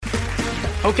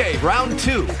Okay, round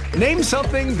two. Name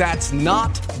something that's not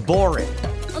boring.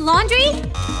 A laundry?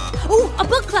 Ooh, a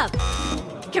book club.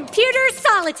 Computer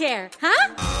solitaire,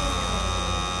 huh?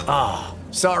 Ah,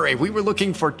 sorry, we were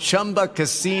looking for Chumba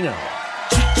Casino.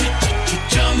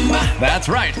 That's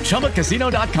right,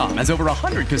 ChumbaCasino.com has over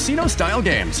 100 casino-style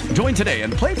games. Join today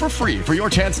and play for free for your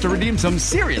chance to redeem some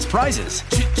serious prizes.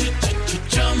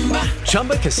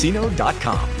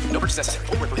 ChumbaCasino.com. No purchase necessary.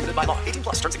 Void where prohibited by law. 18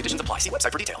 plus. Terms and conditions apply. See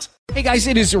website for details. Hey guys,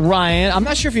 it is Ryan. I'm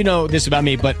not sure if you know this about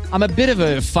me, but I'm a bit of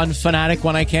a fun fanatic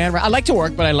when I can. I like to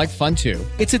work, but I like fun too.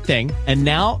 It's a thing. And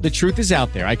now the truth is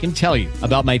out there. I can tell you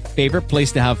about my favorite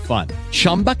place to have fun.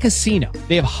 Chumba Casino.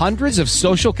 They have hundreds of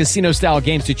social casino style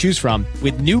games to choose from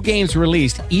with new games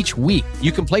released each week.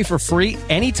 You can play for free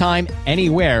anytime,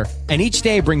 anywhere. And each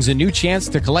day brings a new chance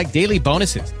to collect daily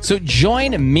bonuses. So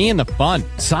join me in the fun.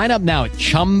 Sign up now at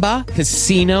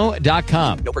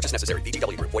ChumbaCasino.com. No purchase necessary.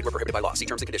 VGW Group. Void where prohibited by law. See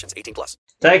terms and conditions. 18 plus.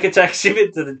 Take a taxi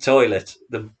into the toilet.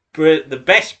 The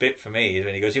best bit for me is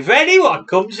when he goes, if anyone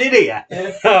comes in here,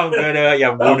 I'm going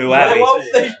to run away. I want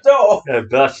this door. I'll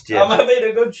bust you. I'm having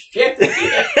a good shit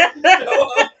here.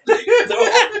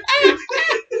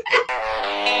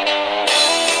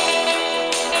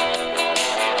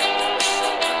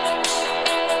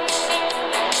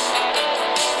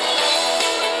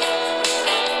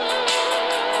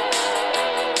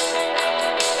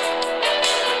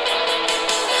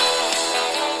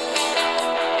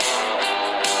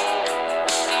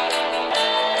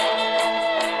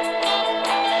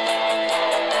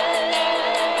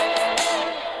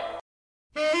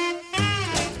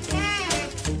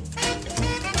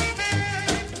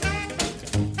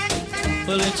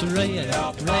 Well, it's red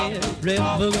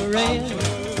booger red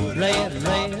booger red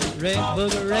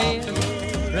booger red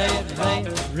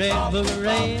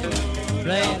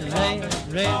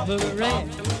booger red.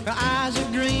 Her eyes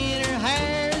are green, her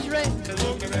hair is red.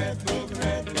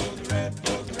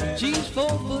 She's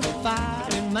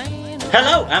 4'5" and man.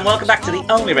 Hello and welcome back to the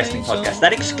only wrestling podcast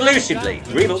that exclusively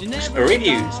rebooks,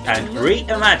 reviews and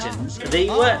reimagines the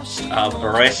worst of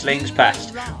wrestling's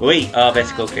past. We are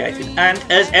Vertical Creative, and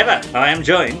as ever I am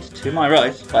joined to my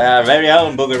right by our very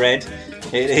own Booger Red.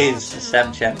 It is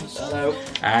Sam Chance. Hello.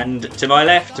 And to my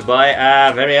left by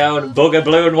our very own Booger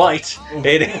Blue and White.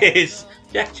 It is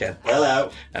Jack Chance. Hello.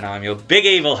 And I'm your big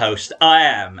evil host. I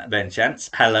am Ben Chance.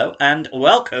 Hello and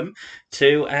welcome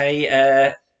to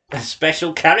a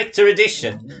special character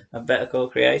edition of Better Call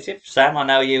Creative. Sam, I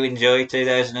know you enjoyed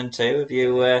 2002. Have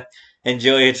you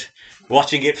enjoyed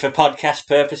watching it for podcast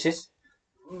purposes?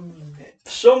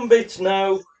 Some bits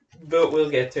no, but we'll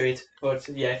get to it. But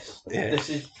yes, Yeah.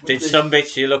 Some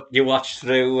bits you watched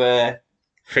through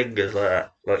fingers like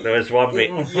that? Like there was one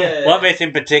bit, Yeah. one bit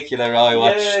in particular I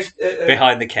watched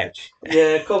behind the couch.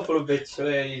 Yeah, a couple of bits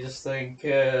where you just think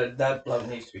that bloke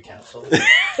needs to be cancelled.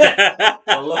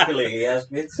 Well, luckily he has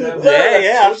been. So.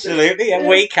 Yeah, absolutely. Yeah,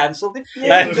 we cancelled it.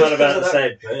 Yeah, We're not about the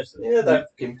same person. Yeah, that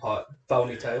fucking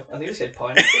ponytail. I nearly said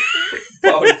pineapple.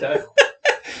 Ponytail.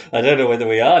 I don't know whether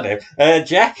we are now.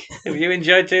 Jack, have you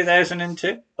enjoyed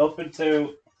 2002? Up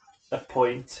until a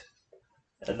point,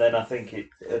 and then I think it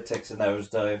takes a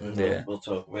nosedive, and Yeah. we'll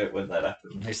talk about when that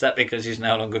happens. Is that because he's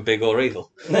no longer big or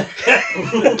evil?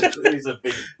 He's a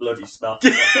big bloody snot.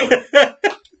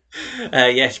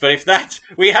 Yes, but if that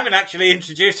we haven't actually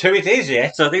introduced who it is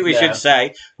yet, so I think we should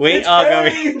say we It's are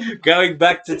Kane! going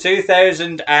back to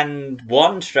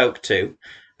 2001/2,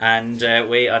 and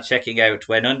we are checking out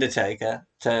when Undertaker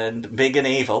turned big and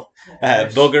evil,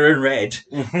 Booger and Red,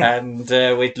 and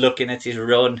we're looking at his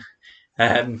run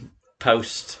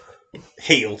post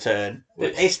heel turn.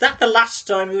 Is that the last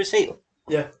time he was heel?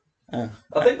 Yeah. Oh.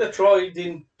 I think they tried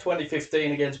in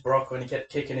 2015 against Brock when he kept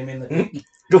kicking him in the dick.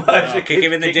 Kick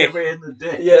him in the dick.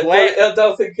 Yeah, Where- I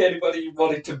don't think anybody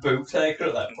wanted to boot Taker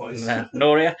at that point. No,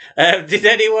 Noria. Did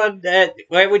anyone?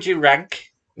 Where would you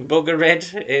rank Booger Red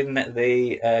in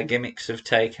the gimmicks of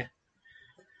Taker?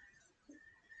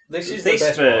 This is This the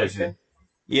best version.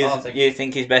 You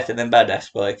think he's better than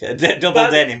Badass Biker? Double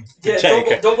denim. Yeah,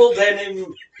 Taker. double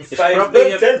denim. It's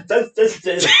probably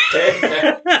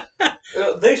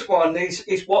This one is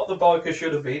what the biker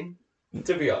should have been,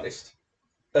 to be honest,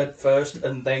 at first,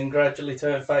 and then gradually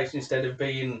turn face instead of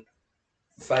being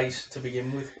face to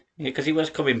begin with. Yeah, because he was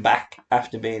coming back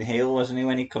after being heel, wasn't he?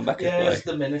 When he come back Yeah, as it's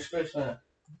the ministry. So.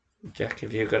 Jack,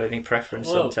 have you got any preference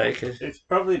Well, on Taker? it's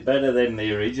probably better than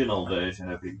the original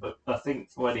version of him, but I think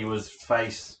when he was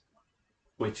face,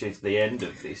 which is the end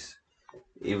of this,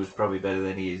 he was probably better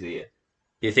than he is here.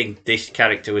 You think this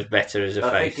character was better as a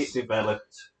I face? think it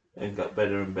developed and got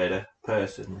better and better,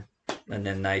 personally. And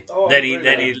then they, Oh, then he, I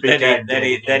then he,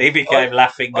 agree then he became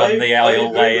laughing on the aisle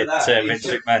agree way with at that. Vince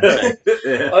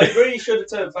McMahon. I agree he should have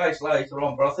turned face later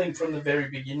on, but I think from the very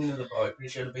beginning of the bike, he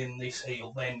should have been this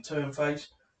heel, then turn face.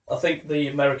 I think the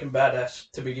American Badass,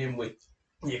 to begin with,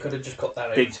 you could have just cut that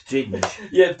out. Big Ginger.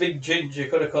 Yeah, Big Ginger, you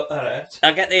could have cut that out.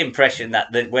 I get the impression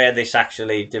that where this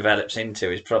actually develops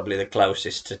into is probably the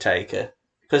closest to Taker.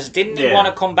 Because didn't he want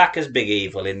to come back as Big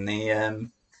Evil in the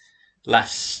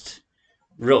last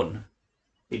run?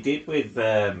 He did with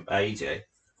AJ.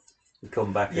 He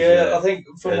come back. Yeah, I think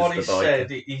from as what he the biker.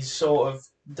 said, he's sort of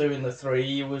doing the three.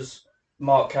 He was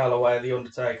Mark Calloway, The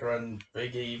Undertaker, and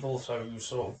Big Evil, so he was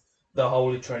sort of the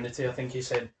Holy Trinity. I think he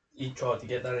said he tried to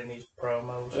get that in his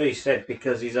promos. Well, he said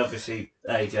because he's obviously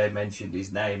AJ mentioned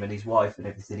his name and his wife and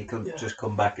everything. He couldn't just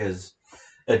come back as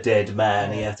a dead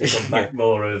man. He had to come back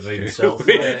more of himself.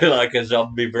 Like a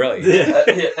zombie bride.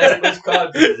 It was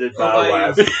kind of Bow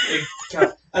Wow.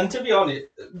 and to be honest,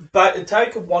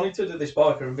 Taker wanted to do this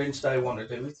biker, and Vince Day wanted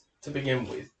to do it to begin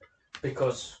with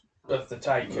because of the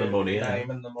Taker The money,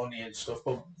 name and the money and stuff.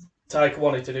 But Taker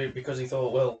wanted to do it because he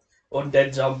thought, well,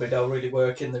 Undead Zombie don't really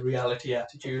work in the reality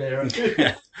attitude era.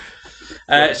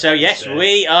 So yes,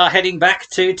 we are heading back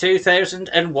to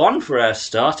 2001 for our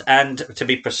start, and to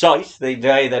be precise, the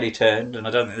day that he turned, and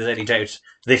I don't think there's any doubt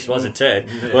this was a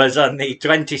turn, was on the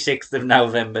 26th of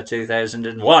November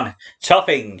 2001.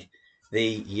 Topping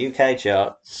the UK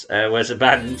charts was a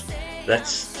band that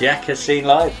Jack has seen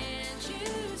live.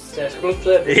 S Club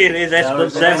 7. It is S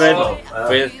Club 7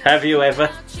 with Have You Ever?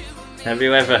 Have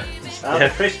You Ever?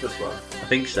 The Christmas one. I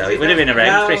think so. It would have been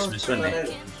around Christmas, wouldn't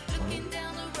it?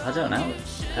 I don't know.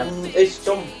 It's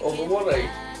some other one, eh?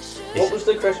 What was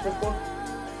the Christmas one?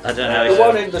 I don't know. The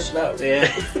one in the snow. Yeah.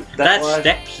 That's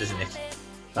Steps, isn't it?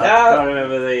 I can't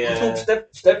remember I thought the.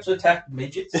 Steps attacked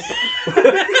midgets.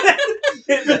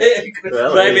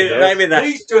 Well, Maybe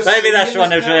He's just that's singing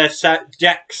one of the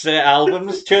Jack's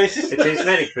album's choices. It is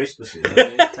very Christmassy, though.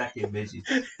 It's attacking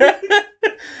midgets.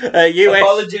 US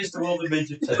Apologies to all the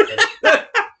midgets out there.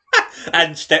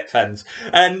 and Step fans.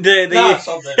 And No, it's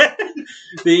not there.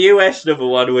 the US number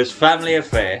one was Family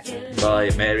Affair by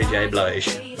Mary J. Blige.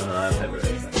 I've never heard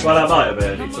that. Well, I might have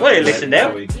heard it. Well, you listen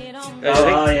now.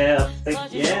 Oh, yeah,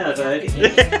 I've heard it.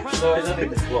 So is that in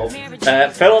the club?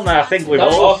 Film I think we've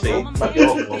That's all awesome.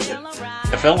 seen.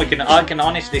 A film I can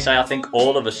honestly say I think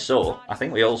all of us saw. I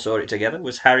think we all saw it together.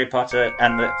 Was Harry Potter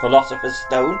and the Philosopher's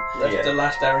Stone. That's the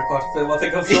last Harry Potter film I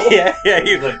think I've saw. yeah,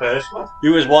 you The first one.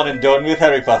 You was one and done with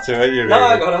Harry Potter, weren't you? No, Really?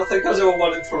 hang on, I think I saw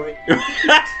 1 and 3.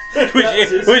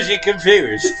 was you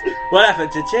confused? What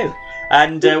happened to 2?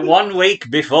 And 1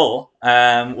 week before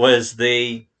was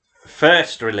the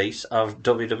first release of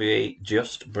WWE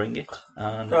Just Bring It.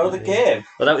 The game.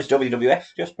 Well, that was WWF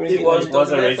Just Bring It. It was. It was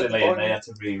WWF at originally, the and they point. had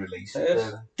to re-release it.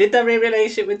 Yes. Did they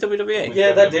re-release it with WWE?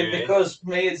 Yeah, they did, because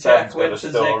me and Jack Sam's went got to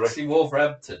a story. Zex in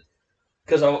Wolverhampton.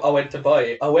 Because I went to buy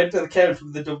it. I went to the counter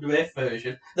with the WWF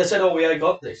version. They said, oh, we ain't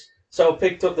got this. So I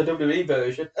picked up the WWE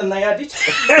version, and they had it.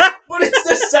 But it's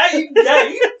the same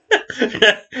game.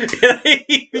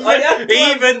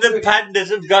 Even the pandas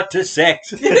have got to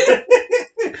sex.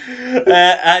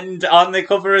 And on the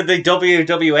cover of the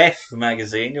WWF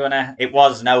magazine, it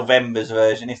was November's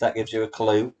version, if that gives you a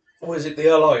clue. Was it the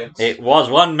Alliance? It was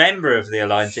one member of the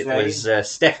Alliance. It was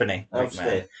Stephanie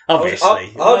McMahon.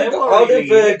 Obviously. How did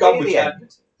gone with that?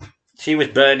 She was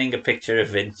burning a picture of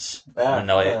Vince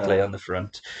maniacally on the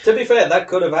front. To be fair, that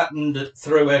could have happened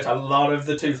throughout a lot of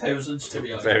the 2000s, to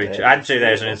be honest. Very true. And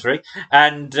 2003.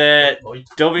 And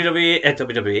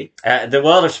WWE, the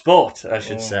world of sport, I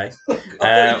should say.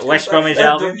 West Bromwich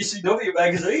Albion. WCW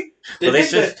magazine. Well,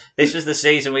 this was the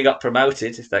season we got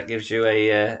promoted, if that gives you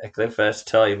a clue. First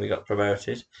time we got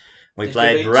promoted. We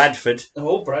played Bradford.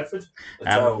 Oh, Bradford.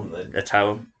 At home.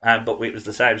 But it was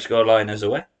the same scoreline as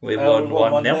away. We won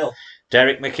 1-0.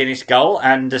 Derek McInnes goal,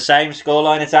 and the same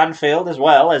scoreline at Anfield as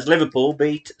well, as Liverpool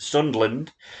beat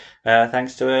Sunderland,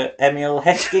 thanks to a Emil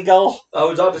Heskey goal. I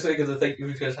was honestly going to think you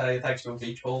were going to say thanks to a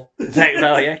beach ball.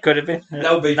 Well, yeah, could have been.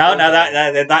 No beach ball. No,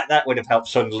 that would have helped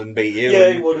Sunderland beat you.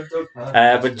 Yeah, he would have done.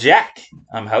 But Jack,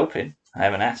 I'm hoping, I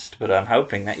haven't asked, but I'm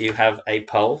hoping that you have a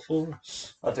poll for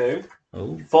us. I do.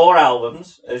 Ooh. 4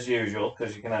 albums, as usual,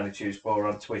 because you can only choose 4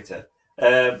 on Twitter.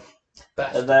 And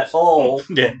they're all...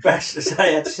 Best to say I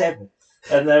had 7.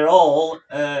 And they're all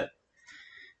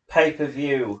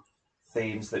pay-per-view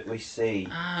themes that we see.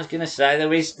 I was going to say,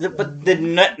 but the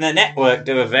network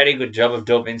do a very good job of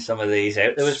dubbing some of these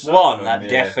out. There was one that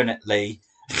definitely,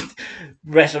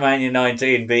 WrestleMania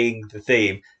 19 being the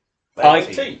theme.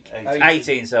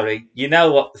 18, sorry. You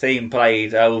know what theme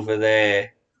played over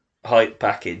their hype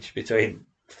package between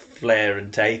Flair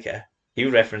and Taker? You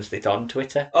referenced it on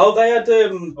Twitter. Oh, they had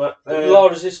La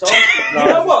Resistance. You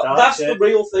know what? That's the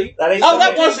real thing.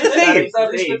 That was the thing.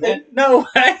 That is the thing. No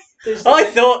way. I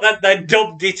thought that they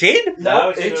dubbed it in. No,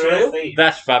 it's real.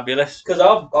 That's fabulous. Because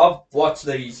I've watched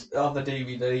these on the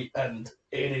DVD and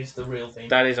it is the real thing.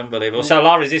 That is unbelievable. So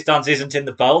La Resistance isn't in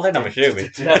the poll then, I'm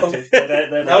assuming.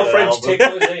 No French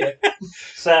ticklers here.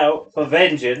 So, for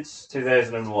Vengeance,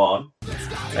 2001.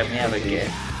 Let me have a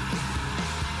guess.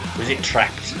 Was it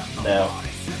Trapped? No.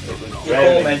 It was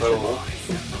Drowning Pool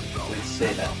with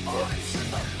Sinner.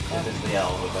 That is the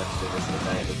album, actually. That's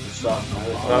the name of the song.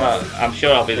 Well, I'm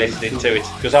sure I'll be listening to it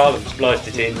because I'll have spliced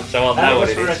it in, so I'll know what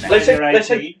it is.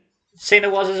 Listen. Sinner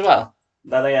was as well.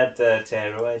 No, they had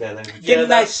Tearaway, don't they? Didn't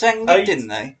they sing it, didn't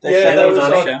they? Yeah, there was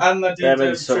on like, the show. and they Them did and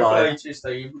Triple Saliva. H's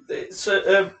theme. It's,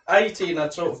 18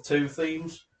 had sort of two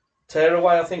themes.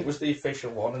 Tearaway, I think, was the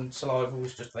official one, and Saliva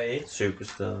was just there.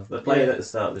 Superstar. They played at the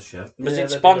start of the show. Was Yeah, it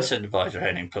they sponsored by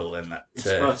Drowning Pool then? That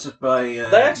Sponsored by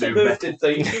They actually New moved Metal. in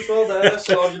themes as well there.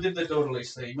 Saliva did the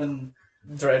Dudley's theme, and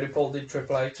Drowning Pool did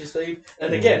Triple H's theme.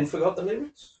 And again, forgot the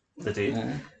lyrics. They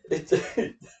did. It's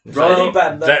Royal- any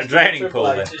band that Drowning Triple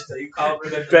Pool, then. H's theme, can't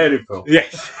remember. Drowning Pool.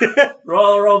 Yes.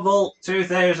 Royal Rumble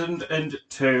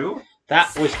 2002.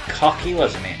 That was Cocky,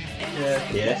 wasn't it?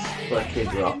 Yeah. Yes, by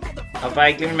Kid Rock. I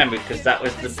vaguely remember because that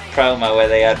was the promo where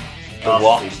they had the Austin.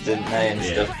 watts, didn't they, and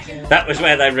Yeah. stuff. That was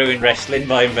where they ruined wrestling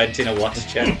by inventing a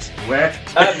watts chant. Where?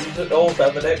 And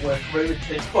also the network ruined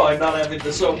it by not having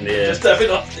the song, Yeah. just having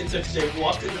Austin to say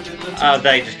what in the middle of Oh,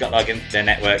 they just got like their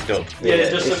network dub. Yeah,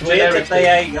 just It's some weird generic that they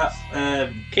ain't got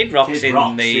Kid Rock's Kid in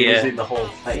Rock. the. He was in the whole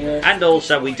thing. And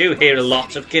also, we do hear a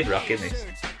lot of Kid Rock in this.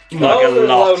 Like Oh, a the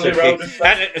lot Lonely of Road Kid. is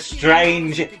And a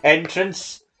strange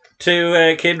entrance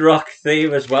to Kid Rock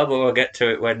theme as well, but we'll get to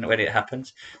it when it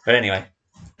happens. But anyway,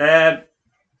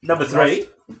 Number 3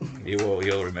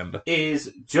 you'll remember.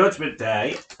 is Judgment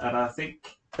Day, and I think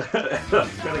I'm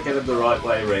going to get them the right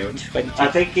way round. I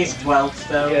think it's 12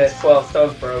 Stones. Yeah, 12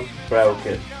 Stones broke.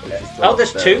 Broken. Oh,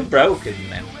 there's two broken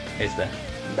then, is there?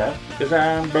 No. Because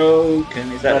I'm broken.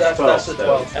 Is that That's the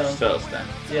 12 That's Stones. 12 Stone.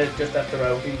 Yeah, just after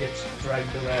Hogan gets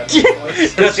dragged around.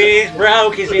 Because he's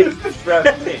broke, is he? And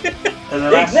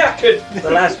the He's knackered!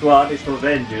 the last one is for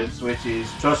Vengeance, which is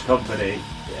Trust Company,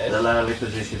 Yes. The Lonely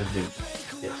Position of Doom.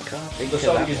 Can't think The of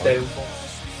song that is one. Downfall.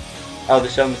 Oh, the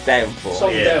song's Downfall. The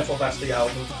song Yeah. Downfall, that's the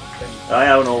album. I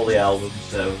own all the albums,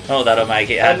 so Oh, that'll make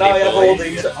it And handy I have for all you.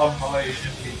 these on my...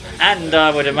 And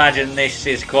I would imagine this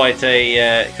is quite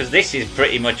a because this is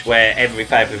pretty much where every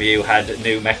pay-per-view had a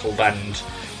new metal band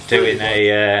doing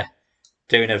a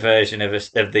version of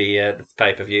the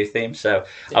pay-per-view theme. So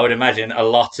I would imagine a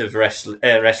lot of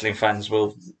wrestling fans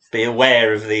will be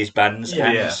aware of these bands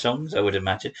and Yeah. songs. I would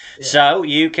imagine. Yeah. So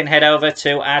you can head over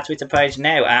to our Twitter page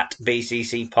now at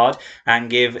BCC Pod and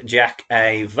give Jack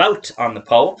a vote on the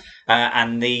poll.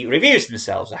 And the reviews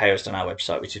themselves are housed on our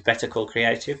website, which is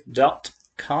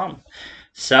bettercallcreative.com.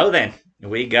 So then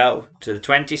we go to the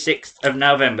 26th of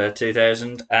November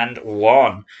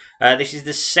 2001. This is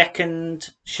the second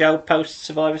show post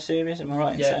Survivor Series, am I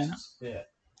right in saying that? Yes. Yeah.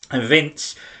 And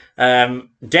Vince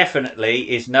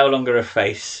definitely is no longer a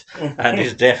face and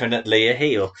is definitely a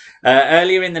heel.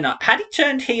 Earlier in the night, had he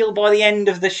turned heel by the end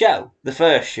of the show, the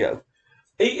first show?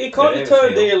 He kind Yeah, of he was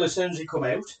turned heel. heel as soon as he come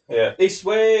out. yeah. It's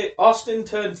where Austin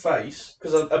turned face,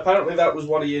 because apparently that was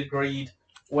what he agreed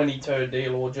when he turned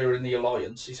heel or during the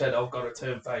alliance. He said, I've got to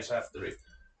turn face after it.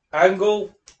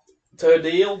 Angle turned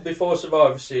heel before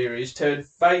Survivor Series, turned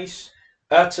face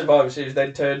at Survivor Series,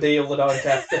 then turned heel the night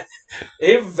after.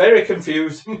 It was very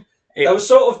confusing. That was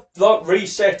sort of like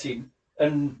resetting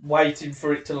and waiting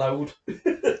for it to load.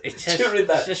 It's During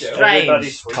that it's a show. Everybody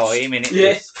strange switched. time, innit?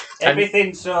 Yes.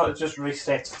 Everything sort of just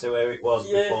resets to where it was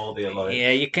Yeah. before the alliance.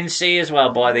 Yeah, you can see as well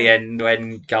by the end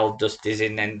when Goldust is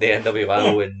in the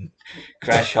NWO and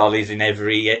Crash Holly's in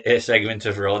every segment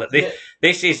of Raw. That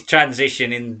this is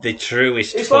transition in the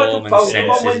truest It's like a form and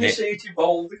sense, Pokemon when isn't you it? see it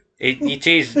evolving. It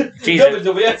is.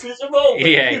 WWF is evolving.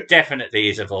 Yeah, it definitely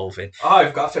is evolving.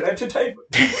 I've got an entertainment.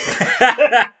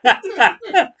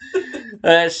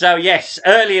 So yes,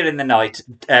 earlier in the night,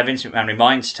 Vince McMahon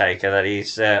reminds Taker that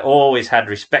he's always had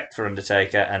respect for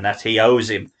Undertaker and that he owes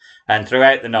him. And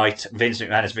throughout the night, Vince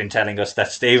McMahon has been telling us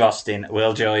that Steve Austin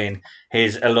will join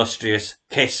his illustrious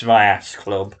Kiss My Ass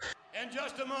Club. In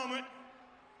just a moment,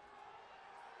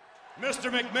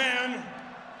 Mr. McMahon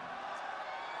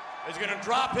is going to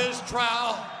drop his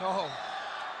trowel. Oh,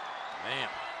 man.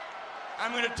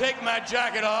 I'm going to take my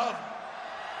jacket off.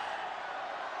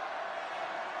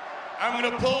 I'm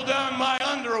going to pull down my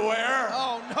underwear.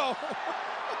 Oh, no.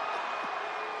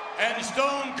 And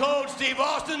Stone Cold Steve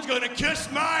Austin's gonna kiss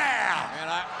my ass. And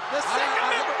the second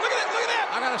member, look at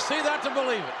that. I gotta see that to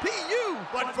believe it. P.U.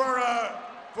 But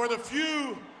for the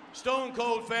few Stone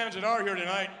Cold fans that are here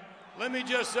tonight, let me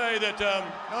just say that,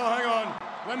 hang on.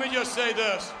 Let me just say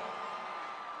this.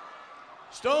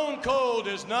 Stone Cold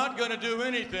is not gonna do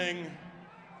anything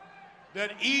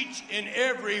that each and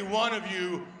every one of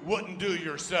you wouldn't do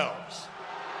yourselves.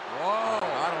 Whoa,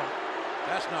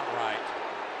 that's not right.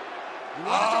 You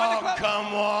want to join the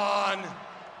club?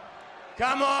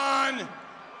 Come on.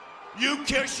 You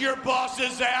kiss your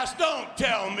boss's ass. Don't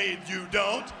tell me you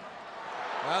don't.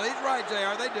 Well, he's right,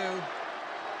 JR. They do.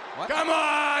 What? Come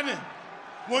on.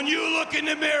 When you look in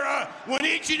the mirror, when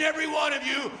each and every one of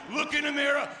you look in the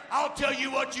mirror, I'll tell you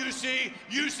what you see.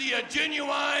 You see a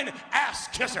genuine ass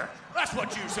kisser. That's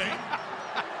what you see.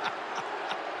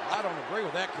 I don't agree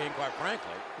with that, King, quite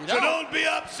frankly. So don't be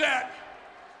upset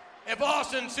if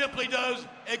Austin simply does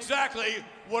exactly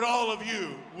what all of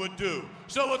you would do.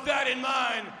 So with that in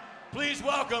mind, please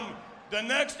welcome the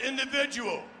next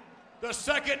individual, the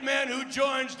second man who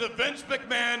joins the Vince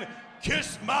McMahon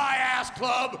Kiss My Ass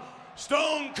Club,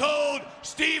 Stone Cold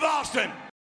Steve Austin.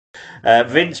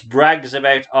 Vince brags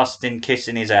about Austin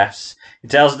kissing his ass. He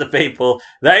tells the people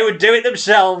they would do it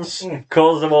themselves,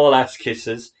 calls them all ass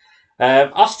kissers.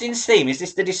 Austin's theme, is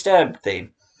this the Disturbed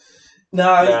theme?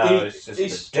 No, it's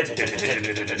just yeah,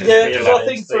 because I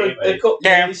think for a couple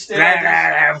years, is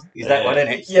that one,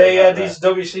 isn't it? Yeah, he had his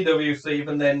WCW theme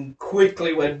and then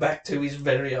quickly went back to his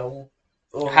very old.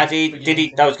 I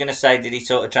was going to say, did he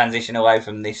sort of transition away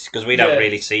from this? Because we don't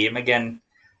really see him again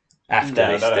after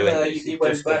this, do we? He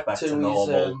went back to normal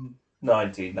his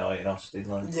 1990 Austin.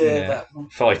 that one.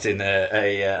 Fighting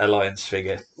a alliance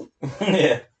figure.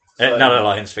 Yeah. Not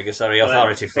alliance figure, sorry,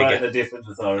 authority figure. Fighting a different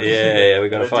authority. Yeah,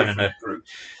 we've got to find another group.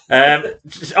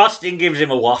 Austin gives him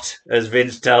a what, as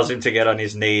Vince tells him to get on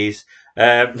his knees.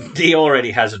 He already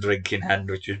has a drink in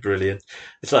hand, which is brilliant.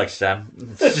 It's like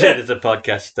Sam, as soon as the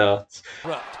podcast starts.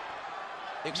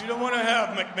 You don't want to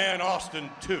have McMahon Austin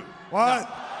too. What?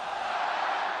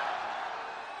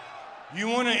 You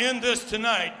want to end this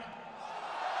tonight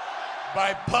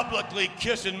by publicly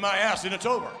kissing my ass, and it's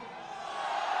over.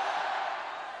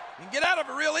 You can get out of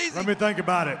it real easy. Let me think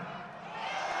about it.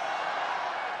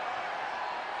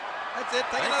 That's it.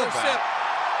 Take another sip.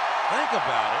 Think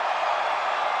about it.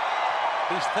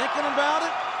 He's thinking about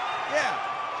it? Yeah.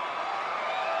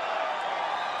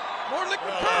 More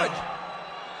liquid courage.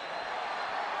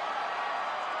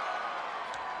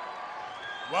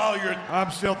 I'm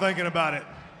still thinking about it.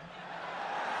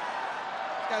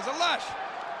 This guy's a lush.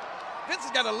 Vince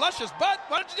has got a luscious butt.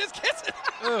 Why don't you just kiss it?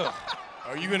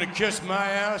 Are you going to kiss my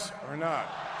ass or not?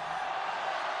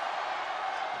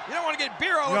 You don't want to get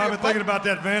beer all over I've your been butt. thinking about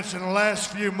that, Vince, in the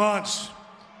last few months.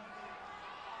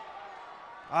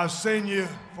 I've seen you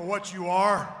for what you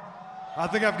are. I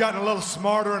think I've gotten a little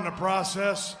smarter in the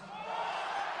process.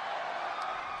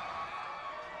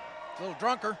 A little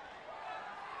drunker.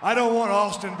 I don't want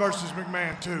Austin versus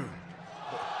McMahon, too.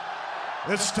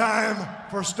 It's time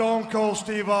for Stone Cold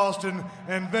Steve Austin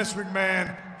and Vince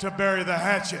McMahon to bury the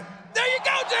hatchet. There you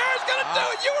go, Jared's going to do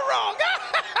it. You were wrong.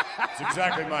 That's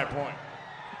exactly my point.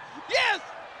 Yes.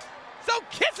 So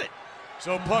kiss it.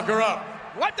 So pucker up.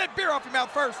 Wipe that beer off your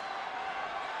mouth first.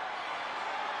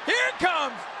 Here it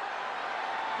comes.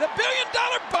 The $1 billion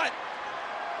butt.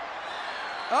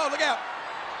 Oh, look out.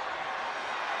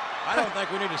 I don't think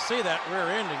we need to see that rear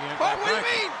end again. What do you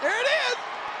mean? There it is.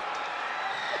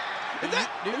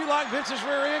 Do you like Vince's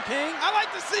rear end, King? I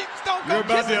like to see Stone Cold You're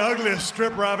about kissing. the ugliest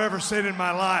stripper I've ever seen in my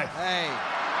life. Hey.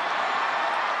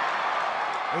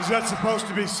 Is that supposed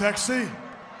to be sexy?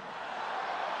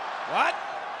 What?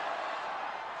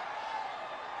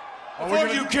 Before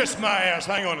you kiss my ass,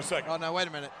 hang on a second. Oh, no, wait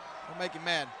a minute. Don't make him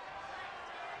mad.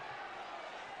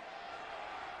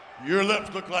 Your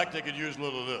lips look like they could use a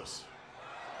little of this.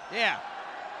 Yeah.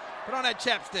 Put on that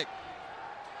chapstick.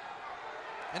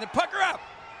 And then pucker up.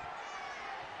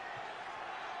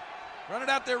 Run it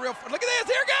out there real fast. Look at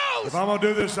this. Here it goes. If I'm going to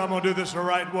do this, I'm going to do this the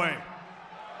right way.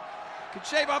 Could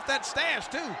shave off that stash,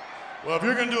 too. Well, if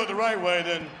you're going to do it the right way,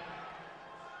 then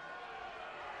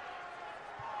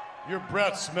your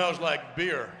breath smells like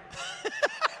beer.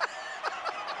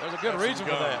 There's a good reason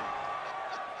for that.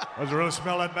 Does it really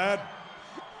smell that bad?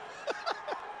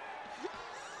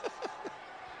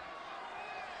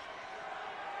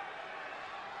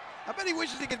 I bet he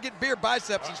wishes he could get beer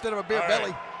biceps instead of a beer All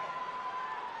belly. right.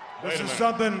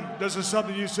 This is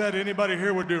something you said anybody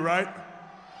here would do, right?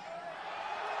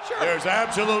 Sure. There's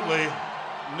absolutely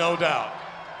no doubt.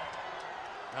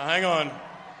 Now, hang on.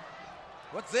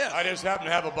 What's this? I just happen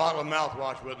to have a bottle of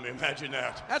mouthwash with me. Imagine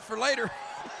that. That's for later.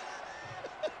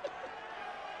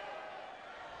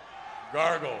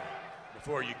 Gargle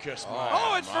before you kiss mine.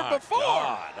 Oh, it's for before.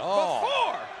 God. Oh.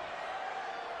 Before.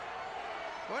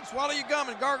 Go ahead and swallow your gum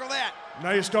and gargle that.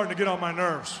 Now you're starting to get on my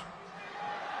nerves.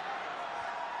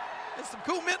 It's some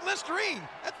cool mint Listerine.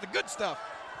 That's the good stuff.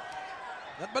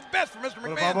 But best for Mr.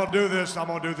 McMahon. But if I'm going to do this, I'm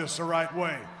going to do this the right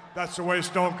way. That's the way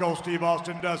Stone Cold Steve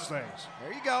Austin does things.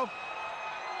 There you go.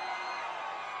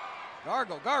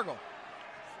 Gargle, gargle.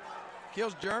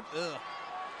 Kills germs. Ugh.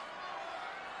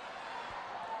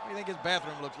 What do you think his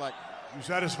bathroom looks like? You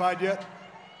satisfied yet?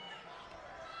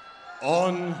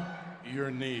 On your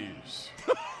knees.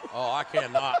 Oh, I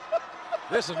cannot.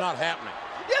 This is not happening.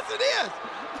 Yes, it is.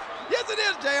 Yes, it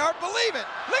is, JR. Believe it.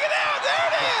 Look at that. There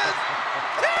it is.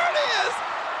 There it is.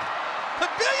 The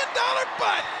 $1 billion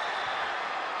butt.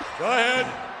 Go ahead.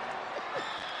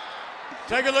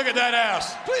 Take a look at that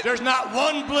ass. Please. There's not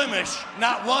one blemish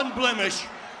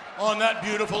on that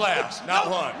beautiful ass. Not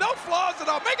one. No flaws at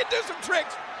all. Make it do some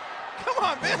tricks. Come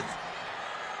on, Vince.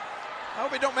 I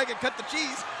hope he don't make it cut the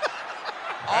cheese.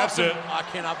 That's it. I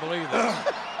cannot believe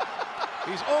that.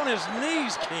 He's on his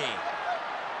knees, King.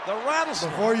 The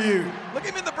rattlesnake. Before you, Look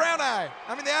him in the brown eye.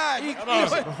 I mean the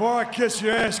eye. before I kiss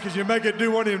your ass, could you make it do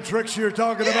one of them tricks you were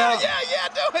talking about? Yeah,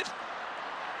 do it.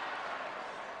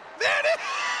 There it is.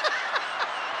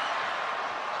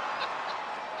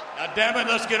 Now, damn it,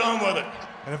 let's get on with it.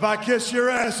 And if I kiss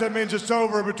your ass, that means it's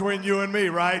over between you and me,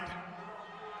 right?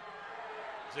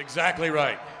 That's exactly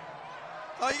right.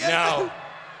 Oh, you got Now,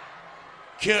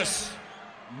 kiss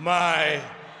my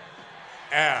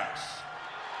ass.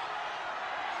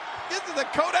 This is a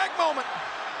Kodak moment.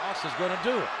 Austin's going to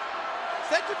do it.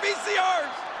 Set your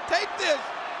VCRs. Tape this.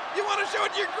 You want to show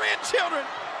it to your grandchildren.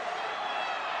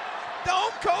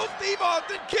 Stone Cold Steve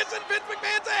Austin kissing Vince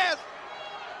McMahon's ass.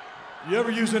 You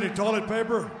ever use any toilet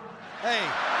paper? Hey.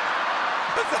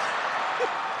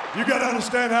 You got to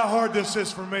understand how hard this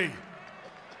is for me.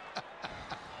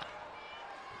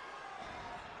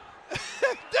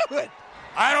 Do it.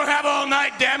 I don't have all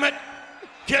night, damn it.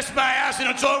 Kiss my ass and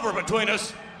it's over between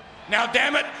us. Now,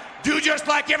 damn it, do just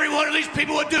like every one of these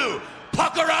people would do.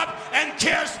 Pucker up and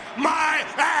kiss my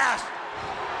ass.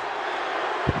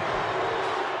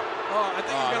 Oh, I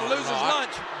think he's going to lose his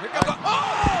lunch. Here comes oh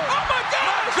my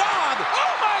gosh!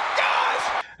 Oh my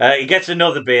gosh! He gets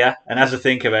another beer and has a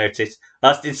think about it.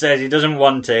 Austin says he doesn't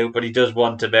want to, but he does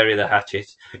want to bury the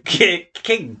hatchet.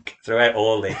 King throughout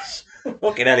all this.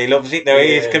 Fucking hell, he loves it though.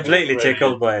 He is completely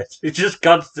tickled by it. He's just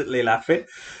constantly laughing.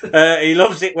 He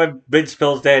loves it when Vince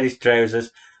pulls down his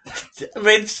trousers.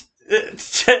 Vince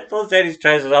pulls down his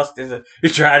trousers. Austin says,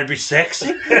 "You're trying to be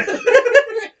sexy."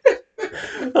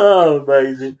 Oh,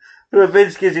 amazing.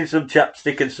 Vince gives him some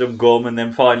chapstick and some gum and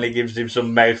then finally gives him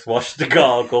some mouthwash to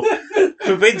gargle.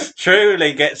 Vince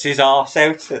truly gets his arse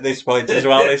out at this point as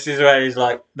well. This is where he's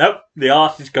like, nope, the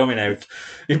arse is coming out.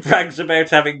 He brags about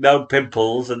having no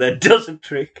pimples and then does a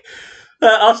trick.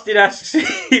 Austin asks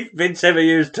if Vince ever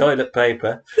used toilet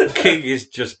paper. King is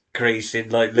just creasing,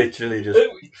 like literally just...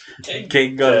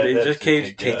 King got it, he just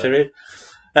keeps tittering.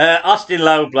 Austin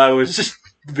low blows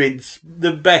Vince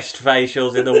the best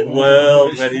facials in the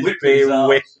world when he's being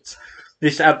whipped.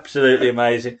 It's absolutely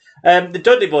amazing. The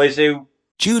Dudley Boys who...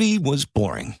 Judy was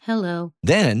boring. Hello.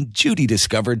 Then Judy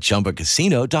discovered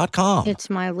ChumbaCasino.com. It's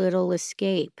my little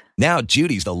escape. Now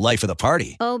Judy's the life of the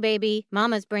party. Oh, baby,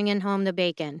 mama's bringing home the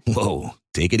bacon. Whoa,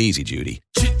 take it easy, Judy.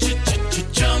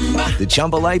 The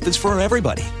Chumba life is for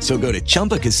everybody. So go to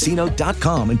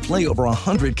ChumbaCasino.com and play over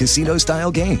 100 casino-style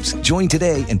games. Join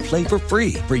today and play for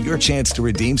free for your chance to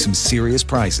redeem some serious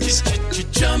prizes.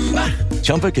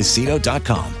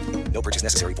 ChumbaCasino.com. No purchase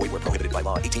necessary. Void where prohibited by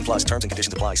law. 18 plus terms and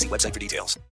conditions apply. See website for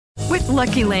details. With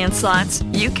Lucky Land Slots,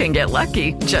 you can get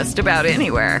lucky just about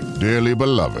anywhere. Dearly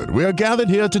beloved, we are gathered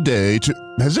here today to...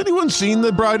 Has anyone seen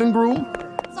the bride and groom?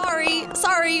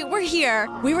 Sorry, we're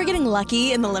here. We were getting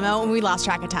lucky in the limo and we lost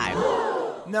track of time.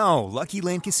 No, Lucky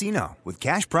Land Casino, with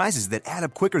cash prizes that add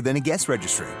up quicker than a guest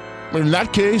registry. In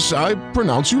that case, I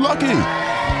pronounce you lucky.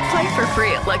 Play for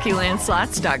free at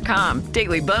LuckyLandSlots.com.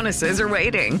 Daily bonuses are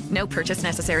waiting. No purchase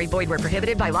necessary. Void where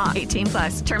prohibited by law. 18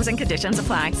 plus. Terms and conditions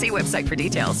apply. See website for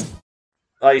details.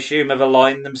 I assume have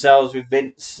aligned themselves with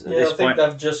Vince at this I think point.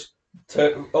 they've just...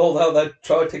 although they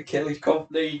tried to kill his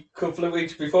company a couple of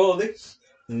weeks before this.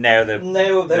 Now they're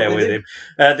with him.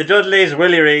 The Dudleys,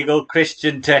 Willie Regal,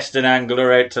 Christian, Test and Angle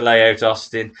are out to lay out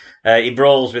Austin. He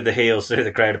brawls with the heels through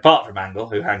the crowd, apart from Angle,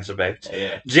 who hangs about.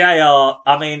 Yeah. JR,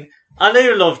 I mean, I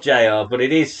do love JR, but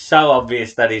it is so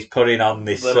obvious that he's putting on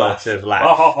this The sort laugh. of laugh.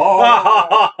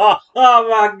 Oh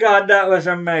my God, that was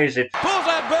amazing. Pulls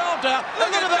that belt out. Look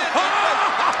at that.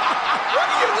 What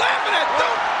are you laughing at?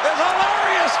 It's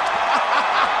hilarious.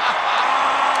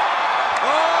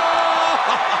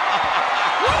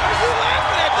 What are you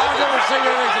laughing at? I've never seen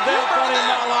anything so damn funny in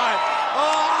my life.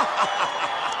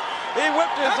 He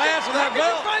whipped his ass with that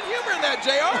belt. Find humor in that,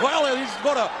 JR. Well, he's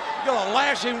gonna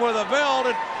lash him with a belt.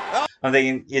 And, I'm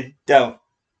thinking, you don't.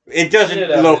 It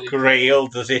doesn't look real,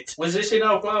 does it? Was this in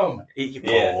Oklahoma? Of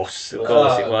course it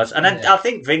was. And I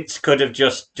think Vince could have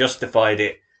just justified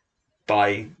it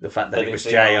by the fact that it was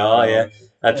JR. Yeah,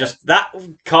 that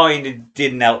kind of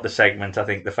didn't help the segment. I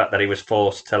think the fact that he was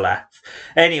forced to laugh.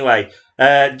 Anyway,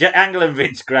 Angle and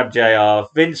Vince grab JR.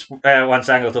 Vince wants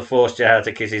Angle to force JR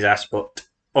to kiss his ass, but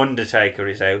Undertaker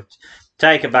is out.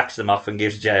 Taker backs them off and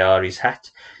gives JR his hat.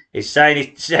 He's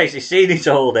saying he's seen it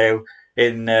all now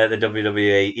in the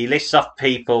WWE. He lists off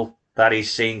people that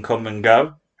he's seen come and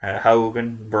go.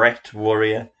 Hogan, Brett,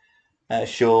 Warrior,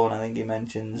 Shawn, I think he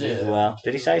mentions as well.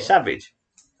 Did he say Savage?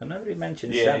 I know he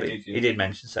mentioned Savage. He did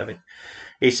mention Savage.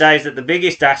 He says that the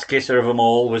biggest ass kisser of them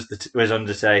all was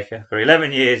Undertaker. For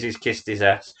 11 years he's kissed his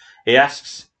ass. He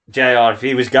asks JR if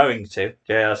he was going to.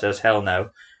 JR says hell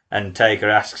no. And Taker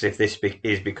asks if this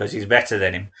is because he's better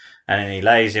than him. And then he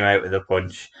lays him out with a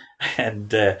punch.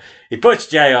 And he puts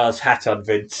JR's hat on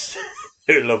Vince,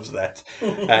 who loves that.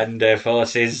 And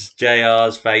forces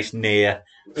JR's face near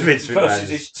Vince McMahon. Forces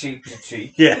his cheek to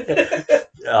cheek. Yeah.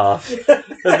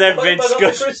 And then Vince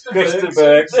goes...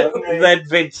 Then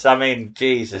Vince, I mean,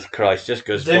 Jesus Christ, just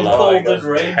goes full on.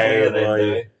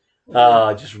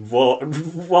 Just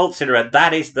waltzing around.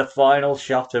 That is the final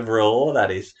shot of Raw,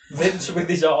 that is. Vince with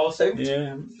his arse out.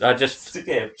 Yeah. I just...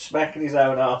 smacking his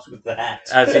own arse with the hat.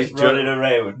 As he's running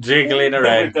around. Jiggling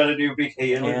around. We've got a new big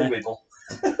heel in the middle.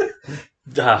 Oh,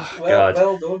 God.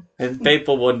 Well done. And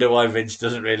people wonder why Vince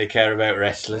doesn't really care about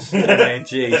wrestlers. I mean,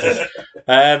 Jesus.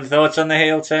 Thoughts on the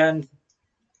heel turn?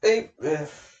 It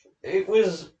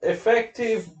was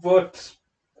effective, but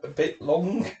a bit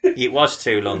long. It was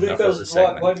too long. Because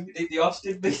why did we need the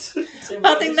Austin bit?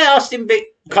 I think the Austin bit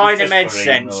kind of made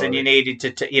sense, and you needed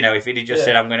to, if he'd have just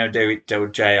said, I'm going to do it to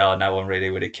JR, no one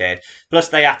really would have cared. Plus,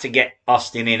 they had to get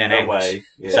Austin in and out,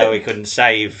 so he couldn't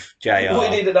save JR. We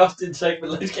need an Austin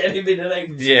segment, let's get him in and out.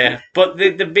 Yeah, but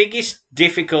the biggest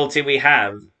difficulty we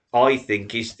have, I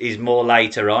think, is more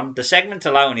later on. The segment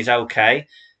alone is okay,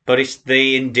 but it's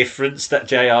the indifference that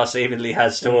JR seemingly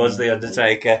has towards The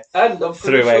Undertaker. And I'm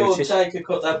pretty sure Taker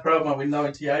cut that promo in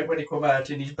 98 when he come out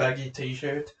in his baggy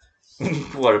t-shirt.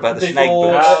 What about the snake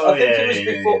boots? I think it was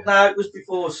before. No, it was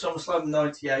before SummerSlam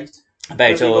 98.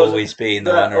 About always being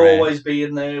the one around. Always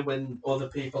being there when other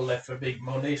people left for big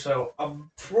money. So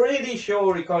I'm pretty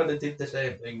sure he kind of did the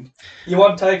same thing. You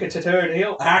want Taker to turn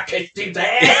heel? I can do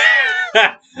that.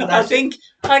 I think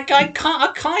I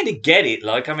kind of get it.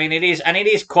 Like, I mean, it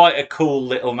is quite a cool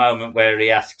little moment where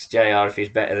he asks JR if he's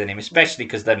better than him, especially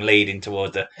because then leading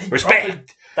towards the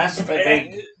respect. That's the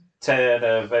big turn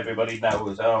of everybody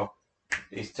knows. Oh,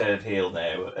 he's turned heel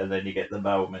now, and then you get the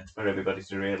moment for everybody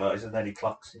to realise, and then he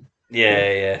clocks him.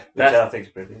 Yeah. Which I think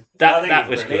is brilliant. That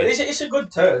was good. It's a good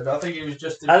turn. I think it was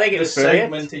just. I think it was the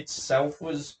brilliant. segment itself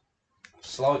was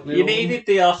slightly. You needed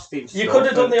the Austin. You could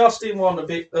have done the Austin one a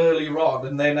bit earlier on,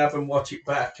 and then have him watch it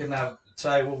back and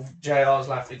say, "Well, JR's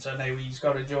laughing, so now he's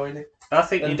got to join it." I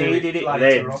think you needed it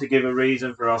then to give a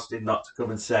reason for Austin not to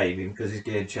come and save him because he's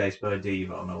getting chased by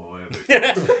Devon or whatever.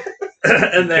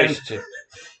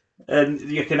 And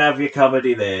you can have your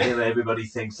comedy there, and everybody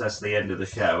thinks that's the end of the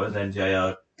show, and then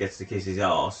JR gets to kiss his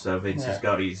arse, so Vince has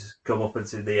got his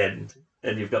comeuppance in the end,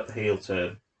 and you've got the heel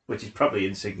turn, which is probably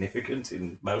insignificant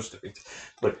in most of it.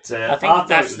 But I think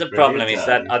that's the problem, is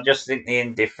that I just think the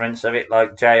indifference of it,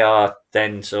 like JR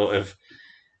then sort of,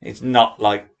 it's not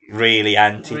like really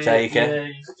anti-Taker,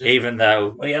 even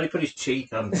though... Well, he only put his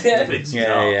cheek on Vince's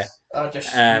arse. I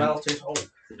just smelt his whole...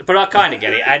 But I kind of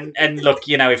get it. And look,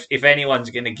 if anyone's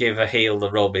going to give a heel the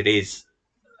rub, it is,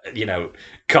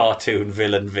 cartoon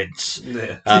villain Vince.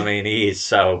 Yeah. I mean, he's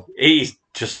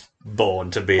just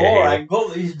born to be a Poor heel. Angle,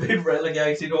 he's been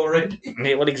relegated already.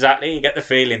 Well, exactly. You get the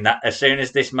feeling that as soon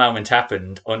as this moment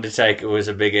happened, Undertaker was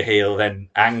a bigger heel than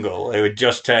Angle, who had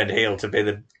just turned heel to be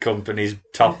the company's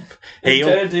top heel.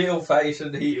 He turned heel, face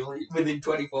and heel within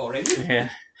 24 hours. Yeah.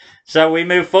 So we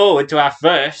move forward to our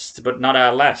first, but not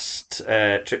our last,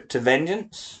 trip to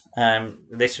Vengeance.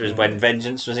 This was when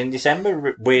Vengeance was in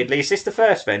December. Weirdly, is this the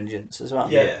first Vengeance as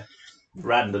well? Yeah.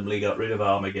 randomly got rid of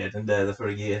Armageddon there for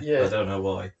a year. Yeah. I don't know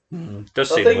why. Does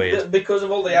I seem think weird. that because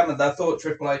of all the Hammond, I thought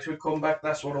Triple H would come back.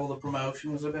 That's what all the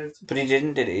promotion was about. But he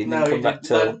didn't, did he? He didn't No, come he back didn't.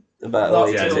 till about Not a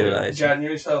week or till two later.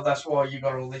 January, so that's why you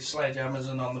got all these sledgehammers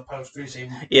and on the poster.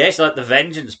 Yeah, it's like the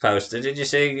Vengeance poster. Did you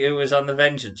see who was on the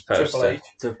Vengeance poster?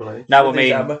 Triple H. No, With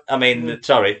his hammer.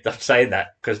 sorry, I'm saying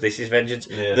that because this is Vengeance.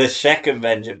 Yeah. The second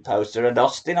Vengeance poster had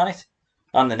Austin on it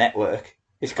on the network.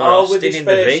 It's got Oh, Austin with his in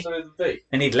the V, face through the V.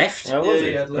 and he'd left. Oh, was he?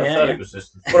 He had left. Yeah. I thought it was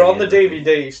just But on the DVD,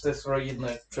 it's the 3 and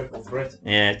the triple threat.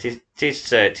 Yeah,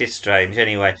 it is strange.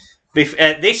 Anyway,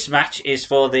 this match is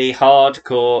for the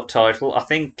hardcore title. I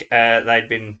think they'd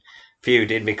been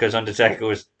feuding because Undertaker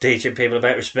was teaching people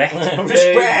about respect.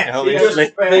 He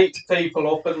just beat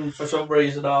people up, and for some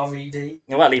reason, RVD.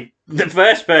 Well, the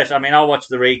first person, I mean, I watched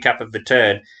the recap of the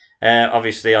turn,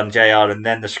 obviously on JR, and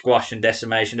then the squash and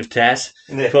decimation of Taz.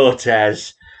 Yeah. Poor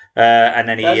Taz. And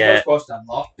then he... Taz got squashed a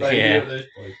lot.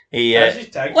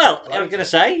 Well, I was going to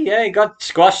say, yeah, he got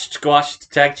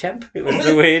squashed tag champ. It was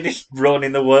the weirdest run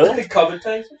in the world. The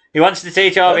commentator. He wants to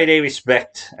teach RVD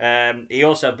respect. He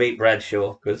also beat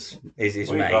Bradshaw because he's his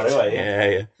Well, he mate. got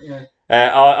away, Yeah.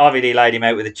 RVD laid him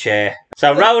out with a chair.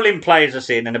 So Rowling plays us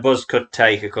in, and a buzz cut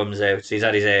Taker comes out. He's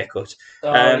had his hair cut. He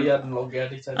had a long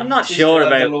hair. I'm not sure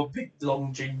about. A big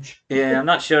long ginge. Yeah, I'm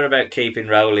not sure about keeping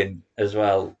Rowling as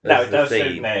well. No, as it the does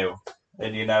theme. suit now,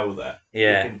 and you know that.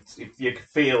 Yeah. You can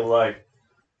feel like,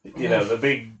 the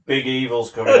big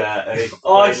evil's coming out. And it's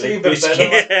It's even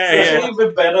better. It's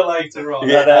even better later on.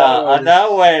 Yeah, I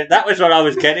know where that was what I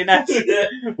was getting at.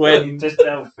 When just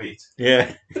don't fit.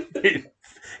 Yeah.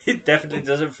 It definitely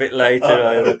doesn't fit later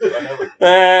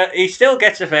either. He still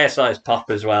gets a fair sized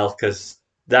pop as well because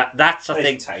that's I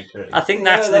think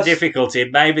that's the difficulty.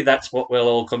 Maybe that's what we'll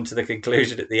all come to the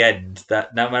conclusion at the end,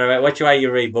 that no matter which way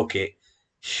you rebook it,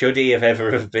 should he have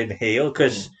ever have been heel?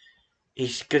 Because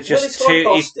he's just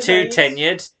he's too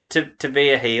tenured to be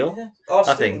a heel. Yeah.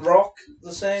 Austin I think. Rock,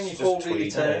 the same. You can't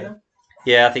really turn him.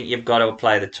 Yeah, I think you've got to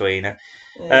play the tweener.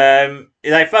 Yeah.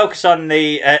 They focus on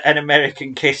the an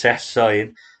American Kiss-Ass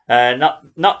sign.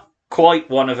 Not quite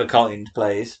one of a kind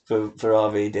plays for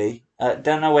RVD.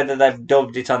 Don't know whether they've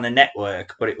dubbed it on the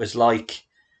network, but it was like...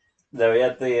 No, he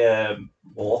had the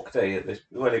walk day at this.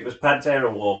 Well, it was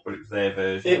Pantera Walk, but it was their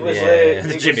version. It was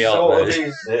the Jimmy Hart sort of version.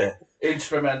 his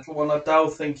instrumental one. I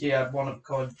don't think he had one of a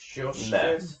kind just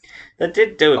yet. They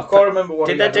did do I can't remember what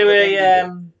Did he they had, do but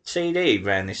a CD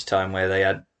around this time where they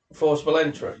had... Forcible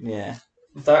Entry? Yeah.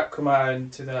 That came out in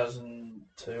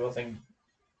 2002, I think.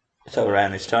 So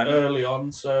around this time? Early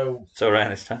on, so... So around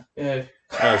this time? Yeah.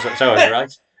 Oh, so I was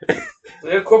right.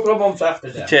 A couple of months after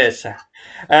that. Cheers, sir.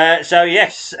 So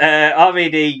yes,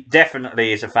 RVD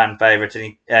definitely is a fan favourite, and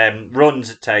he runs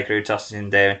at Taker, who tosses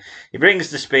him down. He brings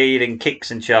the speed and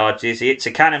kicks and charges. He hits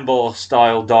a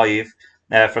cannonball-style dive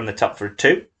from the top for a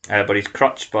 2, but he's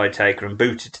crotched by Taker and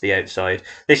booted to the outside.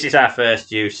 This is our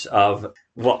first use of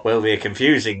what will be a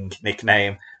confusing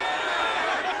nickname.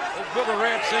 Booger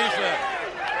Red seems to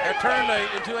have turned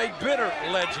into a bitter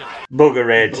legend. Booger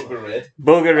Red.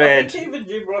 Booger Red. I think even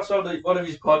Jim Ross on one of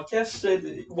his podcasts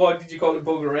said, "Why did you call it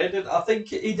Booger Red?" And I think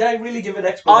he didn't really give an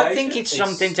explanation. I think it's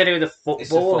something to do with the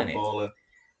football in it. Yeah,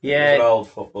 Yeah. an old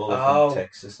footballer from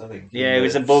Texas, I think. Yeah, he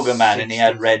was a booger man and he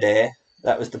had red hair.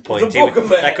 That was the point. The Booger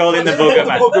Man. They called him the Booger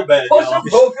Man. What's a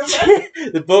Booger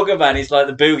Man? The Booger Man is like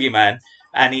the Boogie Man,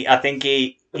 and I think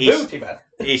The Booty Man.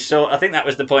 He saw. I think that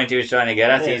was the point he was trying to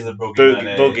get at. Yeah, He's the Boogie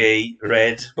Man, Boogie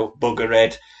Red, Booger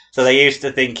Red. So they used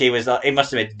to think he was like, he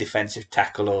must have been a defensive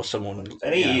tackle or someone.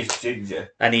 And he is ginger.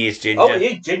 And he is ginger. Oh, he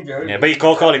is ginger. Yeah, but you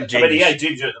can't call him ginger. I mean, he ain't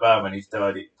ginger at the moment. He's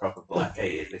dyed it proper black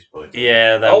at this point.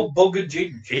 Yeah, Booger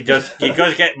Ginger. He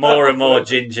does get more and more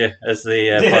ginger as the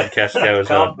podcast goes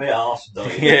Can't on. be arsed, though.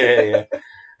 Yeah.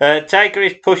 Taker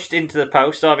is pushed into the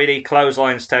post. RVD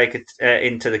clotheslines Taker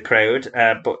into the crowd,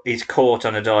 but he's caught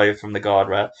on a dive from the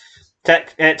guardrail.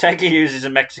 Taker uses a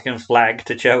Mexican flag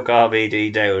to choke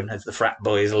RVD down, as the frat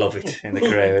boys love it in the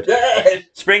crowd.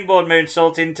 Springboard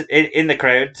moonsault in the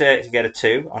crowd to get a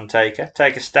 2 on Taker.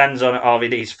 Taker stands on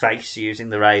RVD's face using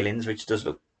the railings, which does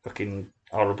look fucking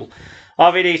horrible.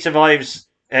 RVD survives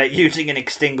using an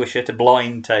extinguisher to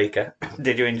blind Taker.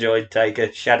 Did you enjoy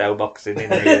Taker shadow boxing in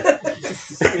the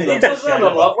He does that a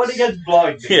lot when he gets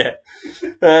blinded.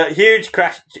 Yeah. Huge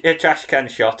trash can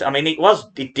shot. I mean,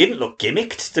 it didn't look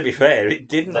gimmicked, to be fair. It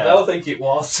didn't. I don't think it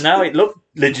was. No, it looked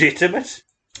legitimate.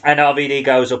 And RVD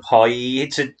goes up high. He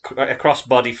hits a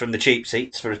crossbody from the cheap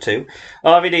seats for a 2.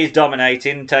 RVD's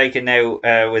dominating. Taker now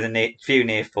with a few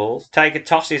near falls. Taker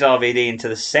tosses RVD into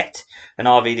the set, and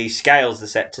RVD scales the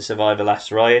set to survive a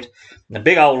last ride. And a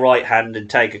big old right hand, and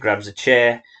Taker grabs a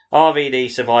chair. RVD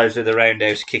survives with a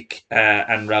roundhouse kick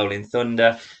and Rolling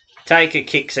Thunder. Taker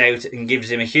kicks out and gives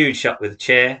him a huge shot with a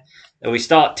chair. And we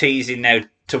start teasing now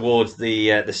towards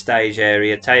the stage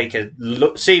area. Taker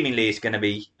seemingly is going to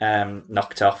be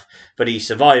knocked off, but he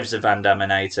survives the Van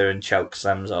Daminator and choke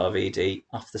slams RVD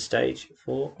off the stage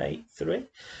for a 3.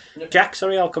 Jack,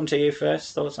 sorry, I'll come to you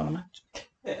first. Thoughts on the match?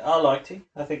 Yeah, I liked it.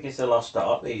 I think it's a lost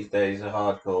art these days, a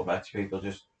hardcore match. People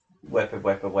just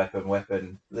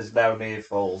weapon. There's no near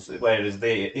falls, whereas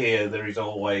here there is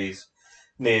always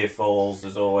near falls.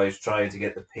 There's always trying to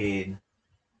get the pin.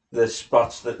 The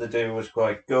spots that they do was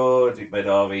quite good. It made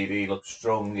RVD look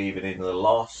strong even in the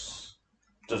loss.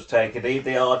 Does Taker need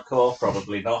the hardcore?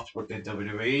 Probably not. But did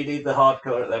WWE need the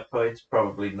hardcore at that point?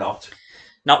 Probably not.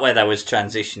 Not where that was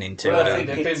transitioning to. Well, I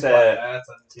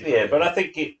think but I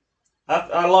think it.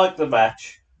 I like the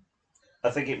match. I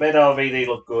think it made RVD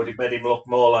look good. It made him look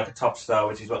more like a top star,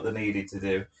 which is what they needed to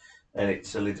do. And it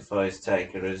solidifies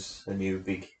Taker as a new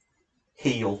big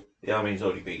heel. Yeah, I mean, he's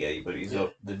already Big A, but he's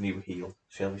the new heel,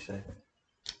 shall we say.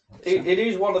 It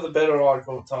is one of the better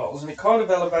hardcore titles, and it kind of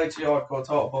elevates the hardcore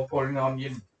title by putting on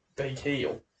your big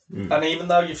heel. Mm. And even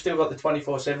though you've still got the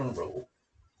 24/7 rule,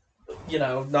 you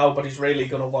know, nobody's really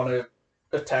going to want to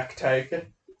attack Taker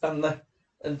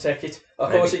and take it.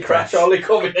 Of course, he Crash Holly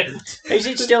coming in. Is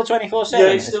it still 24/7? Yeah,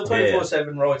 it's still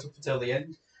 24/7 right up until the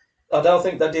end. I don't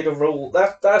think they did a rule.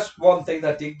 That's one thing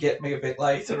that did get me a bit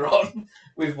later on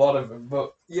with one of them.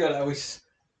 But, you know, it's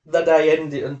the day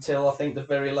ended until I think the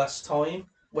very last time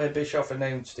where Bischoff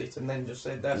announced it and then just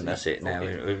said that's it now.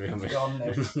 We're gone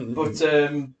now. But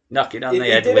knocking on the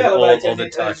head did with all elevate other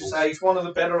it, titles. It's one of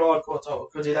the better hardcore titles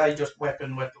because it ain't just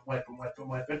weapon.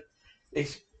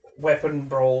 It's weapon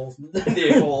brawl,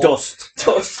 near fall, dust.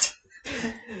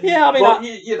 Yeah, I mean, but,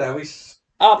 you know,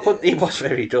 he was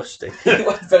very dusty. He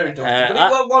was very dusty, but he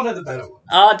was one of the better ones.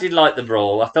 I did like the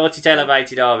brawl. I thought it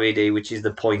elevated RVD, which is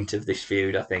the point of this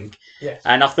feud, I think. Yes.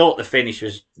 And I thought the finish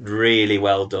was really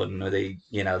well done with the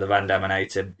Van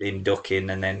Daminator in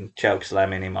ducking and then choke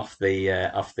slamming him off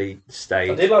the stage.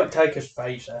 I did like Taker's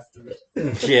face after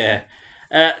it. Yeah.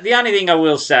 The only thing I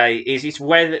will say is it's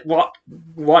what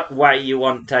way you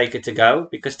want Taker to go,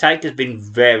 because Taker's been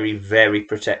very, very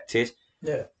protected.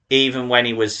 Yeah. Even when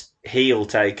he was heel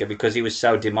Taker, because he was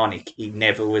so demonic, he's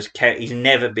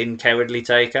never been cowardly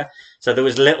Taker. So there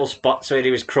was little spots where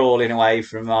he was crawling away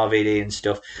from RVD and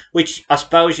stuff, which I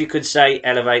suppose you could say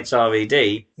elevates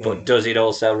RVD, but does it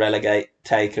also relegate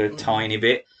Taker a tiny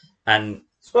bit? And I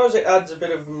suppose it adds a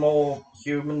bit of a more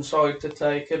human side to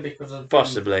Taker because of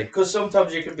possibly because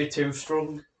sometimes you can be too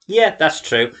strong. Yeah, that's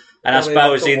true. And I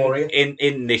suppose like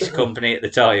in this company at the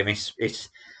time, it's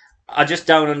I just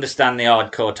don't understand the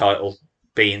hardcore title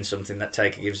being something that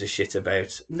Taker gives a shit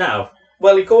about. No.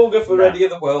 Well, he can't go for any of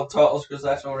the world titles because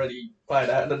that's already played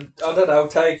out. And I don't know,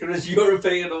 Taker is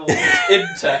European or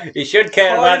Inter. He should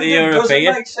care about the European.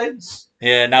 Doesn't make sense.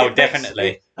 Yeah, no,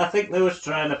 definitely. I think they was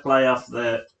trying to play off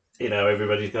the,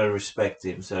 everybody's got to respect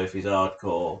him. So if he's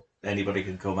hardcore, anybody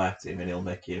can come at him and he'll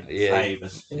make you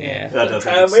famous. Yeah. I don't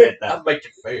think he said that. I'll make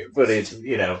you famous. But it's,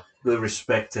 the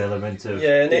respect element of...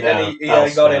 Yeah, and he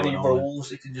ain't got any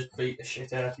rules. He can just beat the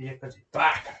shit out of you because he's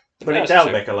back. But it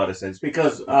does make a lot of sense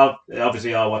because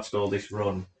obviously I watched all this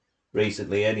run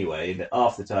recently anyway, and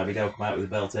half the time he don't come out with a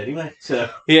belt anyway. So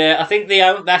yeah, I think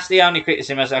that's the only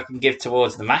criticism I can give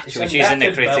towards the match, which isn't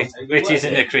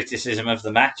a criticism of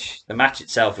the match. The match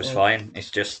itself was fine.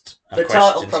 It's just the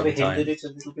title probably hindered it a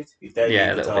little bit.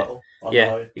 Yeah, a little bit.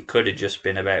 Yeah, it could have just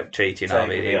been about treating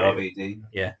RVD.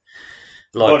 Yeah.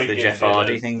 Like the Jeff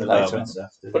Hardy thing later.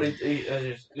 But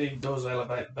he does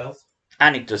elevate the belt.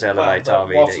 And it does elevate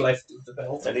RVD. What's left of the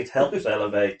belt. And it helps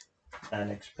elevate our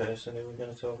next person who we're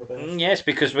going to talk about. Yes,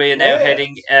 because we are now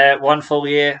heading 1 full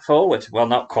year forward. Well,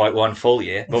 not quite 1 full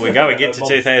year, but we're going into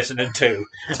 2002.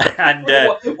 And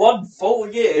 1 full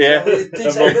year? Yeah.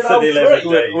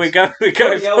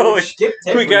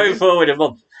 We're going forward a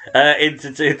month.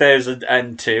 Into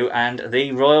 2002 and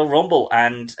the Royal Rumble.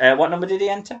 And what number did he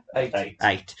enter?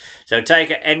 8. So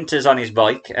Taker enters on his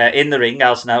bike in the ring.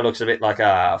 Al Snow looks a bit like,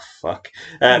 fuck.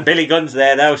 Billy Gunn's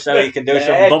there though, so he can do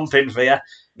some bumping for you.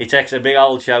 He takes a big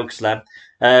old choke slam.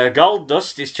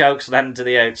 Goldust is choke slammed to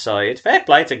the outside. Fair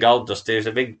play to Goldust, who's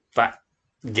a big fat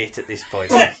git at this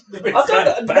point. I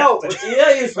don't know. He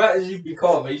ain't as fat as you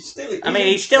become. He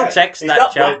still takes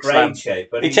that choke slam.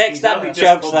 He takes that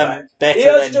choke slam better. He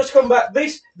has just come back.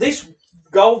 This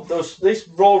Goldust, this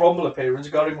Royal Rumble appearance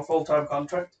got him a full-time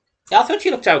contract. I thought he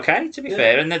looked okay, to be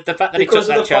fair, and the fact that he took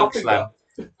that choke slam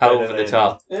over the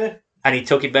top. Yeah. And he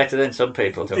took it better than some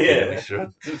people took it in this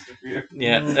run.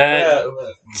 Yeah.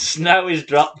 Snow is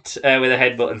dropped with a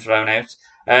headbutt and thrown out.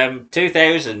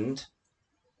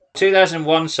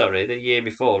 2001, sorry, the year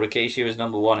before, Rikishi was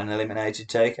number 1 in eliminated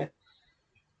Taker.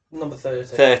 Number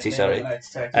 30. 30, sorry.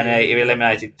 And he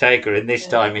eliminated Taker, and this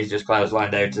time he's just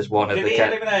clotheslined out as one of Did the... he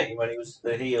eliminate him when he was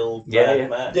the heel? Yeah,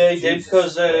 he did,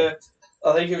 because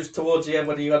I think it was towards the end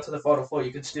when he got to the final four,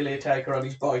 you could still hear Taker on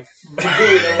his bike.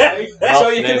 So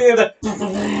you can hear the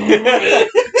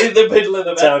in the middle of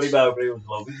the match. Tony Mowbray was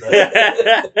loving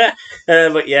that.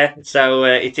 But yeah, so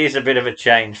it is a bit of a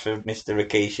change for Mr.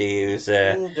 Rikishi, who's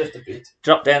just a bit.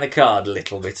 dropped down the card a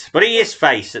little bit. But he is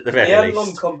face at the very He had a least.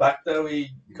 long comeback though. They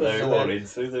were in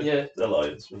through the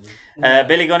alliance. Wasn't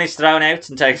Billy Gunn is thrown out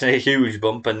and takes a huge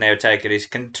bump, and now Taker is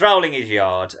controlling his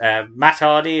yard. Matt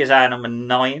Hardy is our number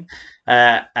 9,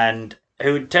 and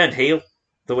who turned heel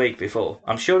the week before.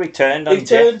 I'm sure he turned on He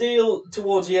turned heel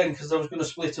towards the end because I was going to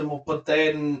split him up, but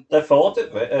then they fought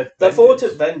at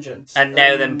Vengeance, and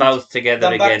now they're both together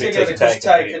They're back again. together because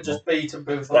Taker just beat him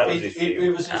both That up. was his It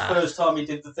feud. was his first time he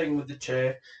did the thing with the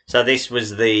chair. So this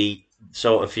was the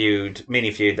sort of mini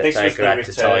feud that This was Taker the had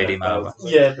to return tide of him both. over.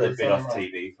 Yeah, they've been that's off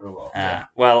right. TV for a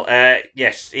while.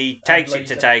 Yes, he takes it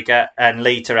to Lita. Taker, and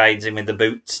Lita aids him with the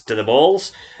boots to the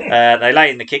balls. They lay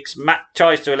in the kicks. Matt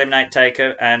tries to eliminate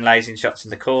Taker and lays in shots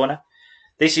in the corner.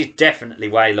 This is definitely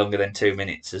way longer than 2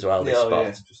 minutes as well. This Yeah, spot. yeah,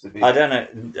 it's just a bit- I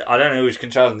don't know who's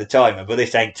controlling the timer, but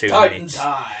this ain't 2 Titan minutes.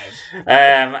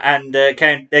 time.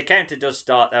 The counter does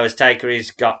start though as Taker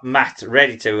has got Matt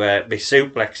ready to be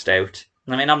suplexed out.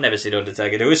 I mean, I've never seen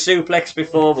Undertaker do a suplex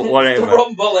before, but The whatever.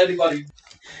 Rumble, anybody.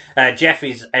 Jeff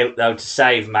is out though to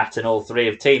save Matt, and all 3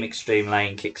 of Team Extreme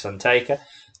laying kicks on Taker.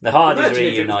 The Hardys Imagine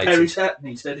if it was Perry reunited. Saturn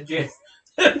instead of Jeff.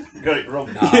 Got it wrong.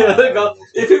 Yeah, they got.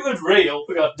 If it was real,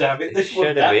 God damn it, this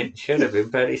Should have been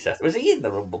Perry Saturn. Was he in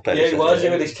the Rumble? Perry Yeah, he was. He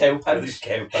Saturn? with his cow With pants. his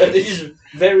cow And pants. his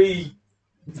very,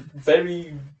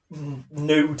 very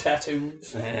new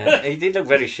tattoos. Yeah, he did look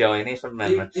very shiny from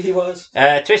memory. He was.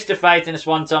 Twist of Fate and a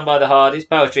Swanton by the Hardys.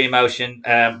 Poetry in motion,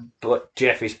 but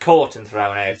Jeff is caught and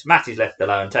thrown out. Matt is left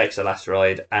alone, takes the last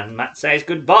ride, and Matt says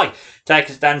goodbye.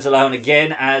 Taker stands alone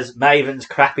again as Maven's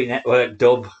crappy network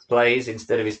dub plays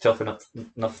instead of his tough enough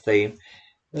theme.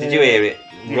 Did you hear it?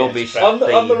 Rubbish. On the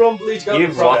theme. Rumble, he's got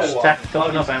You've the proper watched one. Tough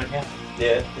Enough, haven't you?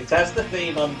 Yeah, it has the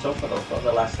theme on Tough Enough on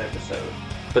the last episode.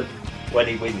 But when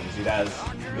he wins, it has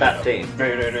that theme.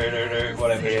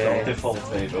 Whatever it's called, default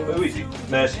theme. Who is it?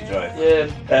 Mercy Drive. Yeah,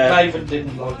 Maven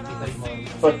didn't like the theme.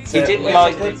 But He didn't it's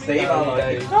like a good the theme. I like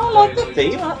it. I like the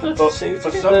theme. I thought But it suited for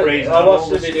it. some reason, I watched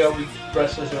the always- video with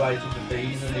wrestlers who hated the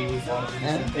themes, and he was one of them.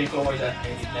 And people always ask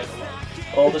me, he'd never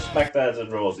liked. all the SmackDowns and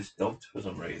Raws is dubbed for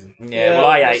some reason. Yeah, well,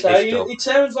 I hate so this stuff. It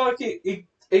sounds like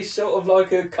it's sort of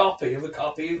like a copy of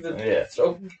the Yeah.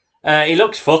 song. He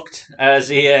looks fucked as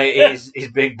his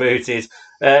big boot is.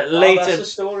 That's Later, the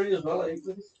story as well.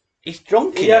 he's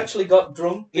drunk. He actually got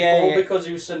drunk before Yeah. because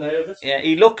he was so nervous. Yeah,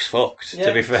 he looks fucked,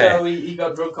 to be fair. So he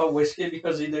got drunk on whiskey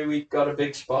because he knew he got a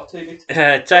big spot in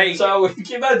it. Take- So can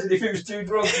you imagine if he was too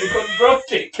drunk and he couldn't drop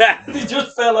kick? He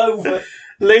just fell over.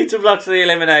 Lita blocks the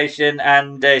elimination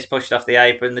and is pushed off the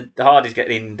apron. The Hardys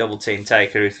get in double team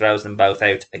Taker, who throws them both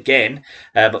out again.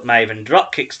 But Maven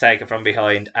drop kicks Taker from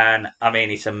behind, and I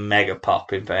mean it's a mega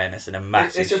pop in fairness and a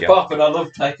massive It's a shot. pop, and I love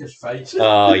Taker's face.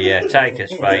 Oh yeah,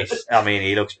 Taker's face. I mean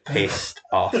he looks pissed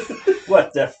off.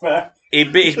 What the fuck?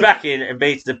 He's back in and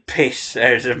beats the piss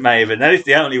out of Maven. That is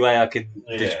the only way I can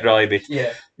describe it.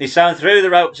 Yeah. He's thrown through the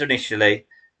ropes initially.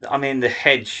 I mean, the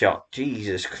headshot,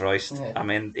 Jesus Christ. Yeah. I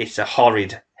mean, it's a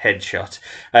horrid headshot.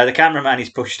 The cameraman is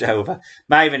pushed over.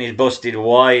 Maven is busted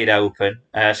wide open.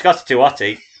 Scotty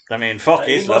Tuati, I mean, fuck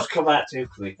He his must luck. come out too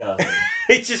quick, hasn't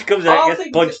he? He just comes out and gets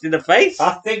punched in the face.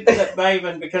 I think that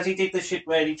Maven, because he did the shit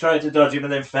where he tried to dodge him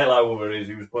and then fell over as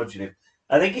he was punching him,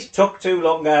 I think he's took too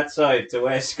long outside to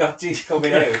where Scotty's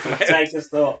coming out. And Taker's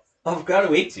thought, I've got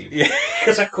to hit him.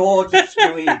 Because I caught him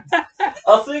screwing.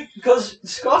 I think because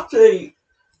Scotty,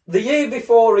 the year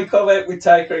before he come out with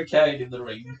Taker and Kane in the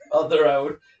ring on their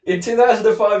own, in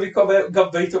 2005 he come out and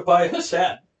got beat up by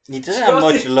Hassan. He doesn't have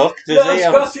much luck, does he?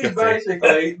 Scotty's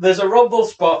basically, there's a Rumble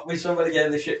spot with somebody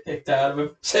getting the shit kicked out of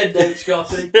him. Send out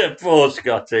Scotty. Poor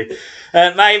Scotty.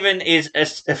 Maven is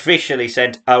officially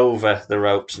sent over the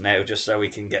ropes now, just so we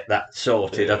can get that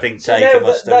sorted. I think Taker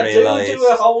must have They do realised.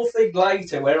 a whole thing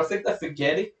later where I think they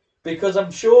forget it. Because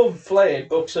I'm sure Flair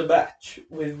books a match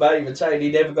with Maven saying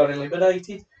he never got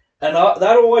eliminated. And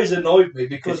that always annoyed me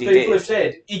because 'Cause he people did. have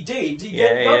said he did. He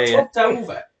Yeah, got yeah, yeah. chopped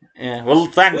over. Yeah, well,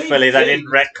 thankfully We they think-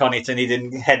 didn't retcon it and he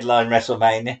didn't headline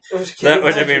WrestleMania. It was That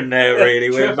would have been really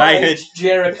weird. Triple Maven, H,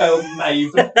 Jericho,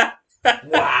 Maven.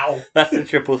 Wow. That's the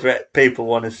triple threat people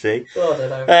want to see. Oh, I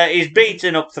don't know. He's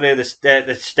beaten up through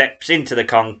the steps into the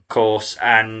concourse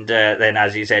and then,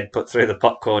 as he said, put through the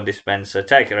popcorn dispenser.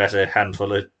 Taker has a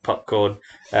handful of popcorn.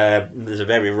 There's a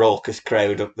very raucous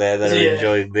crowd up there that are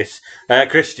enjoying this.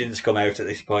 Christian's come out at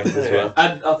this point as well.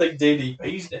 And I think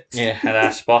DDP's next. Yeah, and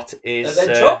our spot is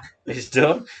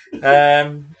done.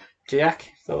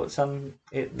 Jack, thoughts on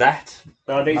that?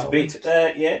 I need to beat.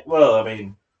 Yeah, well, I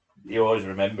mean, you always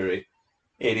remember it.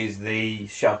 It is the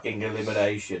shocking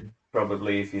elimination.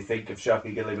 Probably, if you think of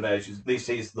shocking eliminations, this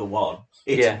is the one.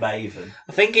 It's Maven.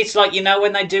 I think it's like,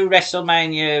 when they do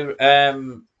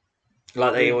WrestleMania,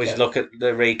 like they always look at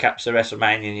the recaps of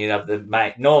WrestleMania, and you have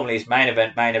normally it's main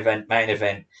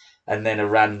event, and then a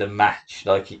random match.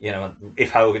 Like,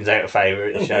 if Hogan's out of favour,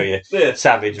 it'll show you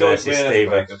Savage versus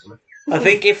Steve. I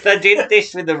think if they did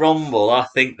this with the Rumble, I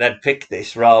think they'd pick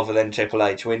this rather than Triple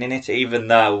H winning it, even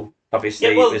though obviously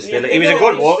it was still it was a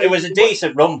good one. It was a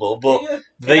decent Rumble, but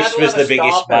this was the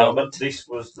biggest moment. This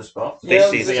was the spot.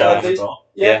 This is the spot.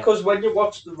 Yeah, because when you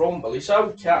watch the Rumble, it's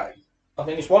okay. I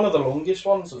mean, it's one of the longest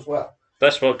ones as well.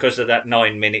 That's because of that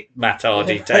 9-minute Matt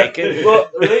Hardy taken.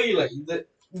 But really,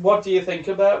 what do you think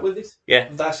about with it? Yeah.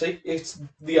 That's it. It's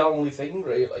the only thing,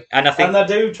 really. And I think they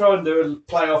do try and do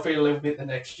a playoff a little bit the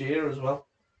next year as well,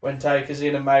 when Taker's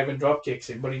in and Maven drop kicks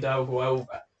him, but he don't go over.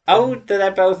 Oh, do they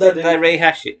both? They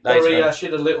rehash it. They rehash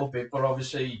it a little bit, but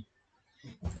obviously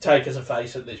Taker's a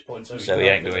face at this point, so he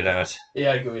ain't going out. He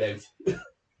ain't going out.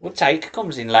 Well, Taker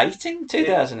comes in late in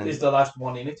 2000. He's the last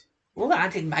one in it. Well, I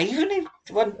did Maven in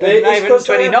Maven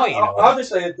 29.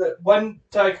 Obviously, when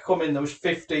Taker come in, there was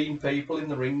 15 people in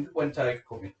the ring when Taker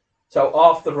come in. So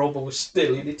half the Rumble was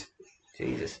still in it.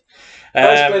 Jesus.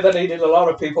 Basically, they needed a lot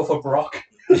of people for Brock.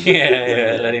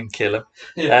 yeah, let him kill him.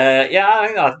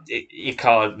 I think you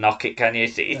can't knock it, can you?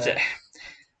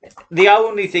 The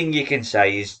only thing you can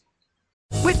say is,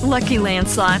 with Lucky Land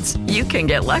Slots, you can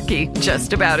get lucky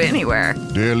just about anywhere.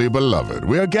 Dearly beloved,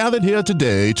 we are gathered here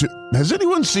today to... Has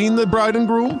anyone seen the bride and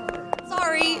groom?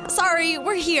 Sorry,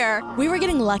 we're here. We were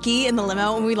getting lucky in the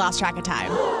limo and we lost track of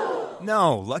time.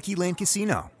 No, Lucky Land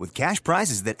Casino, with cash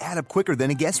prizes that add up quicker than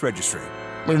a guest registry.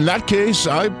 In that case,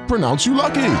 I pronounce you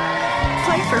lucky.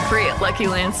 Play for free at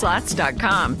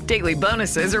LuckyLandSlots.com. Daily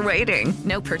bonuses are waiting.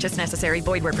 No purchase necessary.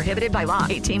 Void where prohibited by law.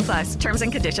 18+. Terms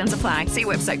and conditions apply. See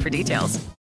website for details.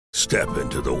 Step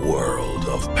into the world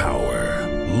of power,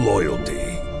 loyalty,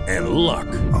 and luck.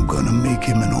 I'm gonna make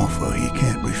him an offer he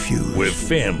can't refuse. With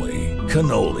family,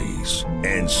 cannolis,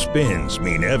 and spins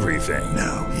mean everything.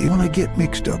 Now, you wanna get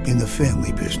mixed up in the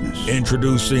family business.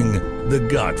 Introducing The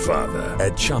Godfather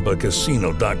at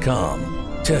ChumbaCasino.com.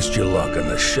 Test your luck in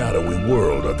the shadowy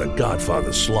world of The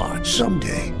Godfather slot.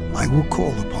 Someday, I will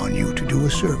call upon you to do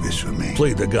a service for me.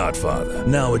 Play The Godfather,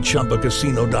 now at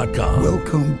ChumbaCasino.com.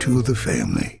 Welcome to the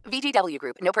family. VGW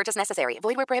Group. No purchase necessary.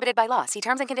 Void where prohibited by law. See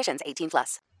terms and conditions.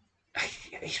 18+.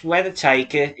 It's whether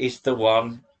Taker is the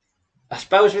one. I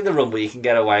suppose with the Rumble you can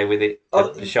get away with it.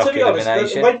 The shock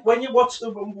elimination. When you watch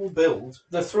the Rumble build,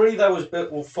 the four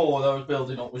that was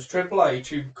building up was Triple H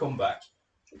who'd come back.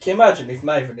 Can you imagine if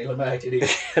Maven eliminated him?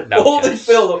 This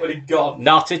build up and he'd gone.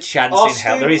 Not a chance in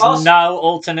hell. There is no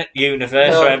alternate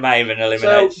universe where Maven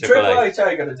eliminates Triple H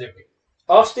ain't going to do it.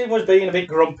 Austin was being a bit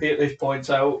grumpy at this point,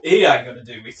 so he ain't going to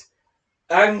do it.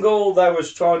 Angle, they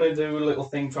was trying to do a little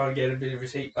thing, trying to get a bit of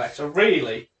his heat back. So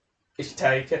really, it's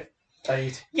Taker.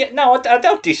 Yeah, no, I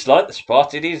don't dislike the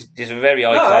spot. It's a very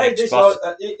iconic spot.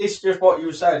 It's just what you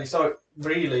were saying. It's like,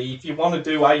 really, if you want to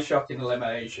do a shocking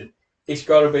elimination, it's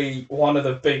got to be one of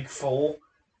the big four,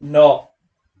 not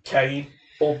Kane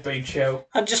or Big Show.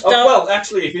 I just don't... well,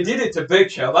 actually, if you did it to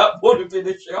Big Show, that would have been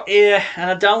a shock. Yeah,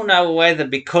 and I don't know whether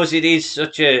because it is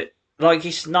such a... Like,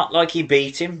 it's not like he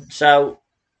beat him, so...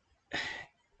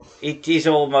 It is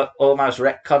almost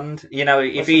retconned. You know,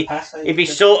 if he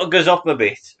sort of goes up a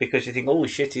bit, because you think, oh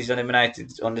shit, he's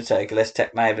eliminated Undertaker, let's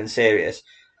take Maven serious.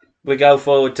 We go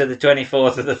forward to the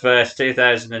 24th of the 1st,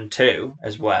 2002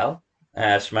 as well.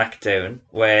 SmackDown,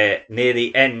 where near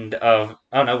the end of...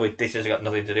 Oh no, this has got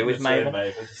nothing to do with Maven.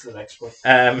 It's the next one.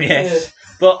 Yes.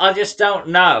 But I just don't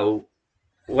know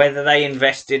whether they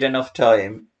invested enough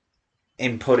time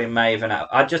in putting Maven out.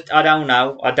 I don't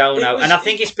know. And I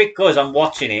think it's because I'm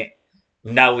watching it,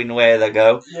 knowing where they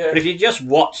go. Yeah. But if you just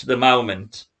watch the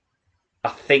moment, I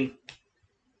think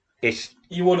it's...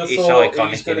 You would have thought he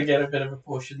was going to get a bit of a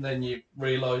push, and then you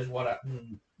realise what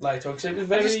happened later. Because it was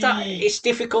very... It's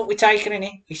difficult with Taker, isn't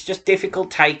it? It's just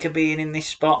difficult Taker being in this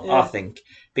spot, I think.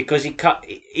 Because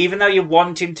even though you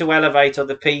want him to elevate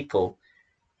other people,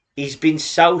 he's been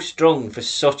so strong for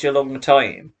such a long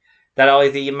time that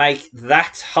either you make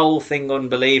that whole thing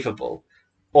unbelievable,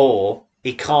 or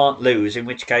he can't lose, in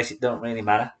which case it don't really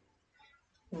matter.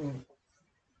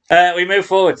 We move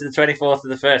forward to the 24th of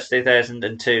the 1st,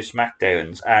 2002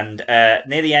 SmackDowns, and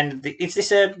near the end, is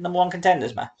this a number one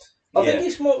contenders match? I think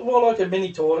it's more like a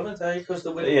mini tournament, because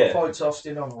the winner fights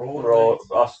Austin on Raw.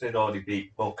 Austin already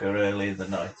beat Booker early in the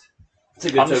night.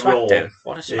 To On SmackDown.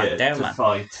 What a SmackDown, to man.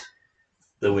 fight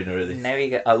the winner of this. Now you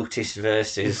get Otis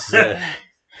versus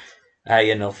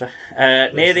Another.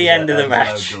 Near the end of the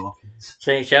match.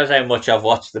 See, it shows how much I've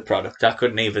watched the product. I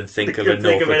couldn't even think of another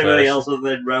think of anybody person. else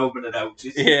other than Roman and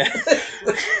Otis. Yeah.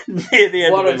 Near the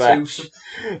end of the match.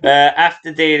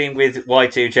 After dealing with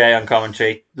Y2J on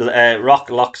commentary,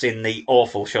 Rock locks in the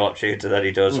awful sharpshooter that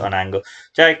he does on Angle.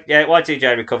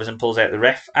 Y2J recovers and pulls out the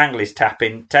ref. Angle is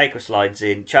tapping. Taker slides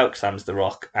in. Chokeslams the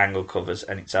Rock. Angle covers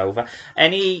and it's over.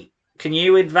 Can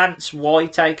you advance why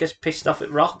Taker's pissed off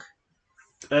at Rock?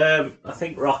 I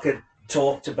think Rock had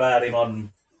talked about him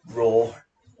on Raw.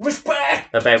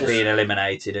 Respect! About being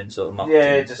eliminated and sort of mocked him.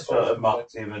 Yeah, just sort of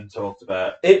mocked him and talked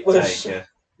about Taker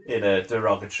in a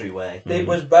derogatory way. It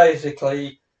was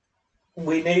basically,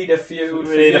 we need a feud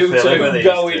for you two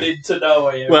going into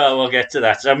nowhere. Well, we'll get to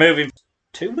that. So moving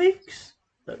 2 weeks?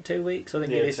 2 weeks? I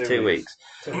think it is 2 weeks.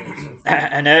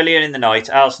 And earlier in the night,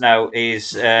 Al Snow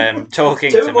is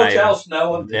talking to much Maven. Al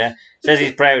Snow. Yeah, says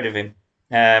he's proud of him.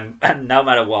 And no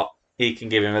matter what, he can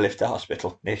give him a lift to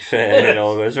hospital if it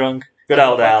all goes wrong. Good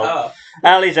old Al.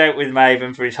 Al is out with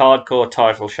Maven for his hardcore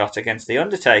title shot against The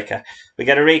Undertaker. We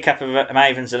get a recap of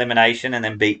Maven's elimination and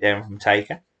then beatdown from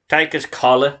Taker. Taker's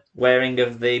collar wearing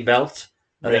of the belt,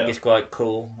 I think it's quite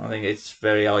cool. I think it's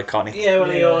very iconic. Yeah, well,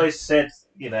 he always said,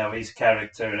 his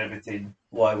character and everything,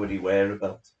 why would he wear a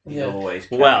belt? He always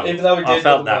Well, Even though he I did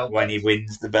felt the that belt, when he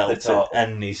wins the belt top.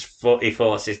 and he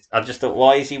forces. I just thought,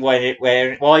 why is he wearing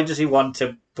it? Why does he want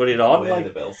to put it on? Wear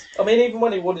the belt. I mean, even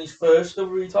when he won his first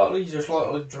WWE title, he just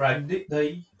like dragged it.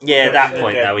 Yeah, at that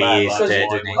point though, he is dead,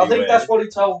 isn't he? I think that's what he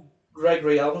told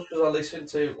Gregory Helms, because I listened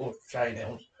to, or Shane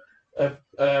Helms,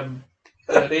 an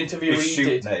interview His he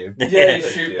shoot did. name. Yeah,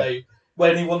 his shoot name.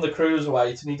 When he won the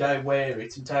Cruiserweight and he don't wear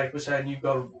it, and Taker was saying, you've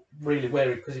got to really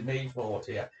wear it because it means more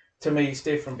to you. To me, it's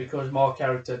different because my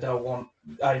character don't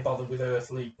bother with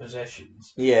earthly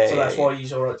possessions. Yeah, so that's yeah. why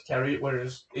he's alright to carry it,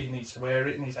 whereas he needs to wear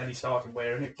it, and he started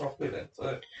wearing it properly then.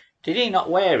 So. Did he not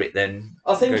wear it then?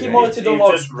 I think he Gregory? might have done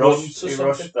like just rushed, or he something.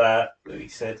 rushed that, he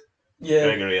said. Yeah.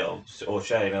 Gregory Helms, or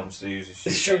Shane Helms to use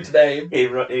his shoot name. He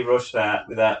rushed that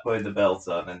without putting the belt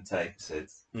on, and Taker said,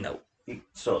 no.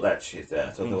 Sort that shit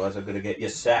out, otherwise I'm going to get you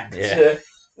sacked. Yeah.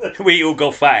 We all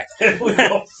go fat. We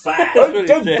got fat.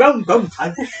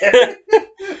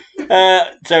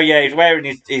 So yeah, he's wearing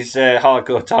his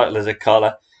hardcore title as a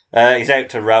collar. He's out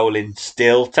to rolling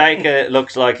still. Taker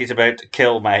looks like he's about to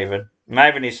kill Maven.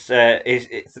 Maven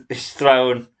is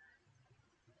thrown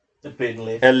the bin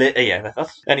lid.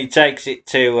 And he takes it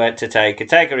to Taker.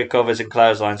 Taker recovers and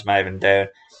clotheslines Maven down.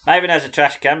 Maven has a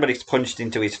trash can, but it's punched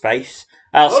into his face.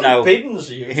 Al Snow,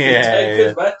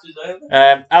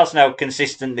 Al Snow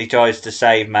consistently tries to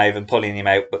save Maven, pulling him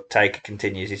out, but Taker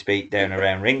continues his beat down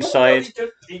around ringside.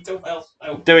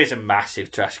 There is a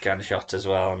massive trash can shot as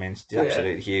well. I mean, it's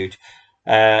absolutely huge.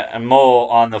 And more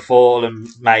on the fallen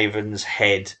Maven's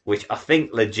head, which I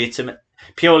think legitimate,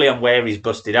 purely on where he's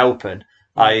busted open.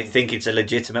 I think it's a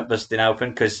legitimate busting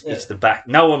open because it's the back.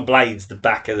 No one blades the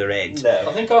back of their head. No.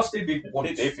 I think Austin did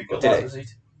one difficult. Did he?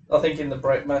 I think in the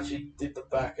break match he did the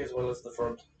back as well as the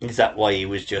front. Is that why he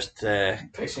was just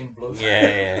pissing blood?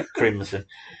 Yeah, crimson.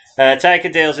 Taker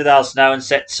deals with Al Snow and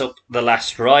sets up the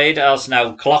last ride. Al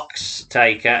Snow clocks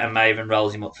Taker and Maven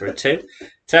rolls him up for a 2.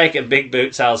 Taker big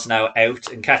boots Al Snow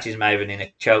out and catches Maven in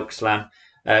a choke slam.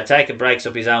 Taker breaks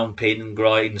up his own pin and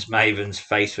grinds Maven's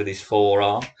face with his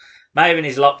forearm. Maven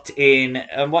is locked in,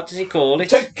 and what does he call it?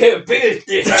 Take care of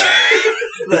business.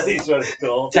 That is what it's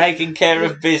called. Taking care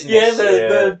of business. Yeah,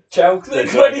 the choke.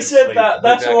 When he said that,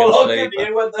 that's all I could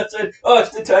hear when they said, "Oh,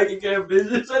 it's the taking care of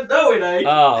business." I said, "No, it ain't."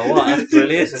 Oh, what? That's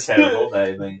brilliant. It's a terrible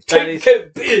name. Taking care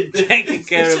of business. Taking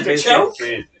care of business. Choke.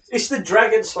 It's the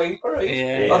dragon sleeper. Right?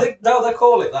 Yeah. I think they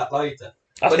call it that later.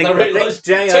 I think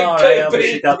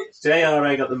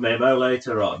JRA got the memo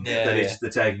later on that it's the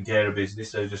taking care of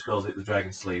business, so he just calls it the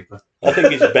Dragon Sleeper. I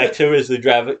think it's better as the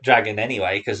dragon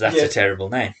anyway, because that's a terrible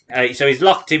name. So he's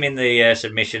locked him in the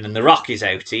submission, and the Rock is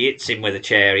out. He hits him with a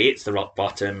chair, he hits the rock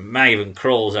bottom. Maven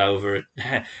crawls over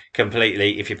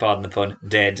completely, if you pardon the pun,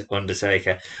 dead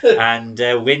Undertaker, and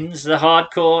wins the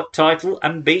hardcore title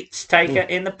and beats Taker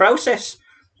in the process.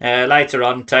 Later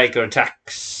on, Taker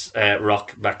attacks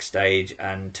Rock backstage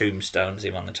and tombstones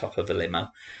him on the top of a limo.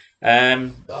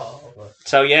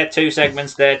 So yeah, 2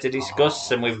 segments there to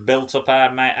discuss, and we've built up our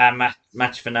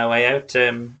match for No Way Out.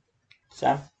 Sam?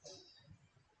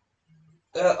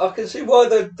 I can see why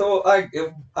they thought,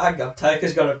 hang on,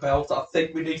 Taker's got a belt, I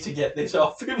think we need to get this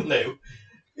off him now.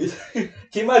 Can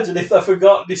you imagine if they've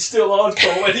forgotten he's still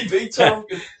hardcore when he beats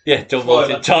Hogan? Yeah, double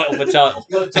title for title.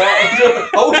 Hogan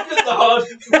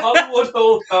the Hollywood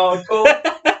Hulk hardcore.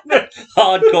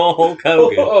 Hardcore Hulk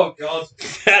Hogan. Oh God!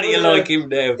 How do you like him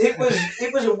now?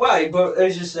 It was a way, but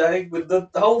as you say, with the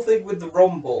whole thing with the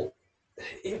Rumble,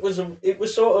 it was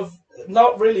sort of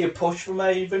not really a push for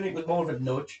Maven. It was more of a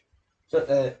nudge.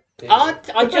 So,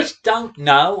 I just don't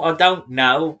know. I don't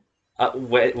know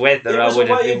whether I would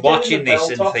have been watching this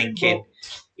and thinking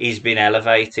he's been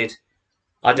elevated.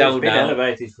 I don't know. He's been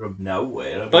elevated from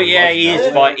nowhere. I mean, but yeah, he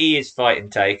is fighting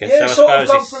Taker. Yeah, so sort I of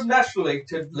suppose gone from National League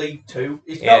to League 2.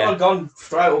 He's not gone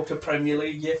straight up to Premier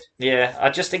League yet. Yeah, I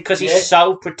just think because he's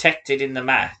so protected in the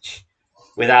match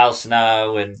with Al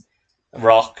Snow and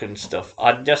Rock and stuff,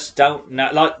 I just don't know.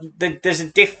 Like, there's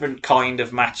a different kind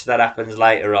of match that happens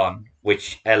later on,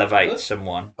 which elevates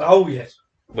someone. Oh yes.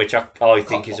 Which I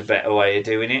think is a better way of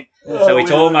doing it. So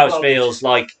it almost feels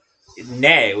like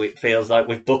now it feels like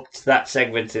we've booked that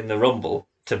segment in the Rumble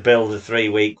to build a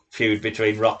 3-week feud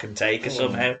between Rock and Taker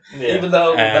somehow. Yeah. Even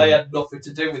though they had nothing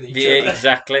to do with each other. Yeah,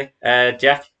 exactly.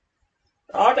 Jack?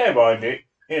 I don't mind it.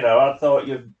 You know, I thought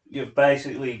you've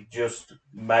basically just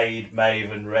made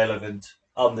Maven relevant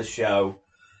on the show.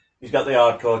 He's got the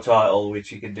hardcore title, which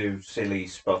he can do silly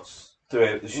spots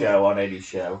throughout the show on any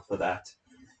show for that.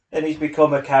 And he's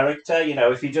become a character. You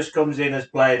know, if he just comes in as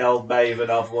plain old Maven,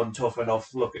 I've won tough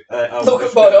enough. Look at my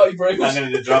eyebrows. I'm going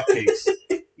to do drop kicks.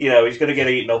 You know, he's going to get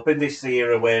eaten up in this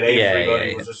era where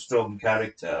everybody was a strong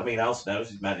character. I mean, Al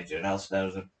Snow's his manager, and Al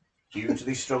Snow's a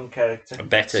hugely strong character. A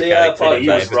better character. He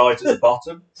was right at the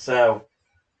bottom. So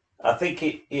I think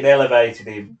it elevated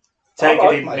him.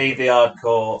 Taking him leave the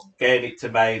hardcore, getting it to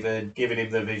Maven, giving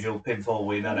him the visual pinfall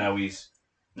win. I know he's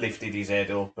lifted his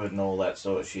head up and all that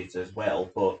sort of shit as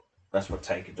well, but that's what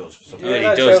Taker does for some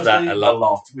reason. He does that a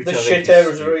lot. The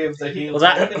shit-ousery of the heel.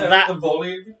 Well, the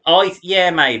volume.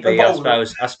 Maybe. I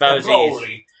suppose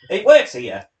it works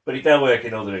here, but it don't work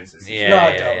in other instances.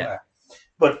 Yeah.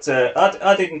 But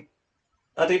I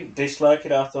didn't dislike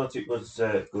it. I thought it was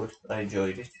good. I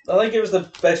enjoyed it. I think it was the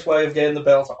best way of getting the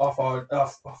belt off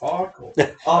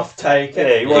hardcore. Off Taker.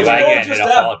 Yeah, he was not just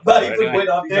that Maven win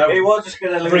on his own. He was just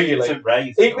going to leave it to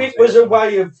Brave. It was a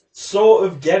way of sort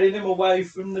of getting him away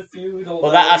from the feud.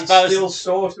 I suppose he's still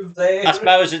sort of there. I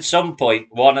suppose at some point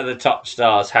one of the top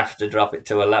stars have to drop it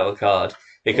to a lower card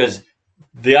because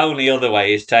the only other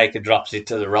way is Taker drops it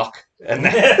to The Rock. And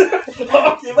then then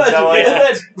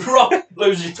Rock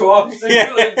loses to Austin.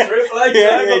 Hang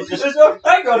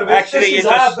on a minute, actually,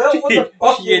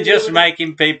 you're just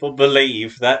making people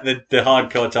believe that the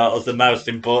hardcore title is the most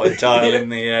important title in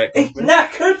the It's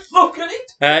knackered, look at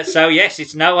it. So yes,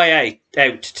 it's No Way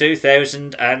Out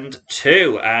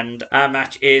 2002, and our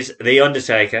match is The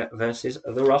Undertaker versus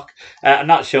The Rock. I'm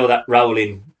not sure that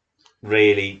rolling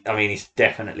really, I mean, he's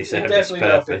definitely served his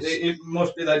purpose. It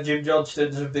must be that Jim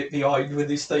Johnston's a bit behind with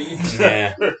his themes.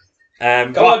 Yeah.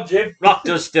 Go on, Jim. Rock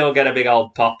does still get a big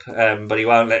old pop, but he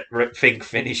won't let Fink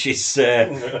finish his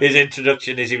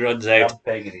introduction as he runs out.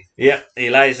 Yeah, he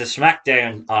lays a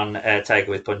smackdown on Taker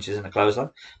with punches and a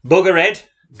clothesline. Bugger Red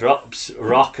drops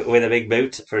Rock with a big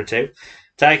boot for a 2.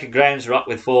 Taker grounds Rock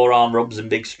with forearm rubs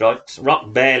and big strikes.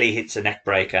 Rock barely hits a neck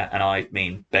breaker, and I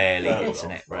mean barely hits a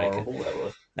neck breaker.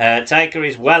 Taker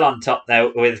is well on top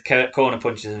now with corner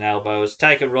punches and elbows.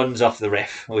 Taker runs off the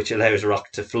ref, which allows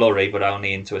Rock to flurry, but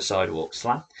only into a sidewalk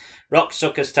slam. Rock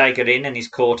suckers Taker in and he's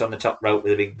caught on the top rope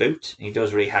with a big boot. He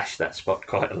does rehash that spot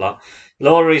quite a lot.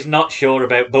 Lawler is not sure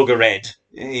about Bugger Red.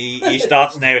 He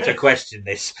starts now to question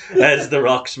this as The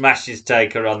Rock smashes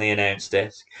Taker on the announce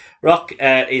desk. Rock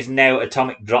is now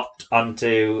atomic dropped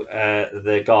onto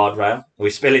the guardrail. We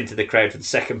spill into the crowd for the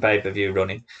second pay-per-view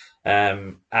running.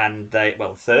 And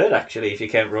third actually, if you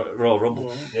count Royal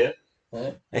Rumble. Yeah.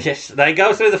 Yes, they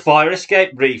go through the fire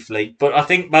escape briefly, but I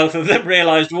think both of them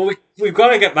realised, well, we've got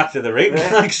to get back to the ring.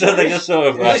 So they just sort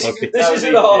of this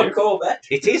isn't a hardcore match.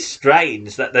 It is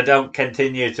strange that they don't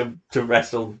continue to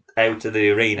wrestle out of the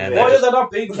arena. Why are they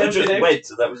not being They just went,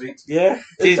 so that was it. Yeah,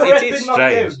 it is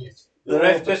strange. The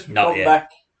ref just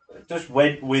just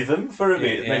went with them for a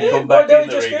bit and then come Why back don't in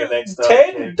you the just ring and then go start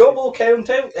 10 double count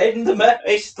out, end the match?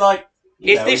 It's like...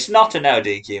 Is this not an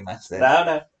LDQ match then?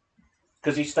 No.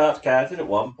 because he starts counting at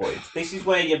one point. This is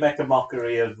where you make a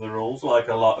mockery of the rules, like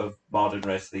a lot of modern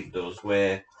wrestling does,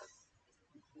 where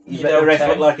you make the ref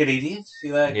look like an idiot.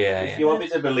 If you want me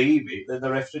to believe it, then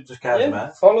the ref should just count him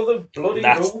out. Follow the bloody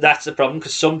rule. That's the problem,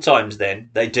 because sometimes then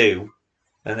they do,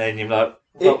 and then you're like,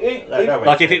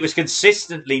 like if it was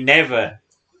consistently never,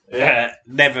 you know,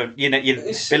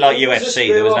 it's a bit like UFC.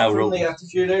 There was no rule. The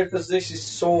Attitude Era, because this is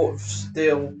sort of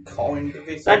still kind of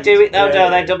it. They do it though,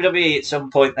 don't they? WWE at some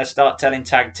point they start telling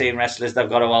tag team wrestlers they've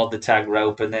got to hold the tag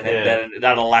rope, and then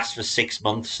that'll last for 6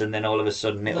 months, and then all of a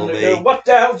sudden it'll be what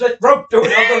the hell's that rope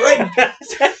doing on the ring?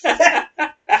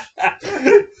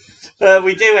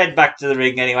 We do head back to the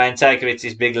ring anyway, and Taker hits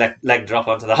his big leg drop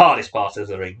onto the hardest part of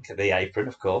the ring, the apron,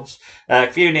 of course.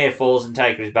 A few near falls, and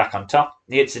Taker is back on top.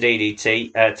 He hits a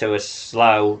DDT to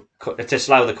slow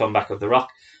the comeback of The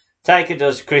Rock. Taker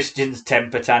does Christian's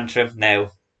temper tantrum.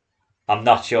 Now, I'm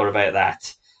not sure about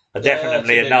that. I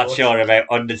definitely am not sure about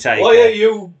Undertaker. Why are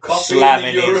you copying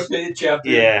slamming the European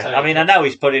champion? Yeah, Taker? I mean, I know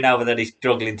he's putting over that he's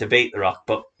struggling to beat The Rock,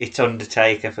 but it's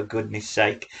Undertaker, for goodness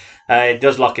sake. It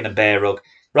does lock in a bear rug.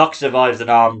 Rock survives an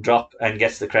arm drop and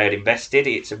gets the crowd invested.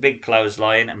 It's a big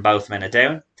clothesline and both men are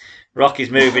down. Rock is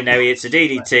moving now. He hits a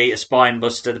DDT, a spine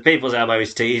buster. The people's elbow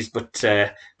is teased, but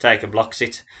Taker blocks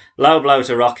it. Low blow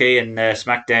to Rocky and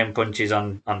smackdown punches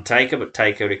on Taker, but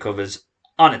Taker recovers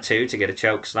on a 2 to get a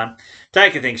choke slam.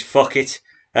 Taker thinks, fuck it.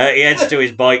 He heads to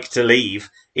his bike to leave.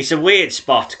 It's a weird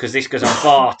spot because this goes on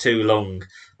far too long.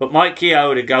 But Mike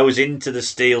Chioda goes into the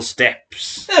steel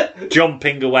steps,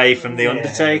 jumping away from the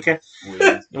Undertaker,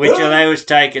 which allows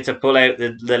Taker to pull out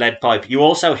the lead pipe. You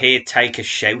also hear Taker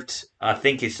shout. I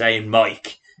think he's saying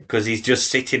Mike, because he's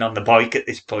just sitting on the bike at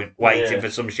this point, waiting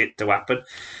for some shit to happen.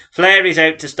 Flair is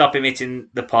out to stop him hitting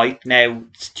the pipe. Now,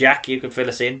 Jack, you could fill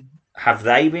us in. Have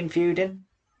they been feuding?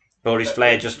 Or is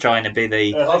Flair just trying to be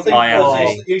the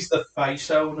ILD? He's the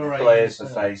face owner, right? Flair's the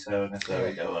face owner, so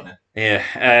we go on it.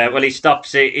 Yeah, well, he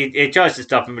stops it. He tries to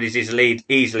stop him, but he's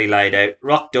easily laid out.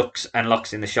 Rock ducks and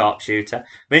locks in the sharpshooter.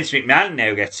 Vince McMahon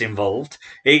now gets involved.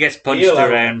 He gets punched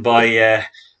around by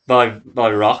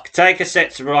Rock. Taker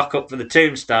sets Rock up for the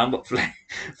tombstone, but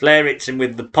Flair hits him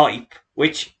with the pipe,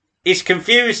 which is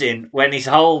confusing when his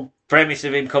whole premise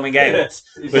of him coming out was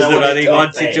that he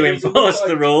wanted to enforce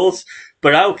the rules.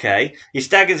 But okay, he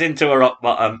staggers into a rock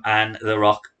bottom and The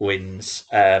Rock wins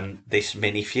this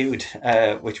mini feud,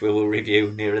 which we will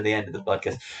review nearer the end of the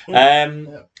podcast.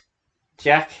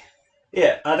 Jack?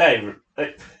 Yeah, I know.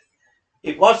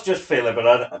 It was just filler,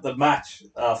 but the match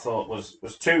I thought was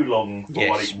too long for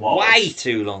what it was. Way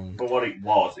too long. For what it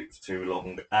was too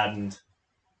long. And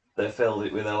they filled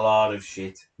it with a lot of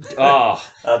shit. Oh,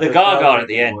 the Gargano at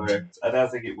the end. I don't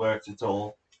think it worked at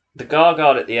all. The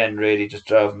Gargano at the end really just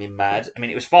drove me mad. I mean,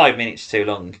 it was 5 minutes too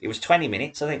long. It was 20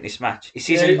 minutes, I think, this match. This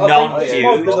is a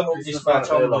non-feud.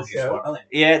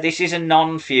 Yeah, this is a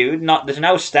non-feud. There's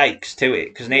no stakes to it,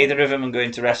 because neither of them are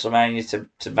going to WrestleMania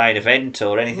to main event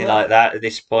or anything like that at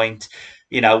this point.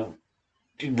 You know,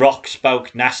 Rock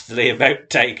spoke nastily about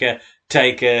Taker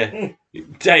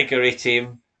hit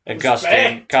him and cost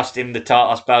him the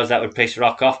title. I suppose that would piss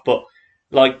Rock off, but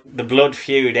like, the blood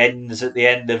feud ends at the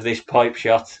end of this pipe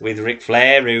shot with Ric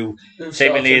Flair, who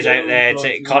seemingly is out there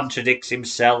contradicts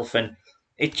himself, and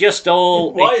it just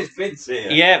all... Why is Vince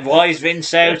here? Yeah, why is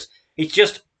Vince out? It's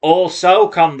just all so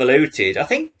convoluted. I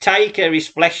think Taker is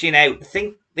fleshing out... I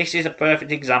think this is a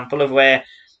perfect example of where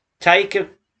Taker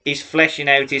is fleshing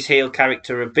out his heel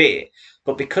character a bit,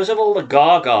 but because of all the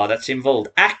gaga that's involved,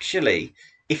 actually,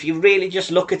 if you really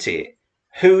just look at it,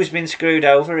 who's been screwed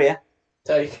over here?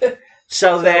 Taker.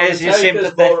 So there's your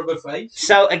sympathy.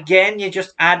 So again, you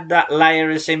just add that layer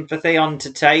of sympathy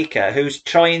onto Taker, who's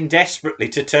trying desperately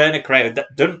to turn a crowd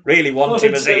that doesn't really want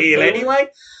him as a heel anyway.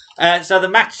 So the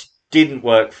match didn't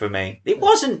work for me. It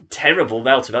wasn't terrible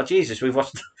bell to bell. Jesus, we've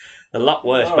watched a lot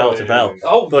worse bell to bell.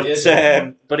 But it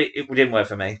didn't work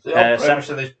for me. The premise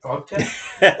of this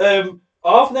podcast.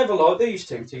 I've never liked these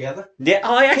two together. Yeah,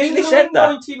 I actually said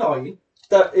that. 99.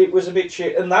 That it was a bit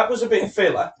shit, and that was a bit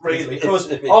filler, really, because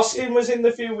Austin was in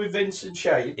the feud with Vince and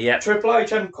Shane. Yep. Triple H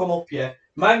hadn't come up yet.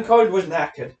 Mankind was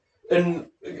knackered, and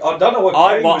I don't know what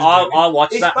I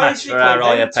watched that match for our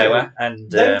Higher Power, and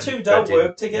them two don't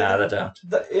work together. No, they don't.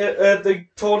 The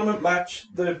tournament match,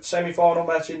 the semi-final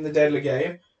match in the Deadly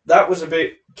Game, that was a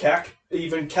bit cack.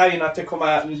 Even Kane had to come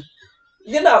out and...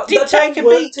 You know, did Taker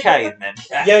beat Kane then?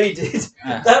 Yeah, he did.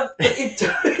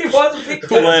 It was a big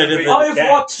I've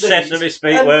watched Sesame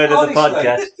Street word of the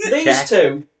podcast. These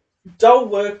two don't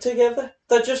work together.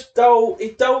 They just don't.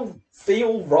 It don't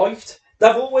feel right.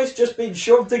 They've always just been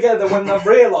shoved together when they've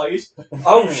realised,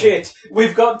 oh shit,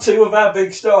 we've got two of our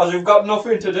big stars who've got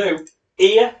nothing to do.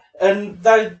 here, and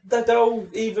they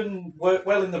don't even work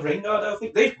well in the ring. I don't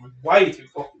think this was way too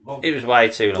fucking long. It was way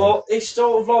too long. But it's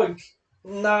sort of like,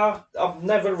 nah, I've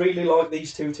never really liked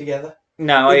these two together.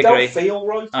 No, I They agree. don't feel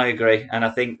right. I agree, and I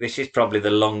think this is probably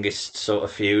the longest sort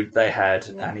of feud they had,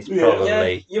 and it's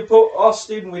probably You put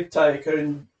Austin with Taker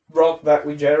and Rock back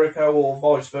with Jericho, or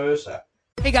vice versa.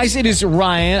 Hey guys, it is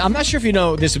Ryan. I'm not sure if you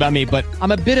know this about me, but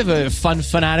I'm a bit of a fun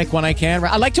fanatic when I can.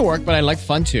 I like to work, but I like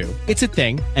fun too. It's a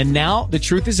thing. And now the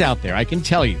truth is out there. I can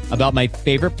tell you about my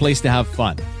favorite place to have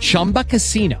fun. Chumba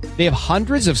Casino. They have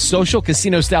hundreds of social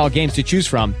casino style games to choose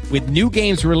from with new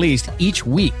games released each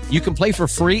week. You can play for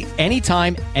free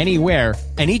anytime, anywhere.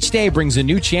 And each day brings a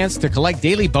new chance to collect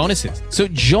daily bonuses. So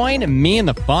join me in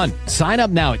the fun. Sign up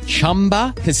now at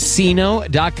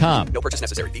ChumbaCasino.com. No purchase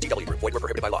necessary. VGW Group. Void where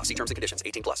prohibited by law. See terms and conditions.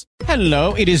 18+.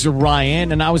 Hello, it is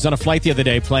Ryan, and I was on a flight the other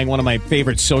day playing one of my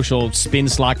favorite social spin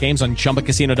slot games on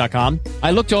ChumbaCasino.com.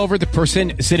 I looked over at the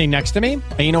person sitting next to me,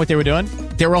 and you know what they were doing?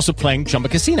 They were also playing Chumba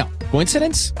Casino.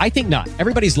 Coincidence? I think not.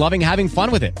 Everybody's loving having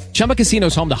fun with it. Chumba Casino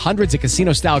is home to hundreds of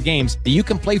casino-style games that you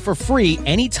can play for free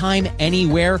anytime,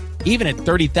 anywhere, even at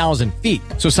 30,000 feet.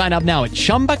 So sign up now at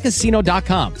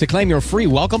ChumbaCasino.com to claim your free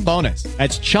welcome bonus.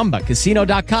 That's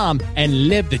ChumbaCasino.com and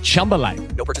live the Chumba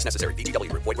life. No purchase necessary. VGW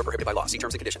Group. Void where prohibited by law. See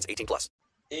terms and conditions. 18+.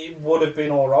 It would have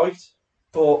been alright,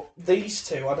 but these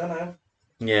two, I don't know.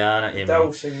 yeah. I know what you Don't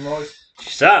mean. seem right.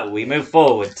 So we move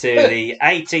forward to the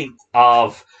 18th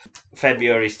of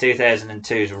February's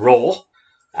 2002's Raw,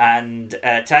 and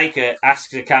Taker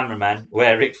asks the cameraman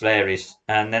where Ric Flair is,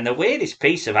 and then the weirdest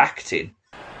piece of acting.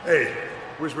 Hey,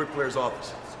 where's Ric Flair's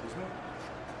office? Excuse me?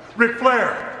 Ric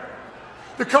Flair,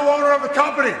 the co-owner of the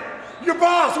company. Your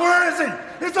boss, where is he?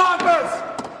 His office!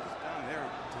 Down there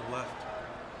to the left.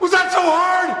 Was that so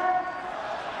hard?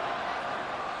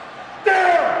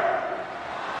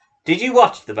 Damn! Did you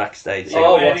watch the backstage?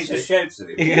 Oh, where he just shouts at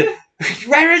him.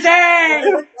 Where is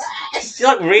he? It's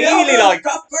like really like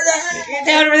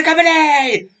down with the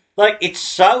company. Like it's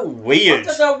so weird.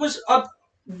 I don't know,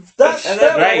 That's that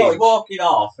then was he's walking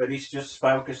off and he's just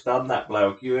focused on that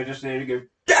bloke. You were just there to go,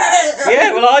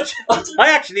 Yeah, well, I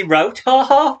actually wrote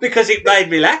haha because it made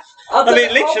me laugh. I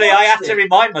mean, literally, I had to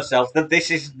remind myself that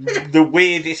this is the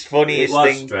weirdest, funniest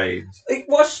thing. Strange. It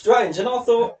was strange, and I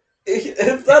thought,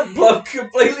 if that bloke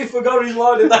completely forgot his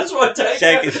line, and that's why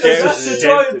Taker has to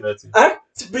try and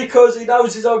act because he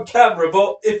knows he's on camera,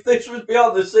 but if this was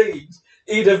behind the scenes,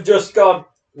 he'd have just gone,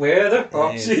 where the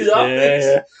fuck's his office?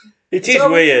 Yeah. It is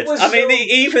weird. I mean,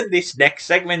 even this next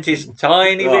segment is a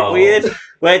tiny bit weird.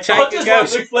 Where Taker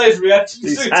goes. Ric Flair's reaction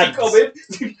as soon as he come in.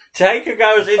 Taker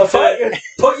goes into.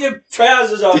 Put your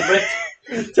trousers on, Rick.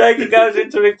 Taker goes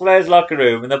into Ric Flair's locker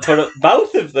room, and they put up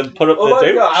both of them. Put up the my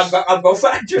dukes. God, I'm go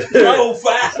fat. Go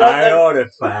fat. I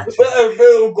ordered fat.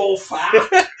 Go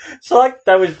fat. It's like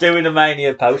they was doing a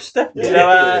Mania poster. You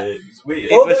know, it's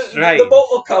weird. It was strange. The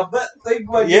Mortal Kombat thing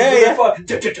when Yeah.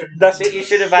 That's it. You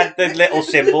should have had the little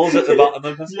symbols at the bottom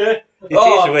of them. Yeah. It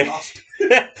is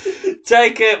weird.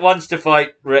 Taker wants to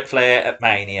fight Ric Flair at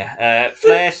Mania.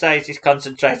 Flair says he's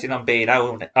concentrating on being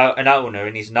an owner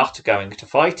and he's not going to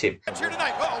fight him. I'm here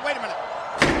tonight. Oh, wait a minute.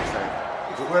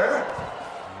 Flair?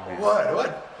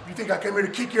 What? You think I came here to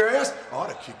kick your ass? I ought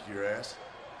to kick your ass.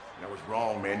 That was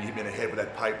wrong, man. You hit me in the head with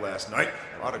that pipe last night.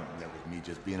 That was me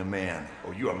just being a man.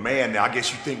 Oh, you're a man now. I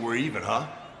guess you think we're even, huh?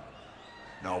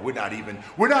 No, we're not even.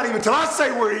 We're not even till I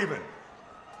say we're even.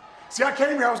 See, I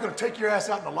came here, I was going to take your ass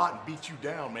out in the lot and beat you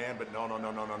down, man. But no.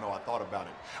 I thought about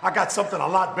it. I got something a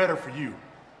lot better for you.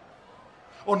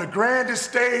 On the grandest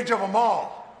stage of them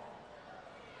all.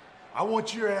 I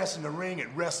want your ass in the ring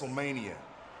at WrestleMania.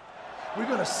 We're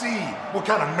going to see what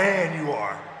kind of man you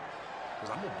are.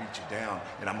 Because I'm going to beat you down,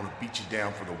 and I'm going to beat you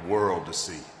down for the world to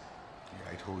see.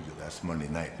 Yeah, I told you last Monday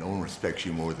night, no one respects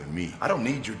you more than me. I don't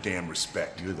need your damn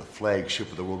respect. You're the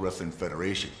flagship of the World Wrestling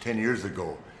Federation. 10 years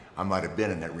ago, I might have been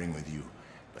in that ring with you.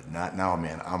 But not now,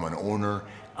 man. I'm an owner.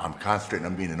 I'm concentrating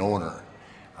on being an owner.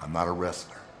 I'm not a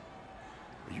wrestler.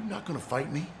 Are you not going to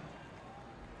fight me?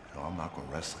 No, I'm not going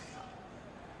to wrestle you.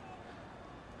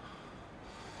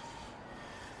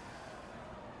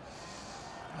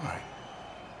 All right.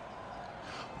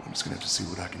 Well, I'm just going to have to see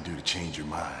what I can do to change your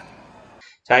mind.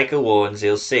 Taker warns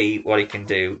he'll see what he can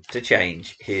do to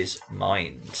change his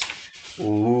mind.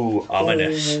 Ooh,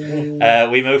 ominous.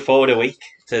 We move forward a week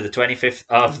to the 25th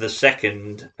of the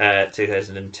 2nd,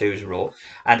 2002's Raw.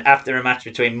 And after a match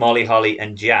between Molly Holly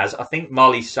and Jazz, I think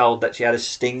Molly sold that she had a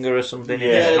stinger or something in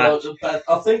this match.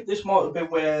 I think this might have been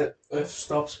where it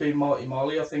stops being Mighty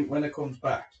Molly, I think, when it comes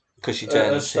back. because she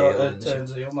turns heel.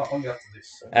 Turns heel not long after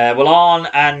this. So. Well, Arn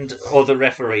and other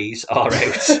referees are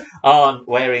out. Arn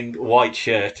wearing white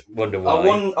shirt. Wonder why.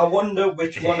 I wonder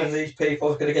which one of these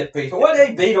people is going to get beat. Why did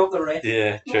they beat up the ref?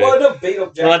 Yeah, true. Why not beat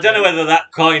up Jack? Well, I don't know whether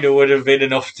that kind of would have been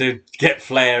enough to get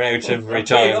Flair out of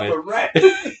retirement.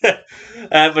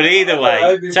 But either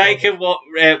way, Taker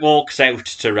walks out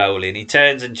to Rollin. He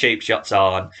turns and cheap shots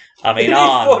Arn. I mean,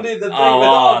 Arn.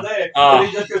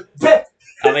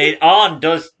 I mean, Arn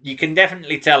does. You can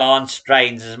definitely tell Arn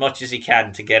strains as much as he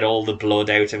can to get all the blood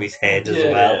out of his head as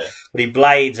well. But he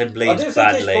blades and bleeds I do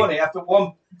badly. think it's funny after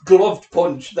one gloved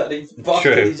punch that he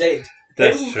busted his head.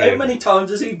 How many times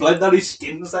has he bled that his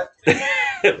skin's that?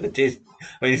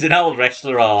 He's an old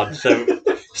wrestler, Arn, so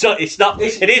it's not.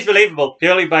 It is believable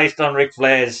purely based on Ric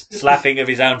Flair's slapping of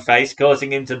his own face,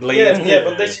 causing him to bleed. Yeah,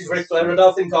 but this is Ric Flair. I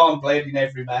don't think Arn bled in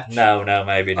every match. No,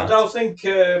 maybe not. I don't think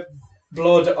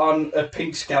blood on a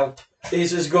pink scalp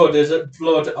is as good as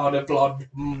blood on a blonde.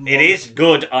 It is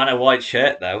good on a white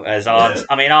shirt, though, as Arn's.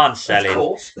 I mean, Arn's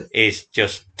selling is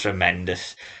just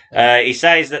tremendous. He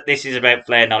says that this is about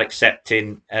Flair not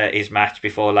accepting his match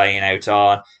before laying out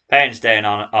Arn. Pounds down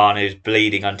on Arn, who's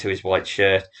bleeding onto his white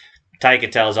shirt. Taker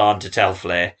tells Arn to tell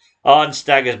Flair. Arn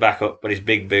staggers back up, but he's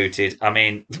big booted. I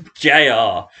mean,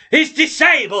 JR, he's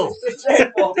disabled.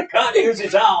 He can't use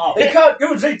his arm. He can't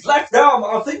use his left arm.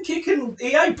 I think he can.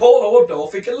 He ain't Paul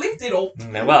Orndorff. He can lift it up.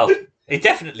 Well, he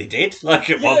definitely did, like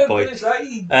at one point.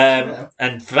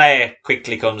 And Flair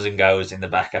quickly comes and goes in the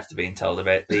back after being told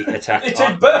about the attack. It's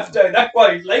his birthday, that's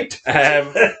why he's late.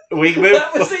 We move.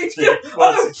 I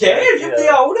don't care if you're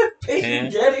the owner. He can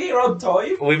get here on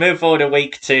time. We move forward a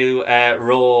week to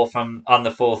Raw on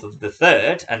the 4th of the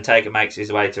 3rd, and Taker makes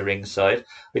his way to ringside.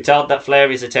 We're told that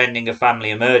Flair is attending a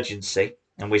family emergency,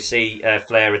 and we see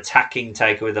Flair attacking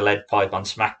Taker with a lead pipe on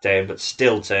SmackDown, but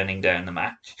still turning down the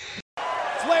match.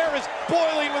 Flair is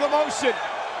boiling with emotion.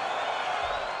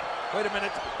 Wait a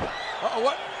minute.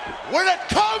 What? When it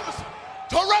comes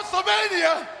to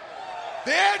WrestleMania,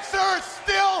 the answer is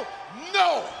still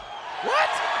no. What?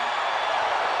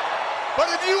 But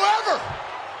if you ever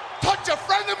touch a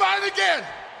friend of mine again,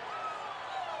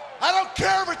 I don't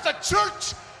care if it's the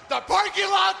church, the parking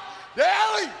lot, the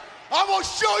alley, I will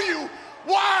show you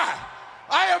why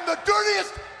I am the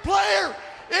dirtiest player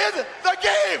in the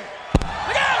game.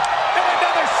 Look out! And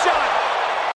another shot.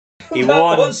 He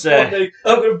warns. I'm going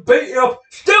to beat you up.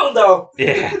 Still no.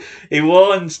 Yeah, he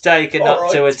warns Taker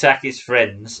not to attack his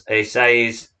friends. He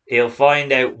says he'll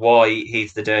find out why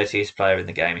he's the dirtiest player in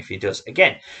the game if he does.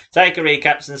 Again, Taker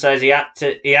recaps and says he had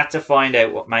to find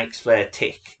out what makes Flair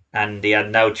tick, and he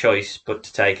had no choice but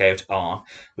to take out Arn.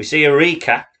 We see a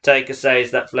recap. Taker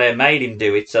says that Flair made him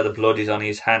do it, so the blood is on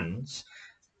his hands.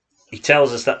 He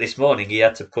tells us that this morning he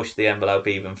had to push the envelope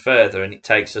even further, and it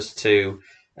takes us to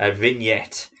a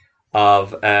vignette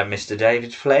of Mr.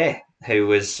 David Flair, who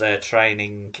was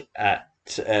training at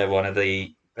one of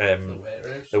the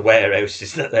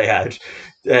warehouses that they had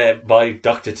by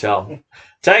Dr. Tom.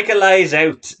 Taker lays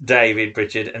out David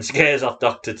Pritchard and scares off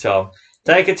Dr. Tom.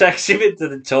 Taker takes him into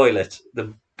the toilet.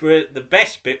 The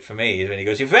best bit for me is when he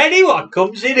goes, "If anyone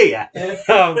comes in here,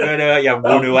 I'm going to have you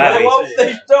one who have it. Off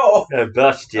this door.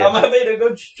 Bust you. I'm having a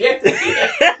good shit here.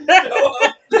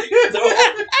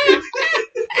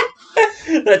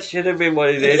 That should have been what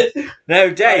it is.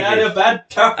 No, David. I had a bad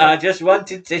time. I just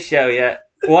wanted to show you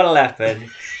what'll happen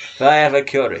if I have a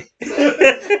curry."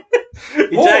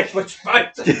 He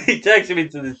takes him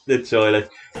into the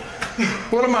toilet.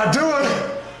 What am I doing?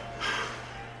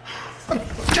 I'm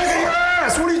kicking your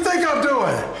ass! What do you think I'm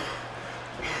doing?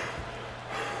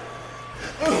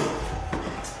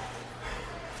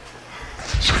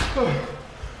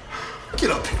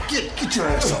 Get up here. Get your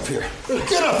ass up here.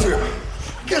 Get up here.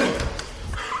 Get up.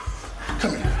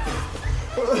 Come here.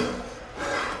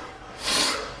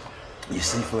 You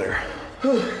see, Flair?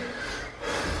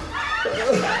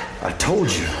 I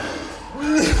told you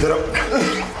that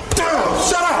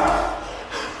shut up!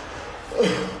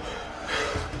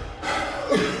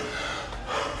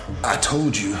 I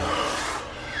told you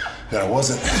that I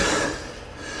wasn't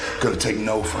gonna take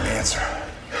no for an answer.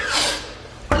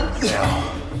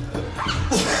 Now,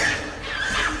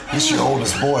 this is your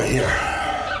oldest boy here.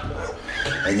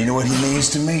 And you know what he means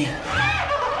to me?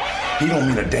 He don't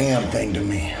mean a damn thing to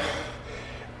me.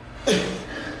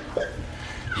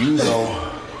 You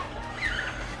know,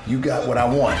 you got what I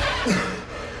want.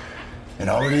 And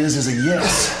all it is a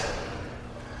yes.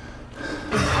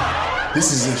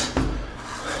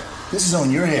 This is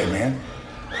on your head, man.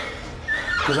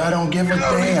 Because I don't give a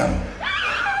damn.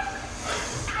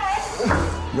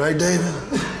 Right, David?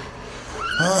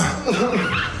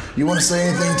 Huh? You want to say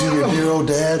anything to your dear old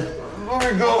dad?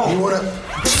 Let me go. You want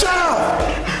to... Stop!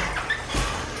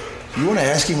 You want to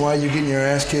ask him why you're getting your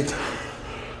ass kicked?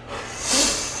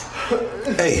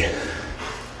 Hey,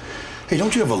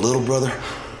 don't you have a little brother?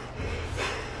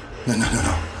 No.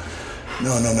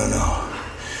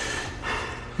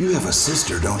 You have a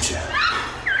sister, don't you?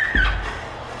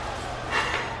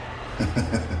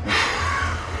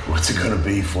 What's it gonna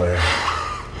be, Flair?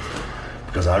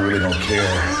 Because I really don't care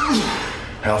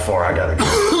how far I gotta go.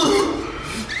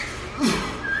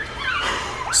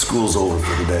 School's over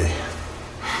for today.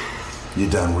 You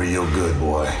done real good,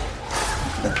 boy.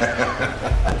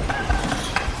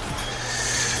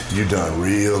 You done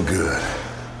real good.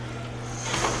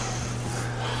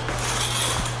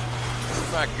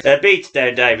 Beats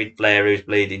down David Flair, who's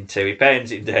bleeding too. He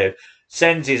pounds him down,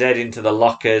 sends his head into the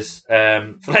lockers.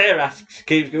 Flair asks,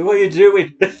 keeps going, "What are you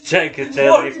doing?" Taker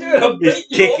tells him he's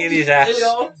kicking his ass.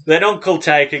 Then Uncle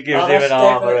Taker gives him an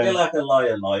arm around. That's like a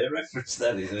liar reference,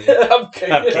 that is it? I'm kicking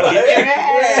your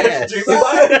ass.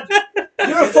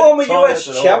 You're a former US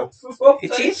champ.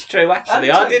 It is true,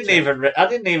 actually. I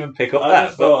didn't even pick up I that.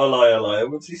 just thought a liar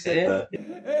once he said that.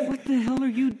 What the hell are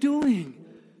you doing?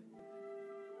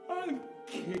 I'm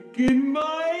kicking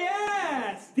my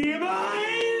ass. Do you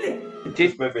mind? It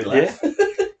did make me laugh.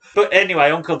 But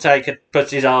anyway, Uncle Taker puts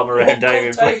his arm around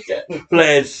David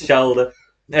Flair's shoulder,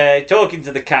 talking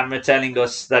to the camera, telling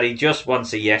us that he just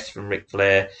wants a yes from Ric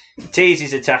Flair. He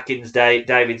teases attacking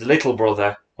David's little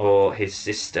brother or his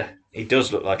sister. He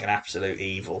does look like an absolute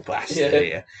evil bastard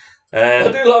here. I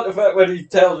do like the fact when he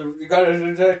tells him, "You got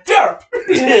to get up."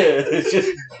 It just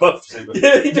buffs him.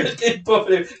 He just keeps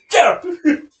buffing him. Get up.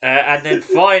 And then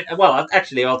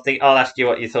I'll ask you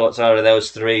what your thoughts are of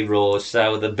those 3 Raws.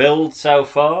 So the build so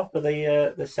far for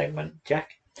the segment, Jack.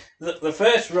 The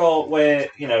first Raw where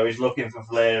he's looking for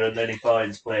Flair and then he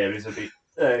finds Flair is a bit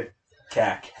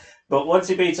cack. But once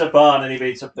he beats up Arn and he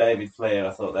beats up David Flair, I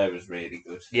thought that was really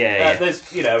good. Yeah. There's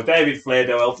David Flair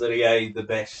don't help that he ain't the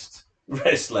best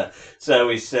wrestler, so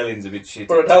his selling's a bit shit.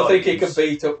 But I don't think he can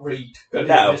beat up Reed.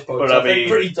 No, but I think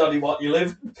mean, Reed's only what you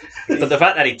live. But the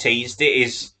fact that he teased it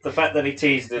is the fact that he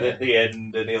teased it at the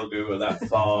end and he'll go that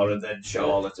far, and then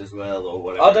Charlotte as well or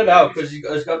whatever. I don't know because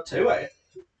he's got 2.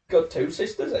 Got 2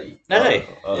 sisters, eh? No,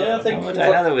 yeah, I think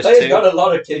there was he's 2. got a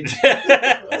lot of kids.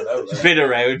 It's been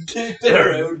around.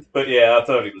 But yeah, I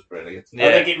thought it was brilliant. Yeah.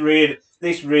 I think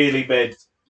this really made.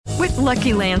 With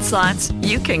Lucky Land Slots,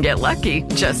 you can get lucky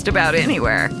just about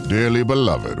anywhere. Dearly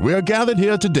beloved, we are gathered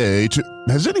here today to...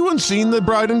 Has anyone seen the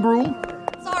bride and groom?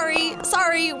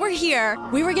 Sorry, we're here.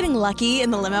 We were getting lucky in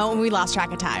the limo and we lost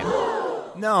track of time.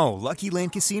 No, Lucky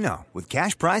Land Casino, with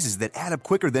cash prizes that add up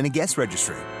quicker than a guest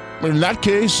registry. In that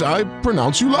case, I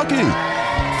pronounce you lucky.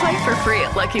 Play for free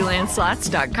at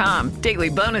LuckyLandSlots.com. Daily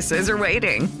bonuses are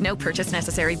waiting. No purchase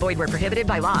necessary. Void where prohibited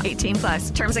by law.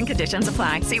 18+. Terms and conditions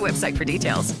apply. See website for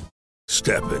details.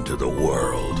 Step into the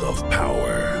world of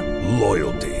power,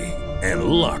 loyalty, and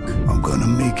luck. I'm gonna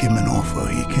make him an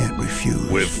offer he can't refuse.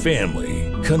 With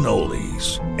family,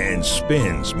 cannolis, and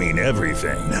spins mean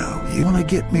everything. Now, you wanna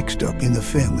get mixed up in the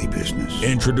family business.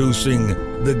 Introducing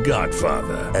The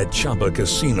Godfather at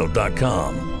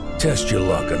ChumbaCasino.com. Test your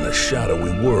luck in the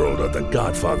shadowy world of The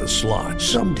Godfather slot.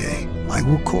 Someday, I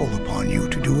will call upon you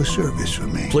to do a service for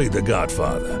me. Play The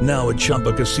Godfather now at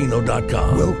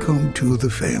ChumbaCasino.com. Welcome to the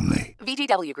family.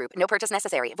 VGW Group. No purchase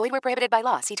necessary. Void where prohibited by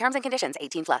law. See terms and conditions.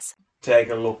 18+.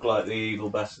 Take a look like the evil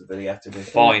bastard that he had to be.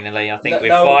 Finally, I think we've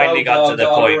finally got to the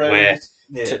point where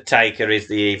Taker is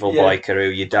the evil Yeah. biker who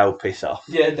you don't piss off.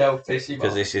 Yeah, don't piss him off.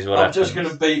 Because this is what I'm happens. just going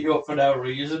to beat you up for no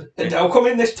reason. And don't come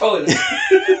in this toilet.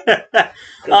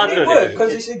 I'll It do worked it.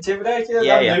 because it's intimidating. Yeah,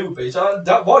 Yeah, yeah. newbies.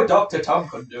 Why Dr. Tom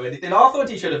couldn't do anything? I thought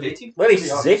he should have hit him. Well, to he's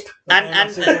be honest. sick. And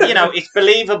it's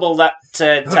believable that,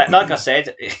 like I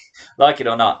said, like it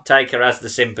or not, Taker has the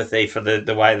sympathy for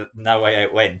the way that No Way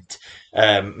Out went.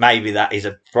 Maybe that is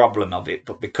a problem of it,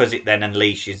 but because it then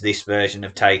unleashes this version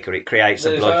of Taker, it creates a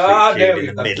There's blood feud there in we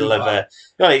the go, middle too of far.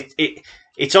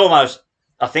 it's almost.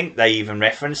 I think they even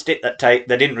referenced it that they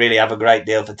didn't really have a great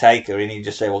deal for Taker, and he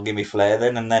just said, "Well, give me Flair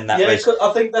then," and then that Yeah, was.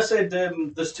 I think they said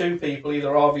there's 2 people, either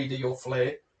RVD or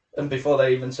Flair. And before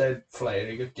they even said Flair,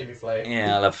 he could give me Flair.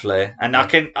 Yeah, I love Flair, and I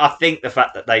think the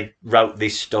fact that they wrote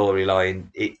this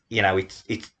storyline,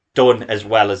 it's done as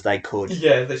well as they could.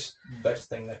 Yeah, this best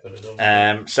thing they could have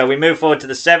done. So we move forward to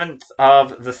the 7th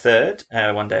of the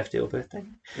 3rd, one day after your birthday.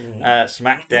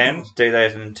 SmackDown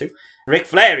 2002. Ric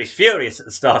Flair is furious at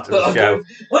the start of the show.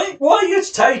 Why you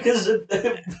take us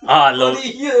I love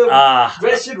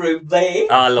dressing room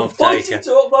there? I love Why Taker. did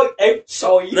you talk like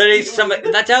outside? There is some.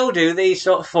 They don't do these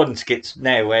sort of fun skits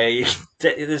now where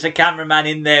there's a cameraman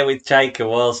in there with Taker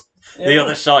whilst the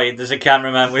other side there's a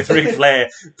cameraman with Ric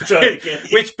Flair.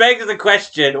 Which begs the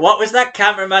question, what was that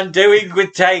cameraman doing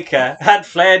with Taker? Had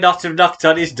Flair not have knocked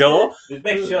on his door?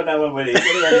 Make sure no one will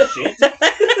shit.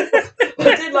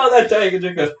 I did like that Taker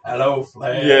just goes, hello,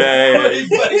 Flair. Yeah.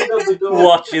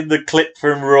 Watching the clip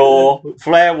from Raw.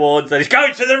 Flair warns that he's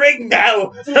going to the ring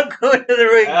now. I'm going to the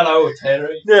ring. Hello,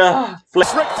 Terry. Yeah. Ric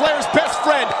Flair's best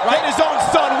friend and his own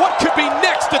son. What could be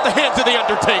next at the hands of The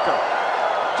Undertaker?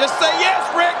 Just say yes,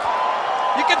 Rick.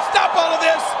 You can stop all of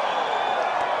this.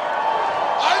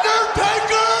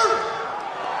 Undertaker!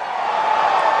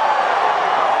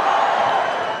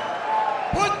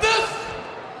 Put this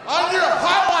on your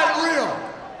highlight reel.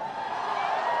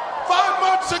 5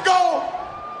 months ago,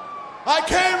 I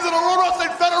came to the World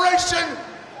Wrestling Federation.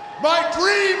 My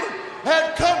dream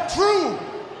had come true.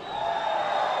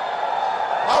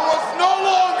 I was no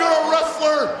longer a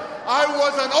wrestler. I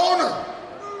was an owner.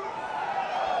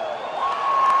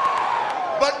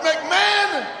 But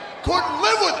McMahon couldn't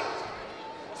live with it.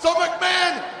 So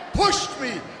McMahon pushed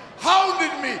me,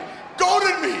 hounded me,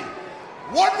 goaded me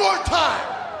one more time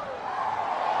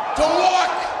to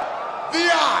walk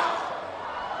the aisle.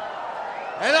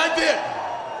 And I did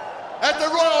at the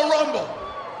Royal Rumble.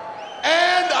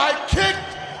 And I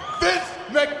kicked Vince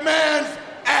McMahon's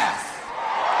ass.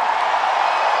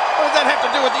 What does that have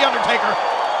to do with The Undertaker?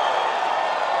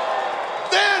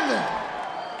 Then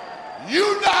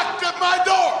you knocked at my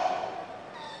door.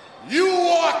 You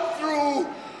walked through.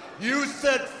 You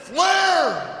said,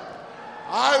 Flair,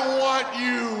 I want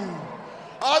you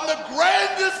on the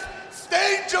grandest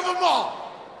stage of them all.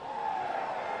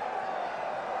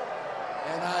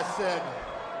 And I said,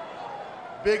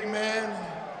 big man,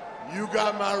 you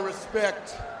got my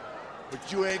respect,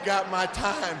 but you ain't got my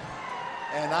time,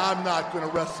 and I'm not going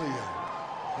to wrestle you.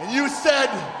 And you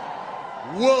said,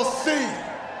 we'll see.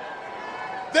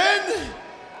 Then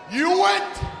you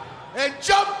went and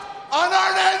jumped on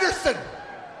Arn Anderson.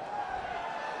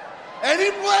 And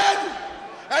he bled,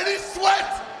 and he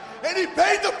sweat, and he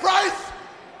paid the price.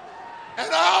 And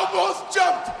I almost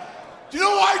jumped. Do you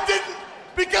know why I didn't?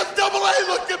 Because Double A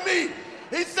looked at me.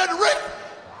 He said, Rick,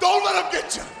 don't let him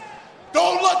get you.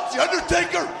 Don't let The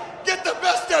Undertaker get the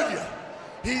best of you.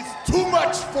 He's too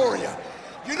much for you.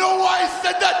 You know why he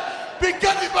said that?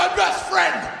 Because he's my best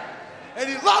friend. And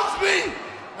he loves me.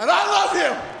 And I love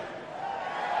him.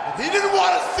 And he didn't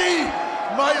want to see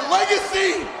my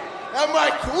legacy and my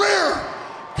career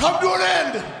come to an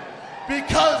end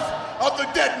because of the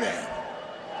dead man.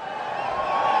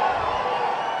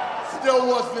 Still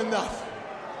wasn't enough.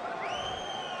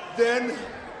 Then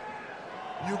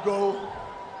you go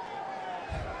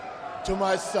to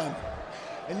my son.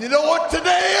 And you know what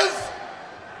today is?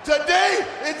 Today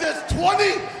is his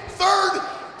 23rd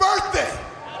birthday.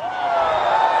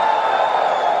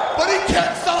 But he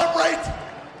can't celebrate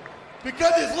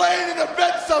because he's laying in a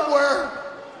bed somewhere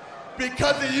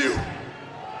because of you.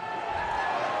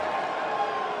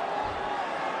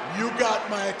 You got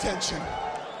my attention.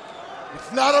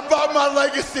 It's not about my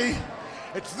legacy.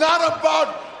 It's not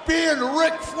about being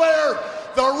Ric Flair,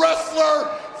 the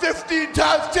wrestler, 15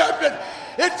 times champion.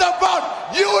 It's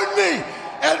about you and me.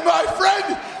 And my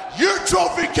friend, your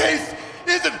trophy case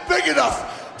isn't big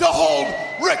enough to hold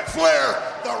Ric Flair,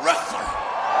 the wrestler.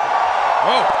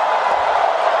 Oh.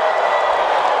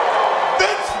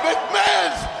 Vince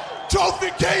McMahon's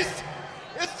trophy case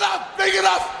is not big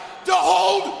enough to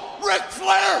hold Ric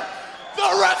Flair, the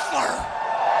wrestler.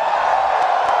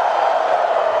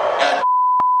 And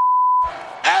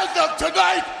as of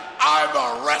tonight, I'm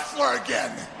a wrestler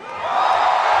again.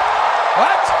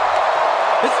 What?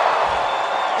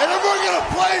 And if we're gonna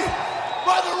play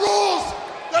by the rules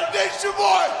that Nation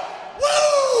Boy,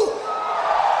 woo,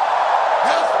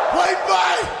 has played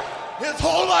by his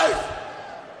whole life,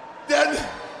 then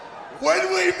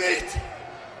when we meet,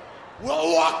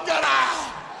 we'll walk that aisle.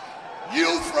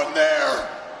 You from there,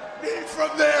 me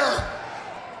from there.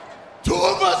 Two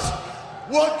of us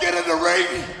will get in the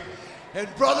ring.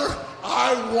 And brother,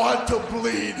 I want to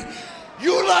bleed.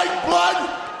 You like blood?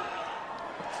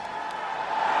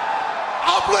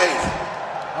 I'll bleed.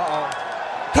 Uh-oh.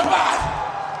 Come on.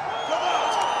 Come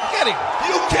on. Get him.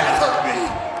 You can't hurt me.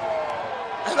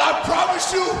 And I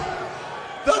promise you,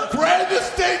 the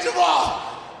grandest stage of all,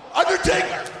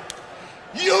 Undertaker,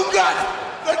 you got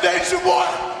the Nation Boy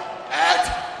at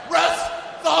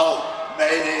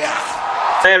WrestleMania.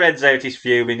 Flair heads out his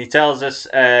fuming. He tells us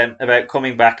about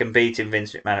coming back and beating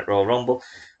Vince McMahon at Royal Rumble.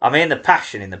 I mean, the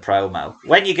passion in the promo.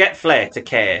 When you get Flair to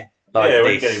care like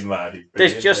we this, get him mad.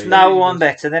 there's just no one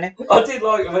better than him. I did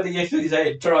like when he hit his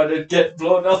head trying to get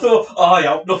blood. I thought, I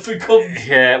hope nothing comes.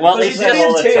 Yeah, well, Because it's he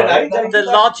did just in TNA, the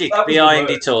logic that was behind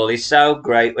the it all is so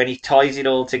great when he ties it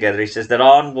all together. He says that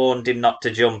Arn warned him not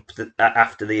to jump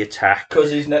after the attack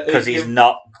because he's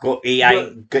not. You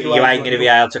ain't going to be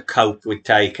able to cope with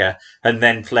Taker. And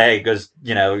then Flair goes,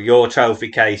 your trophy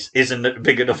case isn't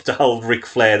big enough to hold Ric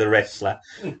Flair the wrestler.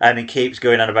 And he keeps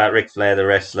going on about Ric Flair the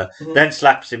wrestler. Then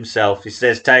slaps himself. He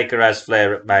says Taker has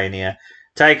Flair at Mania.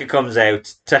 Taker comes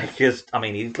out.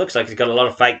 He looks like he's got a lot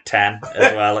of fake tan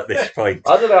as well at this point.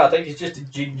 I don't know, I think he's just a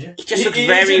ginger. He just looks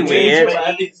very weird.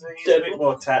 He's a bit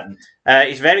more tan.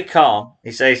 He's very calm.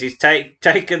 He says he's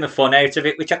taken the fun out of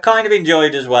it, which I kind of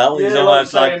enjoyed as well. Yeah, he's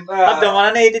almost like, saying, I've done what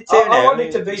I needed to now. I want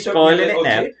it to be spoiling it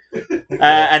now.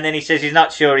 And then he says he's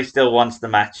not sure he still wants the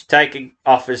match. Taker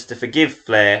offers to forgive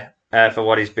Flair for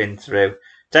what he's been through.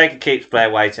 Taker keeps Flair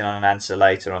waiting on an answer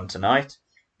later on tonight.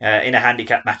 In a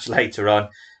handicap match later on,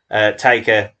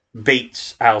 Taker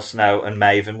beats Al Snow and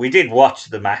Maven. We did watch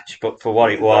the match, but for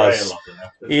what it was,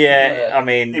 I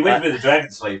mean, he wins with the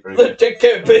Dragon Sleeper. And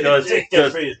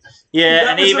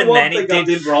even then,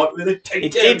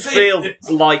 it did feel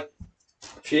like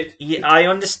shit. Yeah, I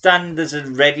understand there's a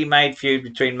ready-made feud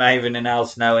between Maven and Al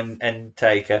Snow and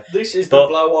Taker. This is the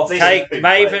blow-off.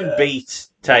 Maven beat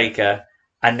Taker.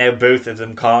 And now both of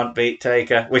them can't beat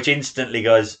Taker, which instantly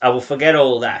goes, I will forget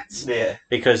all that. Yeah.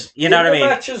 Because, you know what I mean? In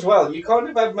the match as well, you kind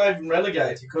of have Maven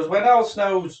relegated, because when Al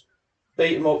Snow's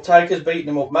beat him up, Taker's beating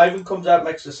him up, Maven comes out,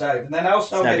 makes a save, and then Al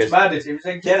Snow gets mad at him and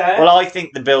says, get out. Well, I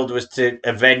think the build was to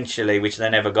eventually, which they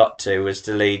never got to, was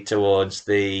to lead towards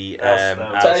the...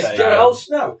 Al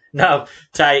Snow? No, Al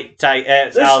Snow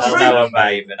and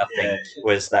Maven, I think,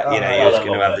 was that, he was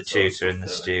going to have the tutor and the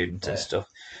student and stuff.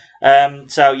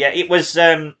 It was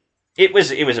a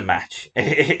match.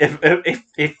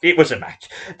 It was a match.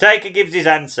 Taker gives his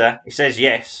answer. He says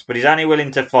yes, but he's only willing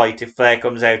to fight if Flair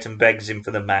comes out and begs him for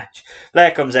the match.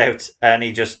 Flair comes out and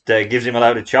he just gives him a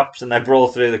load of chops and they brawl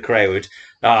through the crowd.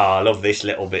 Oh, I love this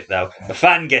little bit though. The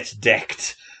fan gets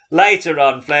decked. Later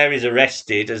on, Flair is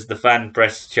arrested as the fan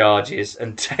press charges,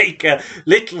 and Taker,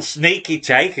 little sneaky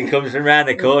Taker, comes around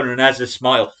the corner and has a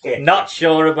smile. Not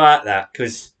sure about that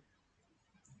because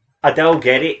I don't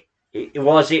get it.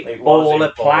 Was it all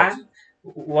a plan?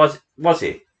 Was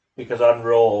it? Because on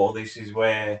Raw, this is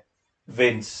where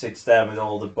Vince sits down with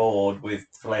all the board with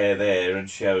Flair there and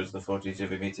shows the footage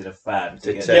of him hitting a fan.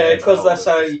 Because they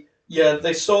say,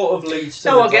 they sort of leads to.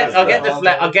 No, I get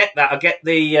that. I get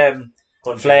the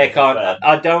Flair can't.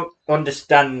 I don't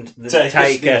understand the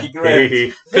Taker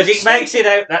because it makes it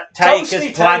out that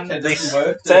Taker's planned this.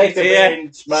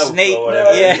 Sneak, Old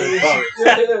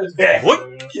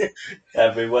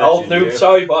noob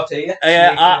Toybot here.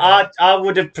 I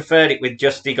would have preferred it with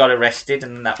just he got arrested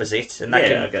and that was it. And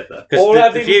I get that. Or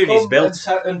the feud is built.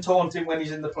 And taunt him when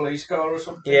he's in the police car or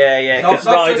something. Yeah.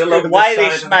 The way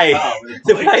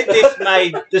this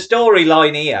made the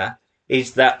storyline here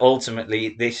is that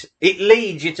ultimately it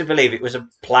leads you to believe it was a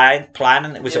plan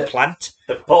and it was a plant.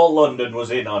 That Paul London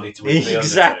was in on it. With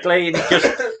exactly. And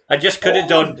I just could have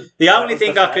done. The only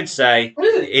thing I could say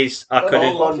is I could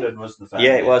have. Paul London was the fan.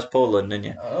 Yeah, it was Paul London.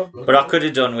 Yeah, but I could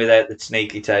have done without the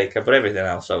sneaky Taker. But everything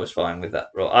else I was fine with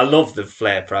that. I love the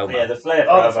Flair promo. Yeah, the Flair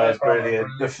promo is brilliant.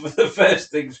 The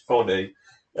first thing's funny,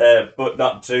 but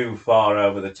not too far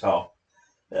over the top.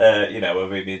 Of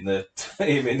him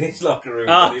in his locker room.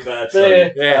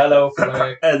 Hello,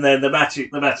 Flair. And then the match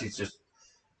is just.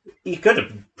 You could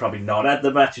have probably not had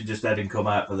the match and just had him come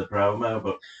out for the promo,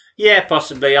 but yeah,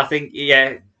 possibly. I think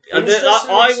I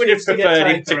would have preferred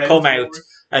him to come out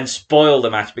and spoil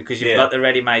the match because you've got the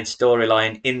ready-made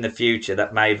storyline in the future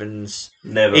that Maven's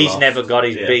never got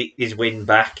his win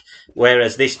back,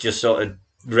 whereas this just sort of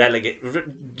relegate.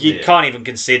 You can't even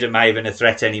consider Maven a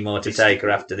threat anymore to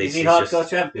Taker after this. Is he hardcore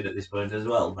champion at this point as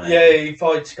well, mate? Yeah, he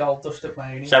fights Goldust at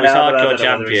Mania. So he's hardcore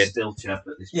champion. He's still champ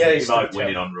at this point. Yeah, he might win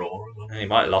it on Raw. He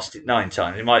might have lost it 9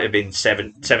 times. He might have been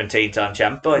 17-time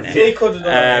champ by now. He could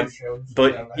have done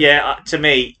but to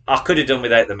me, I could have done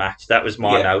without the match. That was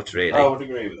my note, really. I would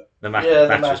agree with that. The match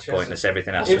was pointless.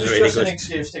 Everything else was really good. It was just an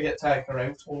excuse to get Taker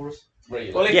out for us.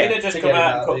 Really. Well, if he'd have just come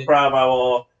out and cut promo,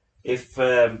 or if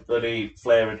bloody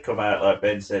Flair had come out like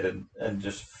Ben said and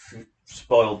just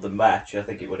spoiled the match, I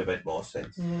think it would have made more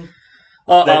sense.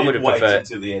 I would have wait preferred.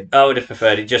 until the end. I would have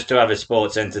preferred it just to have a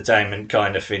sports entertainment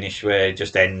kind of finish where it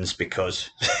just ends because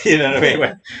you know what I mean.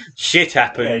 When shit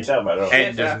happened.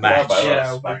 End of match.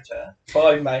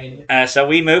 By Mania. So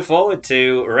we move forward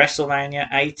to WrestleMania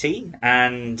 18,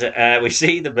 and we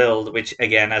see the build, which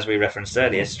again, as we referenced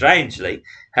earlier, strangely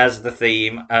has the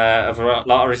theme of a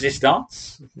lot of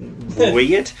resistance.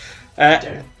 Weird.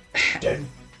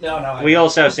 No, we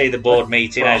also see the board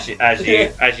meeting as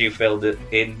you filled it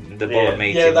in the board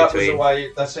meeting. Yeah, that between... was the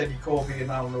way they said Corby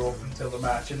and Al were up until the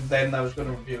match, and then they was going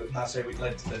to review it, and that's how it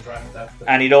led to the draft after.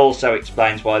 And it also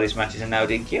explains why this match is a no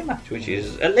DQ match, which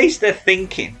is at least they're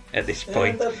thinking at this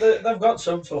point. They've got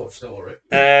some sort of story.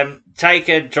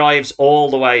 Taker drives all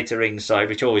the way to ringside,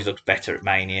 which always looks better at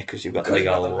Mania because you've got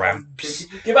the old ramps.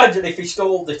 Can you imagine if he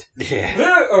stalled it?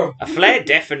 Yeah. Flair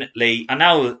definitely. I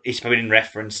know he's been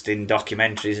referenced in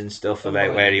documentaries and stuff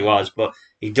about where he was, but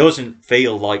he doesn't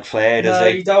feel like Flair, does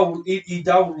he? He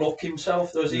don't look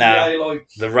himself, does he? No, yeah, like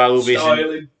the robe styling.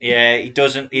 isn't. Yeah, he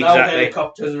doesn't No exactly.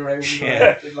 helicopters around.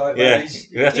 Yeah, like yeah. that.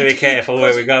 You have to be careful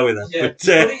where we go with that.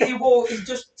 Yeah. But, He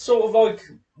just sort of like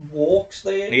walks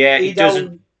there. Yeah, he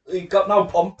doesn't. He got no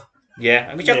pump.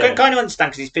 Yeah, which I can kind of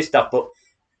understand because he's pissed off, but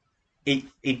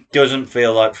he doesn't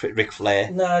feel like Ric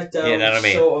Flair. No, I don't. You know what I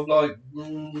mean? Sort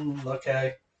of like,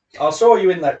 okay. I saw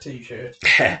you in that t-shirt.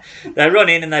 They run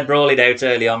in and they brawl it out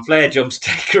early on. Flair jumps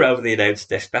Taker over the announce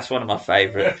desk. That's one of my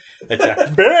favourite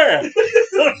attacks.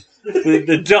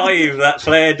 the dive that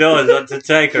Flair does onto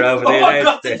Taker over the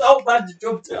announce desk. Oh my God, it's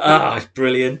jumped it. Oh, it's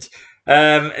brilliant.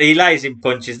 He lays in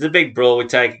punches. The big brawl with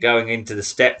Taker going into the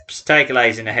steps. Taker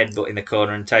lays in a headbutt in the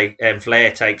corner and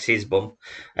Flair takes his bump.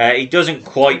 He doesn't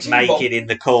quite make it in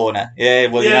the corner. Yeah,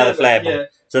 well, you know the Flair bump.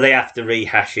 So they have to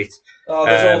rehash it. Oh,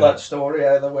 there's all that story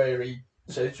either where he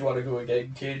says you want to go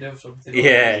again, kid, or something.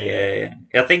 Yeah.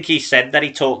 I think he said that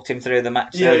he talked him through the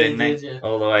match, didn't he?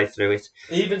 All the way through it.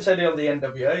 He even said it on the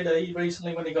NWA Day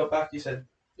recently when he got back. He said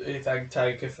he thanked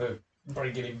Taker for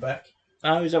bringing him back.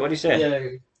 Oh, is that what he said? Yeah.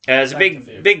 There's a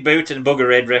big boot and Bugger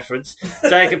Red reference.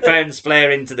 Taker pounds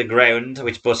Flair into the ground,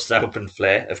 which busts open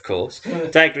Flair, of course.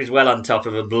 Taker is well on top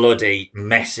of a bloody,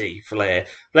 messy Flair.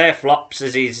 Flair flops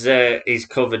as he's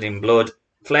covered in blood.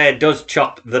 Flair does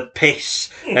chop the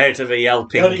piss out of a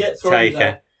yelping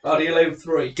Taker. Only allowed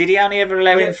 3. Did he only ever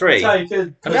allow him 3?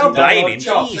 Taker, I don't blame him.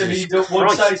 Jesus Christ.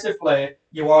 One say to Flair,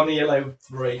 you only allowed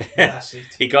 3. That's it.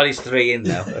 He got his 3 in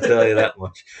though, I'll tell you that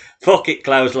much. Fuck it,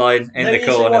 clothesline in the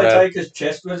corner why though. Taker's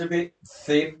chest was a bit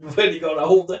thin when he got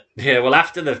older. Yeah, well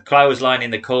after the clothesline in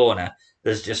the corner,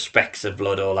 there's just specks of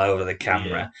blood all over the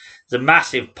camera. There's a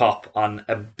massive pop on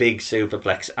a big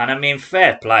superplex. And I mean,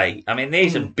 fair play. I mean,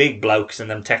 these are big blokes and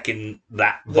them taking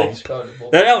that bump.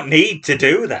 They don't need to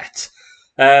do that.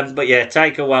 But yeah,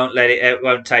 Taker won't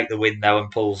take the win though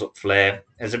and pulls up Flair.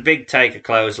 There's a big Taker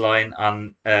clothesline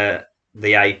on the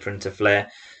apron to Flair.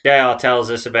 JR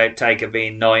tells us about Taker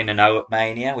being 9-0 at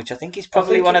Mania, which I think is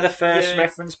probably one of the first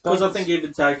reference points. Because I think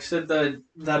even Taker said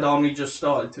that only just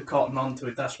started to cotton onto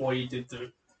it. That's why he did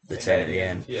the 10 at the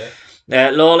end. Yeah.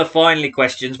 Lawler finally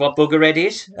questions what Bugger Red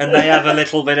is, and they have a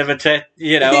little bit of a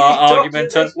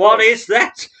argument on what is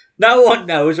that. No one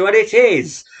knows what it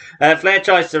is. Flair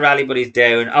tries to rally, but he's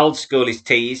down. Old School is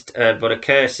teased, but a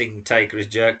cursing Taker is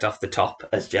jerked off the top,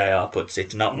 as JR puts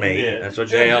it, not me. Yeah. That's what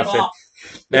JR said.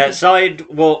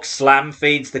 Sidewalk slam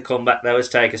feeds the comeback, though, as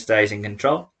Taker stays in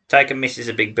control. Taker misses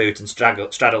a big boot and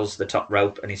straddles the top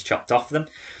rope, and he's chopped off them.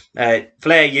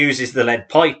 Flair uses the lead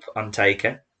pipe on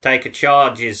Taker. Taker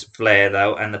charges Flair,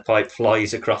 though, and the pipe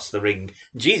flies across the ring.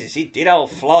 Jesus, he did all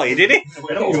fly, didn't he?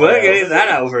 We weren't getting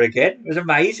that over again. It was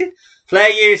amazing.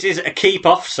 Flair uses a keep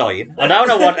off sign. I don't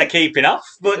know what they're keeping off,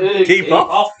 but keep off.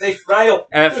 Off this rail.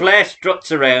 Flair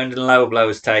struts around and low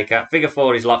blows Taker. Figure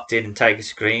 4 is locked in and Taker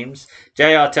screams.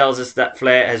 JR tells us that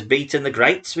Flair has beaten the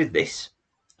greats with this.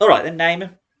 All right, then name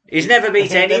him. He's never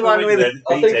beat anyone with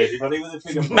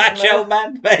it. Macho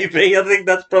Man, maybe. I think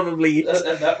that's probably it.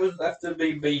 And that was after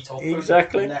being beat off.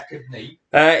 Exactly. With a knackered knee.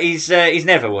 He's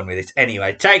never won with it.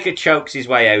 Anyway, Taker chokes his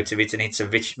way out of it and hits a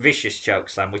vicious choke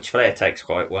slam, which Flair takes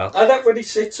quite well. I like when he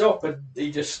sits up and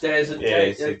he just stares at Taker.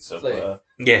 He sits up.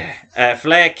 Yeah.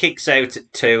 Flair kicks out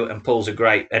at 2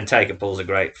 and Taker pulls a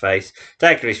great face.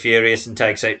 Taker is furious and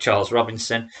takes out Charles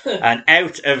Robinson. And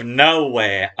out of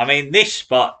nowhere, I mean, this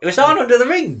spot, it was on under the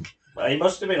ring. Well, he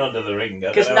must have been under the ring.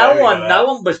 Because no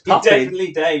one was popping.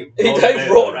 He definitely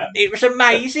It was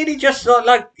amazing. He just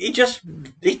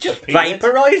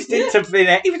vaporised into thin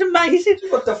air. It was amazing.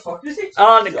 What the fuck is it?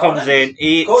 Arn comes in.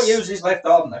 Can't use his left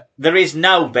arm there. There is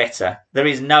no better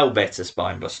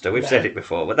spinebuster. We've said it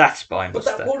before, but that's spinebuster.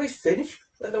 But that was his finish.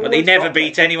 But he never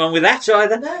beat anyone with that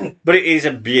either. No. But it is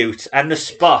a beaut. And the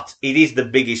spot, it is the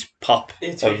biggest pop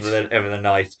of the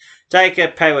night. Taker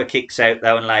power kicks out,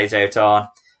 though, and lays out Arn.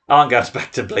 Arn goes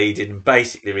back to bleeding and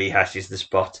basically rehashes the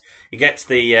spot. He gets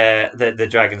the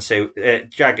dragon suit,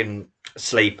 dragon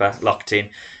sleeper locked in.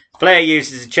 Flair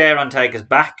uses a chair on Taker's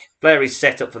back. Flair is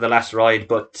set up for the last ride,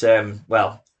 but,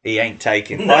 he ain't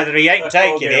taking. Either he ain't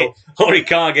taking it or he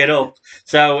can't get up.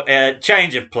 So,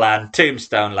 change of plan,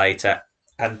 tombstone later,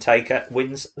 and Taker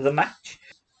wins the match.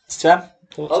 Sam,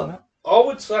 thoughts on that? I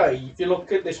would say, if you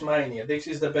look at this Mania, this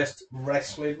is the best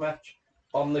wrestling match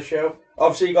on the show.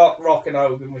 Obviously, you got Rock and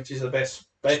Hogan, which is the best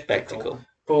spectacle.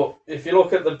 But if you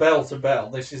look at the bell to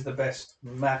bell, this is the best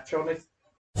match on it.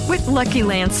 With Lucky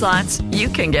Land Slots, you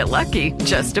can get lucky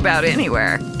just about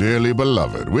anywhere. Dearly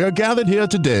beloved, we are gathered here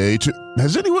today to...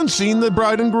 Has anyone seen the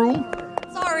bride and groom?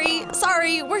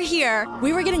 Sorry, we're here.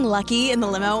 We were getting lucky in the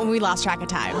limo and we lost track of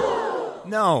time.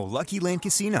 No, Lucky Land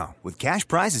Casino, with cash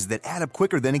prizes that add up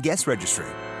quicker than a guest registry.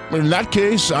 In that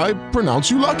case, I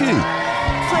pronounce you lucky.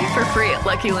 Play for free at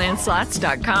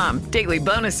LuckyLandSlots.com. Daily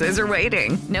bonuses are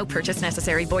waiting. No purchase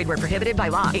necessary. Void where prohibited by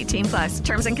law. 18+.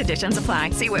 Terms and conditions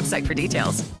apply. See website for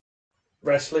details.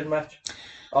 Wrestling match.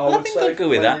 I would think say I'll go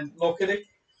with that. Look at it,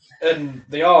 and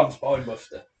the arm spine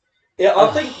buster. Yeah,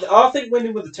 I think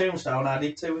winning with the tombstone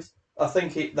added to it. I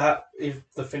think that is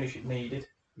the finish it needed.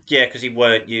 Yeah, because he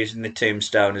weren't using the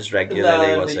tombstone as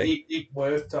regularly, was he? It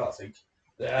worked, I think.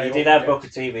 Yeah, He did have Booker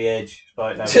T the Edge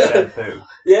fighting over shampoo.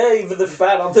 Yeah, even the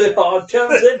fan on the hard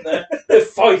comes in there. They're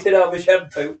fighting over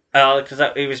shampoo. Oh,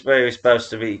 because he was supposed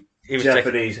to be. He was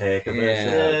Japanese hair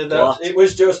commercial. It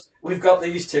was just, we've got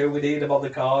these two, we need them on the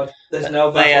card. There's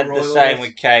no battle They had royal the same yet.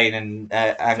 with Kane and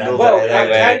Angle. Well,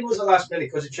 Kane was the last minute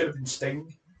because it should have been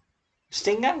Sting.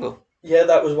 Sting Angle? Yeah,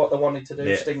 that was what they wanted to do,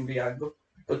 Yeah. Sting the Angle.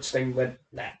 But Sting went,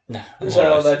 nah. No.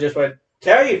 So they just went,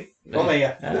 Kane, come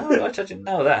here. Oh, I didn't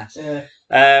know that. Yeah.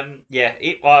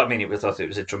 I thought it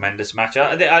was a tremendous match.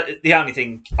 The only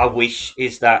thing I wish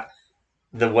is that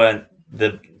there weren't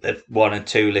the one or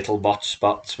two little botch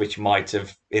spots which might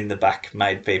have in the back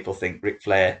made people think Ric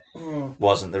Flair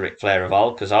wasn't the Ric Flair of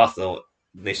old, because I thought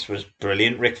this was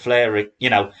brilliant. Ric Flair,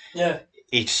 Yeah.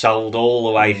 he sold all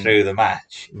the way through the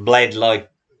match, bled like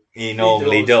he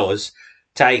normally does.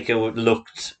 Taker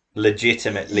looked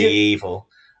legitimately evil.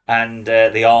 And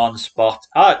the Arn spot.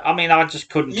 I just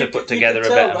couldn't have put together a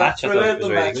better match. I thought it was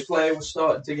really good. Flair was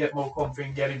starting to get more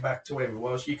confident getting back to where he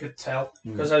was. You could tell.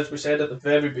 Because as we said at the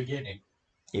very beginning,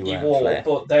 he wore. Flair.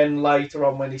 But then later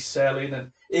on when he's selling,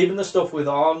 and even the stuff with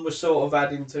Arn was sort of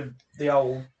adding to the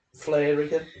old Flair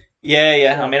again.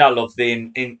 Yeah. I love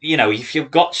if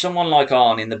you've got someone like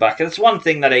Arn in the back, that's one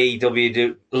thing that AEW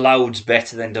do loads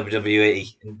better than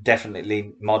WWE,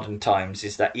 definitely modern times,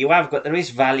 is that there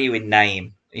is value in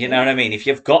name. You know what I mean? If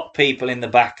you've got people in the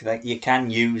back that you can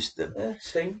use them. Yeah,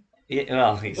 Sting. Yeah,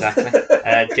 well, exactly.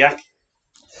 Jack?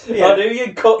 I knew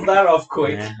you'd cut that off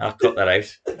quick. Yeah, I'll cut that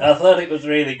out. I thought it was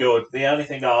really good. The only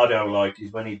thing that I don't like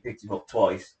is when he picked him up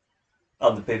twice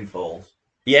on the pinfalls.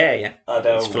 Yeah. I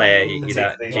don't. It's Flair. You do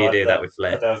that with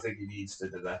Flair. I don't think he needs to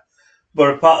do that.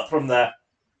 But apart from that,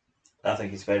 I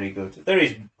think it's very good. There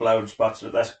is blown spots,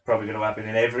 but that's probably going to happen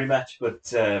in every match. But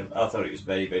I thought it was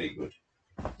very, very good.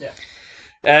 Yeah.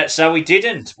 So we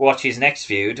didn't watch his next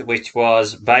feud, which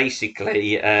was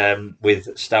basically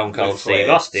with Stone Cold Steve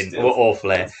Austin or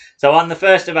Flair. So on the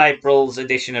 1st of April's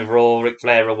edition of Raw, Ric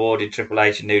Flair awarded Triple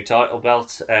H a new title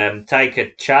belt. Taker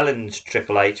challenged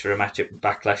Triple H for a match at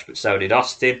Backlash, but so did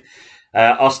Austin.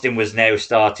 Austin was now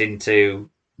starting to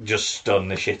just stun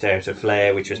the shit out of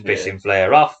Flair, which was pissing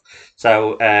Flair off.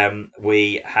 So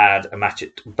we had a match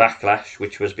at Backlash,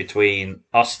 which was between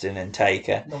Austin and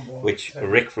Taker, which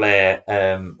Ric Flair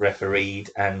refereed,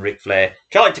 and Ric Flair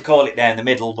tried to call it down the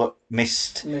middle, but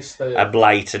missed a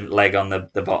blatant leg on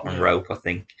the bottom rope, I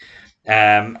think.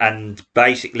 And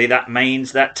basically that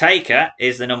means that Taker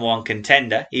is the number one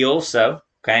contender. He also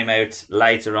came out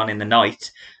later on in the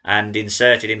night and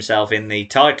inserted himself in the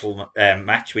title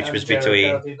match, which was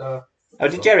between...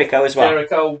 Did Jericho as well?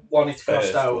 Jericho wanted to go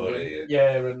Stone.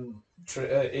 And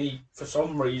he, for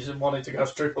some reason, wanted to go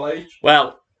Triple H.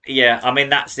 Well, yeah,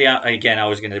 that's again, I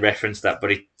was going to reference that,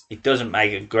 but it doesn't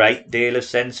make a great deal of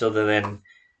sense other than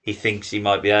he thinks he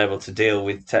might be able to deal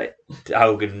with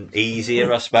Hogan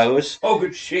easier, I suppose.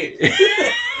 Hogan shit.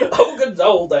 Hogan's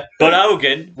older. But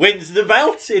Hogan wins the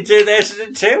belt in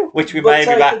 2002, which we may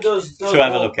be back to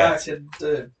have a look at.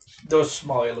 And, does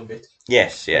smile a bit.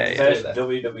 Yes, yeah. First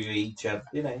WWE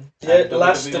champion. Yeah,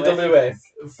 last WWF,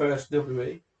 first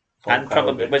WWE. And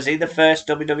probably, was he the first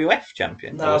WWF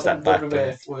champion? No, or was I that think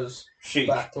back WWF was Sheik.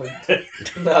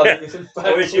 Backlund. No, this is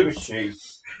I wish it was Backlund. Sheik.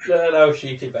 No,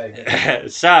 Sheeky baby.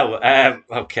 So,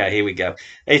 okay, here we go.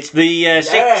 It's the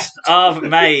 6th of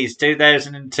May,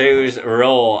 2002's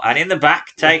Raw, and in the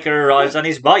back, Taker arrives on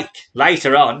his bike.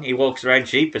 Later on, he walks around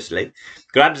sheepishly,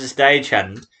 grabs a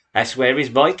stagehand, asks where his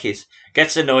bike is,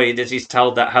 gets annoyed as he's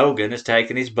told that Hogan has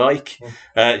taken his bike.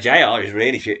 JR is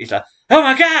really shit. He's like, "Oh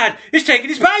my God, he's taking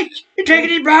his bike! He's taking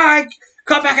his bike!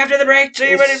 Come back after the break,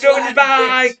 see what he's doing with his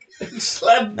bike!"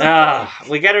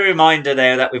 We get a reminder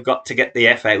there that we've got to get the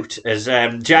F out as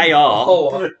JR,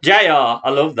 I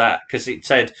love that because it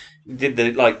said did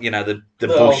the the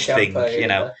Bush thing, campaign,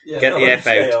 get the F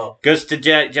out. Goes to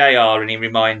JR and he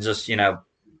reminds us,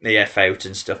 the F out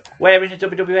and stuff. Wearing a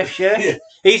WWF shirt.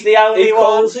 He's the only He one.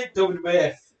 calls it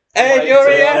WWF. And you're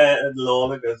here. And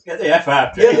Lawler goes, "Get the F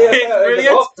out." It's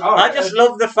brilliant. I just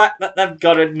love the fact that they've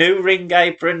got a new ring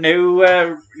apron, new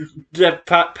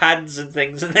pads and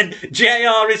things, and then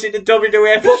JR is in a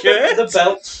WWF shirt. The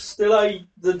belts still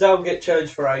they don't get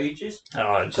changed for ages.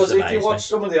 Oh, it's Because just if you amazing. watch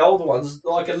some of the older ones,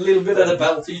 like a little bit of the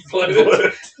belt is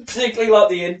blurred, particularly like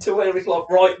the into where it's like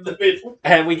right in the middle.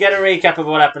 We get a recap of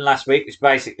what happened last week, which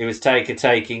basically was Taker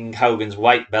taking Hogan's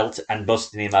weight belt and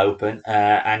busting him open,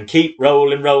 and keep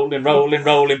rolling,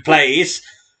 plays.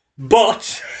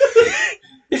 But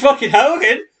it's fucking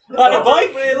Hogan on a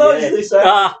bike.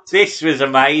 This was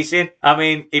amazing. I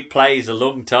mean, it plays a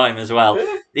long time as well.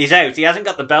 He's out. He hasn't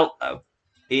got the belt though.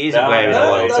 He isn't wearing the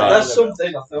world title. That's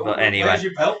something I thought. But anyway, Where's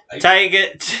your belt, mate?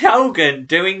 Taker Hogan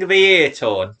doing the ear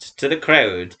taunt to the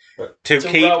crowd to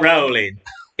keep rolling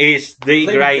is the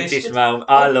Limp greatest Bizkit. moment.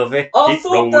 I love it. I Keep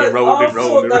thought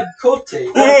they'd cut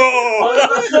it.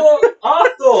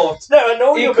 I thought No, I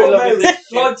know he you're come gonna out, love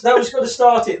this like that was going to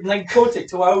start it and then cut it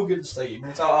to Hogan's theme.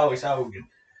 It's like, oh, it's Hogan.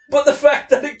 But the fact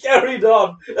that it carried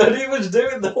on and he was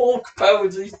doing the Hulk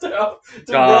poses to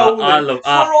rolling for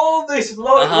all this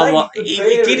length of he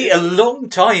period. did it a long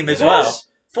time as well.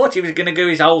 Thought he was going to do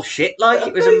his whole shit like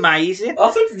it was amazing.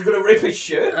 I thought he was going to rip his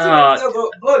shirt. I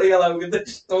thought, bloody hell, Hogan,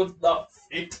 this does not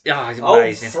fit. Oh, it's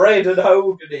amazing. Fred and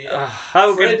Hogan here.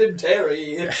 Fred and Terry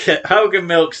here. Hogan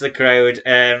milks the crowd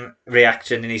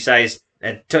reaction and he says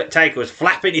Taker was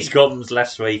flapping his gums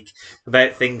last week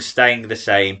about things staying the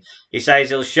same. He says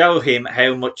he'll show him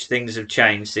how much things have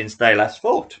changed since they last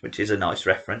fought, which is a nice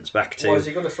reference back to Was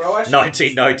he going to throw Ash?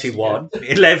 1991.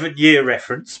 11-year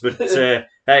reference, but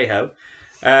hey-ho.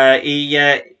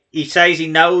 He says he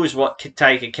knows what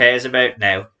Taker cares about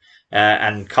now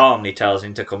and calmly tells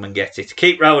him to come and get it.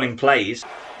 Keep rolling, please.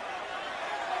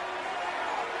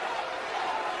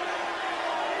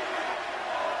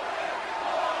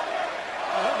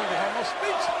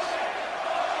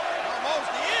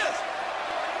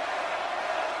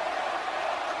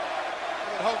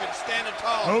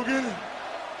 Hogan,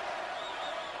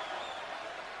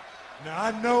 now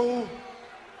I know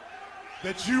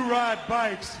that you ride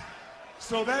bikes,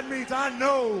 so that means I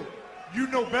know you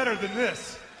know better than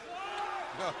this.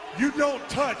 You don't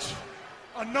touch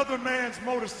another man's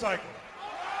motorcycle.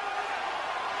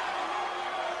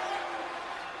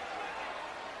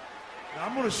 Now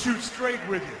I'm gonna shoot straight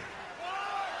with you.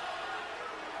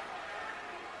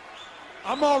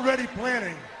 I'm already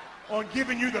planning on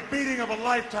giving you the beating of a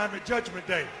lifetime at Judgment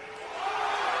Day.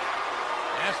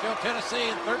 Nashville, Tennessee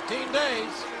in 13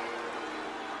 days.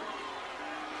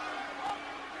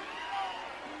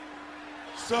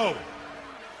 So,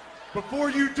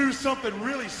 before you do something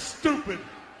really stupid,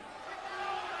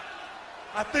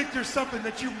 I think there's something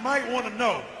that you might want to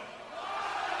know.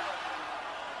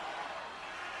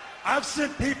 I've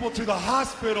sent people to the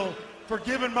hospital for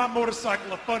giving my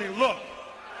motorcycle a funny look.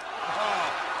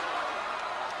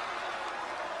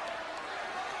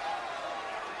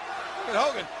 Look at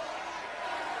Hogan.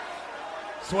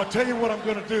 So I tell you what I'm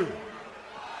going to do.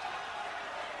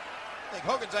 I think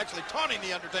Hogan's actually taunting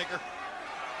The Undertaker.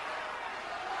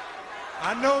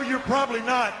 I know you're probably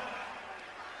not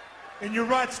in your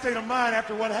right state of mind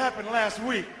after what happened last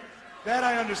week. That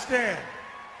I understand.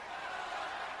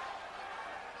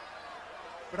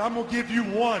 But I'm going to give you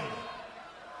one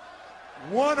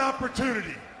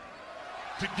opportunity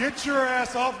to get your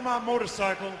ass off my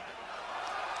motorcycle.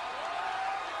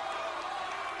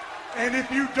 And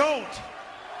if you don't,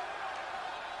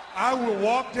 I will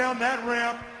walk down that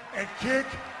ramp and kick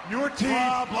your teeth.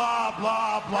 Blah, blah,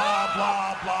 blah, blah,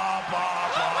 blah, blah, blah, blah,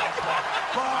 blah,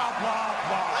 blah, blah,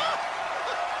 blah.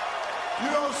 You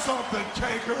know something,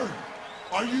 Taker?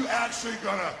 Are you actually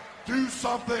gonna do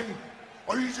something?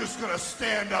 Or are you just gonna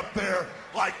stand up there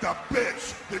like the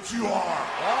bitch that you are?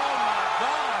 Oh my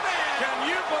God! Can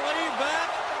you believe that?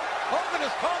 Hogan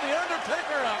has called The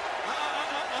Undertaker up.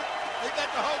 Leave that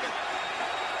to Hogan.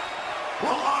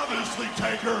 Well, obviously,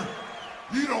 Taker,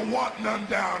 you don't want none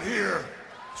down here.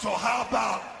 So how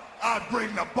about I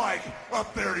bring the bike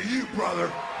up there to you, brother?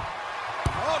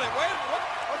 Hold it, wait.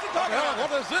 What's he talking about?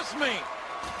 What does this mean?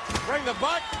 Bring the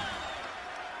bike?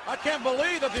 I can't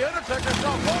believe that The Undertaker's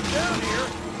not walked down here.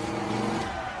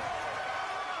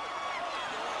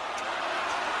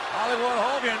 Hollywood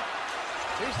Hogan.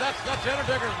 That's The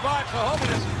Undertaker's bike, so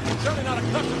Hogan is certainly not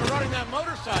accustomed to riding that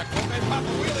motorcycle. Okay, pop a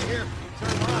wheelie here.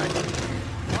 Turn right.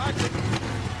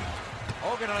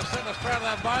 Hogan is sitting astride of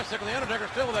that bicycle. The Undertaker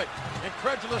still with an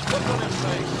incredulous look on his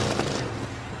face.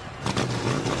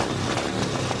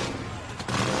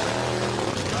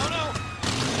 No.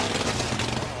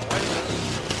 Oh, wait a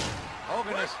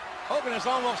minute. Hogan is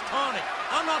almost taunting.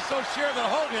 I'm not so sure that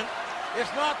Hogan is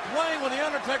not playing with The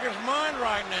Undertaker's mind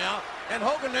right now. And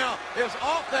Hogan now is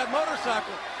off that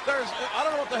motorcycle. I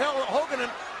don't know what the hell Hogan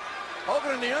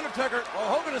and The Undertaker. Well,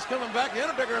 Hogan is coming back. The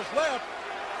Undertaker has left.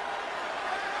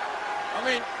 I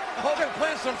mean, Hogan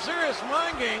playing some serious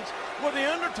mind games with The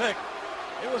Undertaker.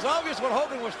 It was obvious what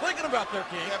Hogan was thinking about there,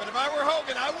 King. Yeah, but if I were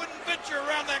Hogan, I wouldn't venture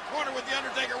around that corner with The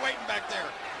Undertaker waiting back there.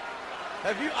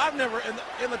 I've never, in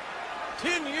the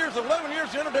 10 years, 11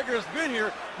 years The Undertaker has been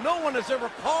here, no one has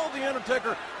ever called The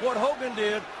Undertaker what Hogan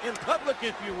did in public,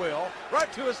 if you will,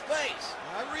 right to his face.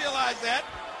 I realize that.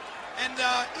 And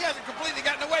he hasn't completely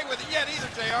gotten away with it yet either,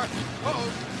 JR.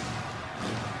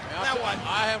 Now what?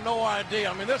 I have no idea.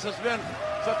 I mean, this has been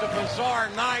such a bizarre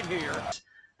night here.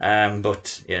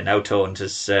 But yeah, no taunt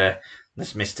as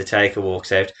Mr. Taker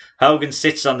walks out. Hogan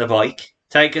sits on the bike.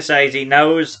 Taker says he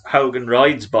knows Hogan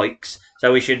rides bikes,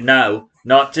 so he should know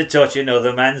not to touch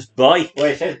another man's bike. Well,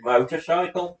 it says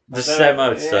motorcycle. The same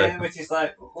motorcycle. Yeah, which is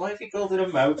like, why have you called it a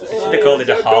motorcycle? Should have called it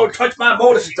a hog. Don't touch my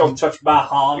motorcycle. Don't touch my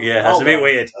hog. Yeah, that's a bit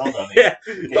weird. Hold on. Yeah.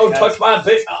 Don't touch my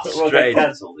bitch. We'll get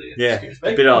cancelled. Yeah,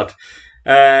 a bit odd.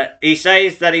 He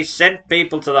says that he sent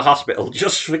people to the hospital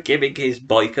just for giving his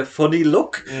bike a funny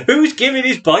look. Yeah. Who's giving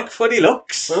his bike funny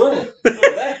looks? You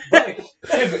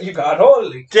got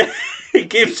holy. He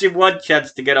gives him one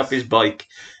chance to get off his bike,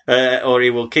 or he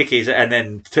will kick his. And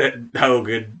then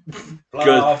Hogan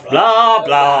goes blah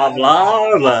blah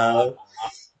blah blah.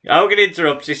 Hogan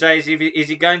interrupts. He says, "Is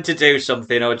he going to do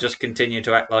something or just continue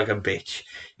to act like a bitch?"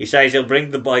 He says he'll bring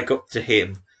the bike up to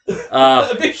him.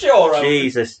 A bit sure.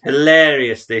 Jesus,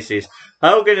 hilarious this is.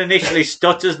 Hogan initially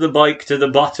stutters the bike to the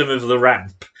bottom of the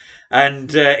ramp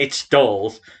and it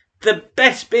stalls. The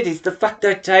best bit is the fact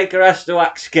that Taker has to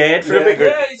act scared for a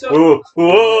bit.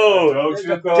 Whoa, don't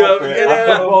you go for it.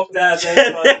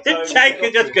 Taker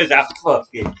just goes, fuck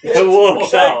it, and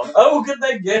walks off. Hogan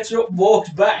then gets up, walks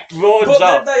back. Runs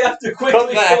then they have to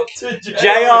quickly cut to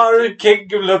JR and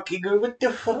King are looking, what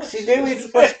the fuck's he doing?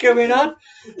 What's going on?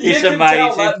 It's amazing.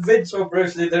 Tell that Vince or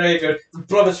Bruce Lee, they're here going,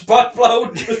 the spot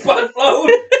flown,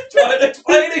 trying to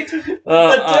explain it.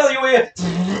 I tell you here,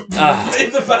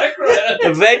 in the background.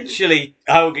 Eventually,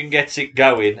 Hogan gets it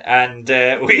going, and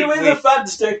the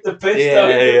fans take the piss.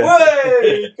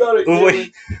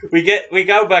 We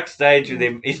go backstage with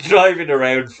him. He's driving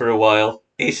around for a while.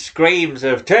 He screams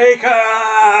of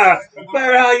Taker,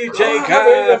 where are you,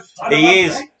 Taker? He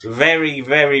is very,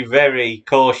 very, very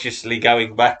cautiously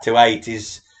going back to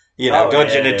 80s,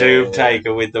 Dungeon of Doom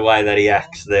Taker with the way that he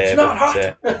acts there.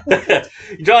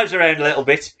 He drives around a little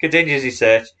bit, continues his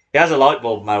search. He has a light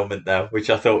bulb moment though,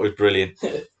 which I thought was brilliant.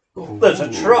 There's a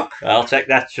truck. I'll take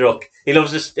that truck. He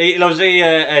loves a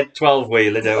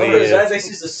 12-wheeler. This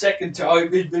is the second time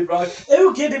he's been right.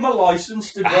 Who gave him a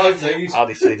license to drive these?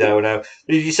 Honestly, don't know.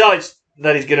 He decides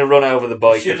that he's going to run over the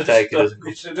bike and take it.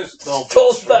 He should have stopped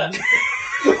that.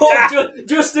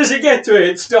 Just as he get to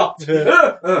it, stop.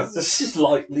 Just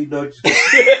lightly nudged. But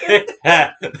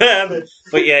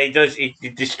yeah, he does. He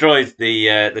destroys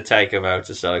the Taker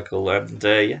motorcycle, and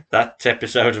that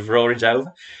episode of Raw is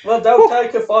over. Well, don't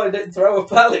Taker find it and throw a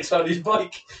pallet on his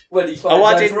bike when he finds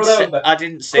out to run over. I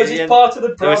didn't see because it's part of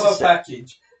the promo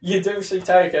package. You do see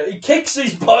Taker. He kicks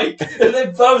his bike and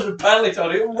then throws a pallet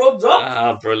on it and runs off.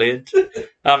 Ah, brilliant!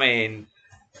 I mean,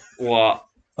 what?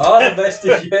 The best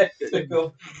is yet to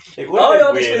come. It would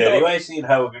have been weird anyway, seeing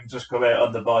Hogan just come out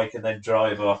on the bike and then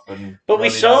drive off. But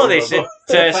we saw this at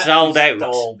Sold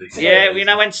Out. Yeah,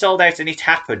 when Sold Out and it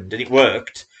happened and it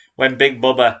worked when Big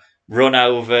Bubba run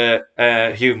over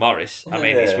Hugh Morris. I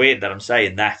mean, it's weird that I'm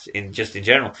saying that in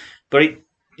general, but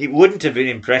it wouldn't have been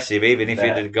impressive even if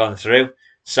it had gone through.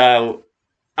 So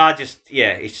I just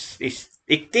this is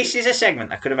a segment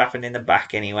that could have happened in the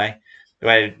back anyway.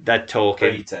 where they're talking.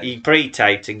 Pre-taped. He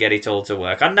pre-taped and get it all to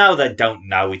work. I know they don't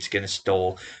know it's going to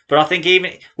stall, but I think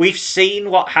even we've seen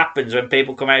what happens when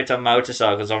people come out on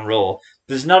motorcycles on Raw.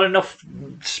 There's not enough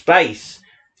space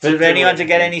for anyone to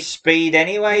get any speed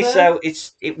anyway, so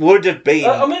it would have been.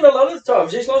 I mean, a lot of the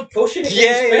times it's like pushing it with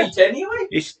his feet anyway.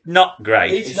 It's not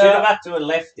great. He should have had to have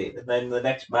left it, and then the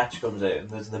next match comes out and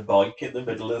there's the bike in the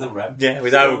middle of the ramp. Yeah,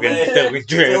 with Hogan still with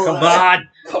Drew. Come on.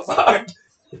 Come on.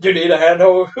 Do you need a hand?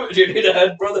 Do you need a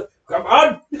hand, brother? Come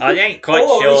on. I ain't quite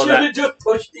he sure should that. have just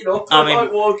pushed it up. I mean,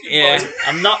 like walking yeah, by.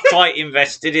 I'm not quite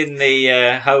invested in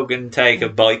the Hogan Taker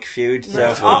bike feud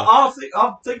so far.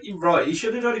 I'm thinking, right, he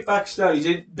should have done it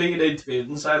backstage, being interviewed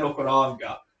and say, look what I've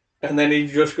got. And then he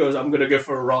just goes, I'm going to go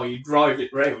for a ride, drive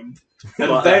it round.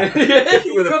 And Like then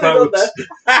with a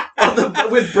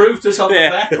boat. with Brutus on the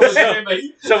back.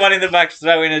 Someone in the back's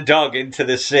throwing a dog into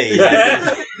the sea.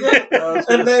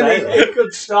 And then he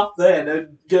could stop then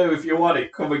and go, if you want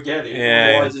it, come and get it.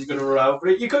 Yeah. Otherwise he's going to run over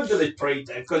it. You couldn't do this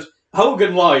pre-tape because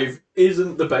Hogan Live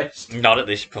isn't the best. Not at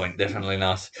this point, definitely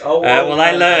not. Oh, well,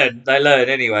 they learned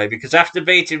anyway, because after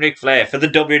beating Ric Flair for the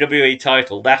WWE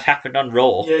title, that happened on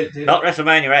Raw. Yeah, it did. Not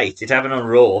WrestleMania 8, it happened on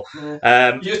Raw.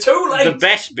 You're too late. The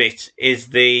best bit is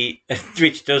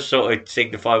which does sort of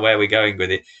signify where we're going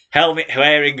with it, helmet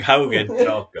wearing Hogan.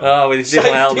 With his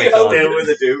little helmet on. Still with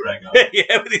a do-rag on.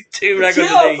 Yeah, with his do-rag See, I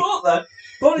underneath. thought that.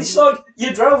 But it's like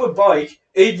you drove a bike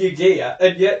in your gear,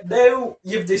 and yet now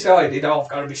you've decided, I've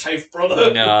got to be safe,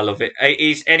 brother. No, I love it.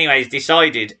 He's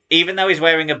decided, even though he's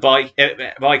wearing a bike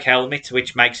helmet,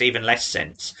 which makes even less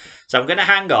sense. So I'm going to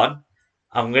hang on.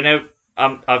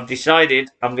 I've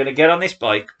decided I'm going to get on this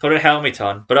bike, put a helmet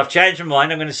on, but I've changed my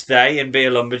mind. I'm going to stay and be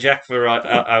a lumberjack for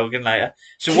Hogan later.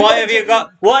 So why have you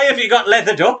got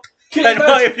leathered up? And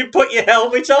why have you put your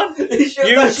helmet on?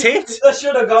 You tit. I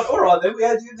should have gone, all right, then we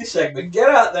had to do this segment. Get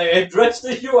out there, dressed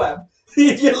as you am.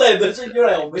 Your leathers and your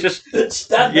helmet. Just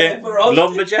stand there for us.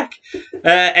 Lumberjack.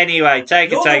 Anyway,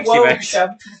 Taker takes him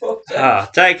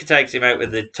out. Taker takes him out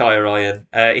with the tire iron.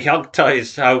 He hog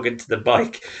ties Hogan to the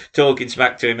bike, talking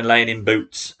smack to him and laying in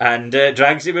boots, and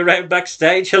drags him around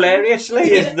backstage hilariously.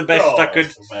 Is the best I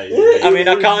could. I mean,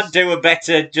 I can't do a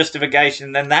better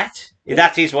justification than that.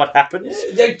 That is what happens.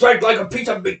 They drag like a piece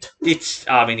of meat.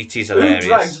 It is hilarious. Who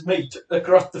drags meat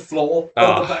across the floor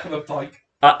on the back of a bike?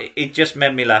 It just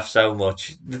made me laugh so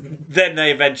much. Then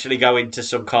they eventually go into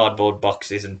some cardboard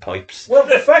boxes and pipes. Well,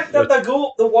 the fact that they go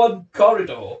up the one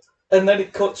corridor and then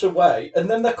it cuts away, and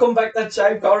then they come back that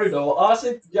same corridor. I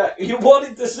said, yeah, you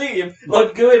wanted to see him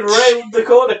like going round the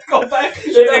corner, come back,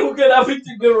 and we're going to have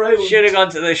to go round. Should have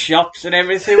gone to the shops and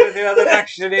everything with the other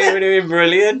action. It would have been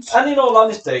brilliant. And in all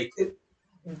honesty,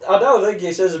 I don't think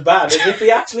it's as bad as if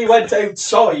he actually went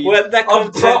outside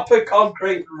on proper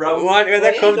concrete road. When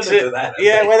they come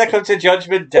to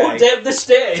Judgment Day, or down the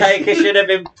stairs. Taker should have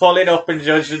been pulling up in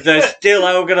Judgment Day, still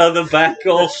Hogan on the back,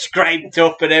 all scraped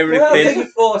up and everything.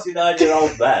 Well, I think a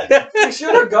 49-year-old man. He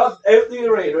should have gone out the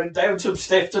arena and down some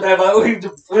steps and have Hogan.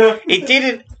 He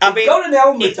didn't. I mean, got an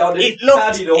helmet on.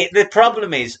 The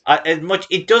problem is, as much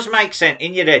it does make sense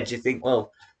in your head. You think,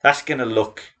 well, that's going to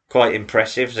look quite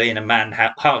impressive, seeing a man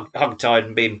hog-tied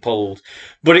and being pulled.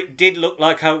 But it did look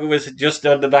like Hogan was just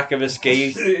on the back of a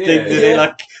ski,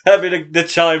 like having the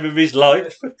time of his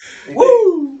life.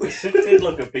 Woo! It did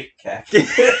look a big cat.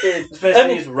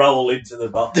 Especially his roll into the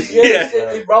box.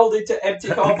 It rolled into empty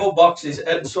cardboard boxes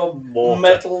and some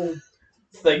metal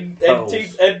thing,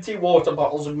 empty water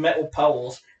bottles and metal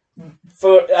poles.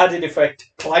 For added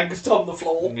effect, clanked on the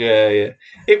floor. Yeah.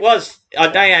 It was.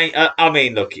 I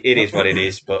mean, look, it is what it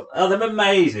is, but they're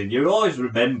amazing. You always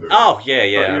remember it. Oh, yeah.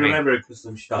 You remember it because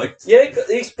them shite. Yeah,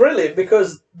 it's brilliant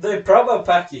because the promo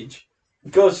package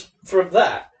goes from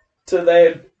that to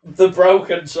the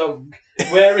broken song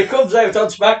where he comes out on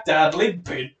SmackDown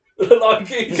limping.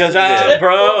 Because I'm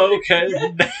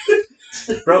broken.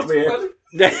 Broke me up.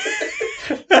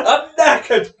 I'm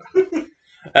knackered.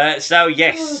 So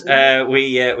yes,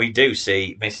 we do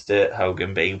see Mr.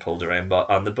 Hogan being pulled around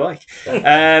on the bike.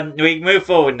 We move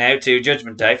forward now to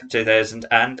Judgment Day from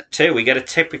 2002. We get a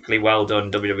typically well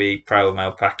done WWE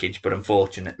promo package, but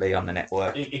unfortunately on the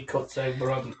network, it cuts out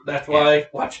broken. That's why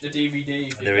watch the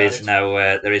DVD. There is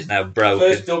no broken.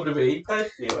 First WWE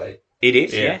anyway. It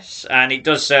is, yes, and it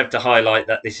does serve to highlight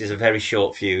that this is a very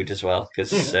short feud as well,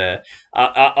 because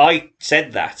I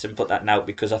said that and put that note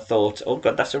because I thought, oh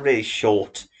God, that's a really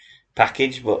short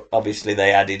package, but obviously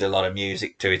they added a lot of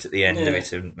music to it at the end of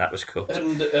it, and that was cool.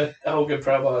 And Hogan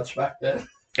promo on SmackDown.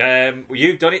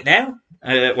 You've done it now?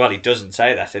 Well, he doesn't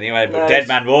say that anyway, but Dead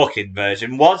Man Walking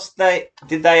version,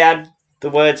 did they add the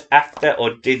words after,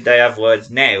 or did they have words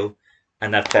now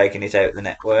and they've taken it out of the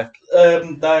network.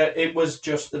 It was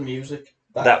just the music.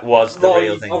 That was the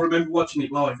real thing. I remember watching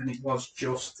it live, and it was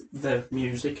just the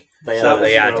music. They So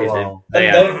added that was- it. They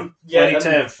and added then, yeah, When he and-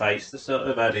 turned face, they sort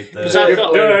of added the... Because I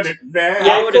thought, I would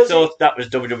have because thought that was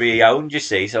WWE owned, you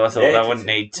see, so I thought Yeah, that it wouldn't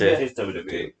is. need to. It is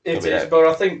WWE. It is, but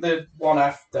I think the one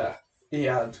after he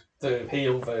had the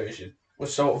heel version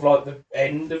was sort of like the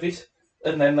end of it,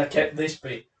 and then they kept this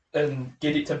bit and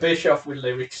get it to Bischoff with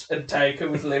lyrics and Taker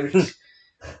with lyrics.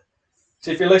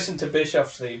 So if you listen to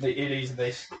Bischoff's theme, it is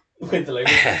this with the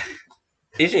lyrics.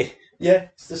 Is it? Yeah,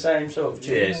 it's the same sort of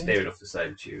tune. Yeah, it's near enough the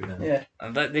same tune. Isn't it? Yeah.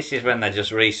 And this is when they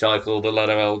just recycled a lot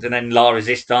of old, and then La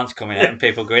Resistance coming out, and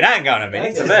people going, hang on a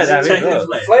minute, I've heard that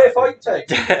before." Flair fight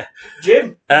Taker.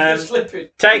 Jim, just slipping.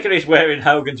 Taker is wearing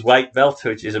Hogan's weight belt,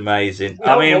 which is amazing.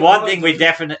 I Oh, mean, well, one thing we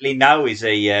definitely know is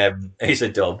a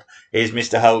dub, is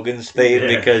Mr. Hogan's theme,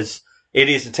 Yeah. because it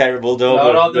is a terrible dub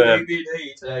Not on of the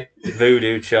DVD today.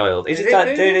 Voodoo Child. Is Is it it that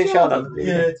Voodoo Voodoo Child? Child?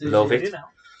 Yeah, it is. Love Yeah. it.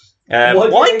 Why do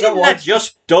you Why think I didn't they watched-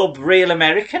 just dub Real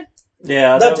American?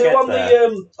 Yeah, I They don't do get on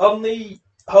that. on the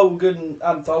Hogan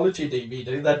anthology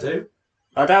DVD. They do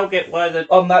I don't get why the...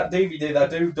 on that DVD.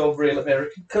 They do dub Real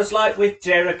American. Because like with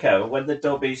Jericho, when the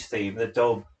dub his theme, the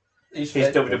dub His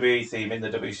his WWE theme in the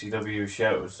WCW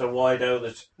shows. So why don't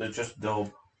they just dub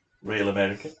Real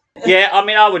American? Yeah, I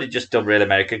mean, I would have just done Real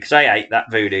American, because I hate that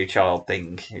Voodoo Child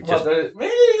thing. It just,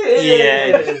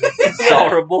 yeah, it's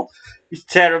horrible. It's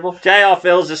terrible. JR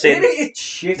fills us in. It's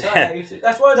shit. I hate it.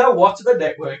 That's why I don't watch the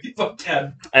network if I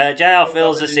can. JR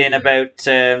fills us in about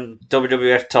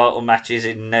WWF title matches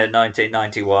in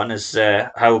 1991 as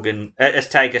Hogan as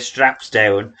Taker straps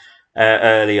down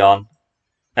early on.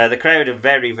 The crowd are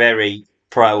very, very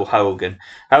pro Hogan.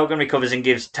 Hogan recovers and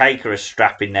gives Taker a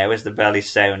strap in now as the bell is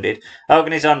sounded.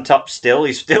 Hogan is on top still.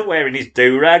 He's still wearing his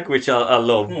do-rag, which I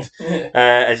loved,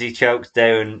 as he chokes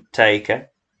down Taker.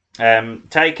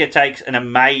 Taker takes an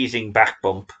amazing back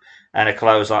bump and a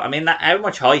clothesline. I mean, how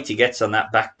much height he gets on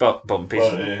that back bump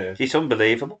is it's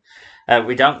unbelievable.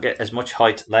 We don't get as much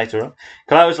height later on.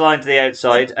 Clothesline to the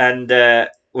outside, and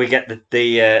we get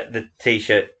the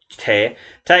t-shirt tear.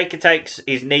 Taker takes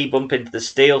his knee bump into the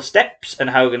steel steps, and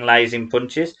Hogan lays in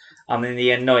punches. I mean,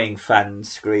 the annoying fan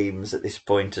screams at this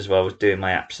point as well was doing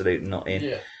my absolute nut in.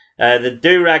 Yeah. The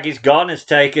do-rag is gone as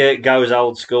Taker goes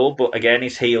old school, but again,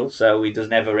 he's heel, so he does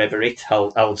never ever it.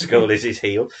 Old school is his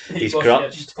heel. He's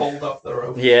crotched. Just pulled off the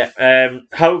rope. Yeah,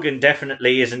 Hogan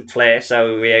definitely isn't Flair,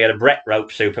 so we get a Brett rope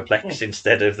superplex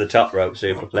instead of the top rope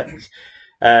superplex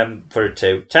for a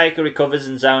 2. Taker recovers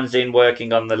and zones in,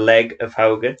 working on the leg of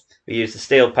Hogan. We use the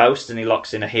steel post and he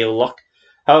locks in a heel lock.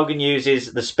 Hogan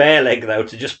uses the spare leg, though,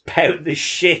 to just pound the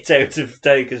shit out of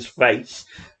Taker's face.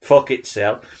 Fuck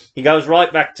itself. He goes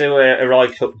right back to a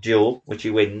right hook duel, which he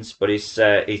wins, but his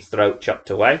throat chopped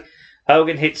away.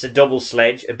 Hogan hits a double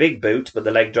sledge, a big boot, but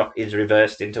the leg drop is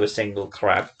reversed into a single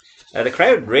crab. The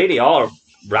crowd really are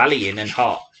rallying and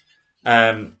hot.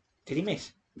 Did he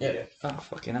miss? Yeah. Oh,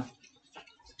 fucking hell.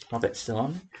 I bet it's still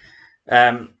on.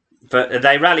 But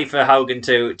they rally for Hogan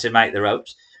to make the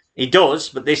ropes. He does,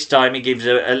 but this time he gives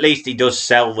at least he does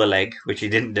sell the leg, which he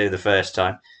didn't do the first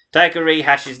time. Taker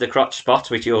rehashes the crotch spot,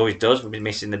 which he always does, with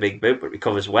missing the big boot, but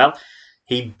recovers well.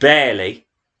 He barely,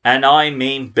 and I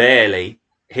mean barely,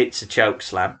 hits a choke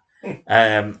slam,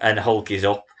 and Hulk is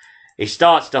up. He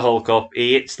starts to Hulk up.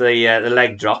 He hits the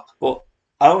leg drop, but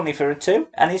only for a 2.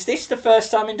 And is this the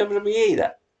first time in WWE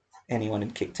that anyone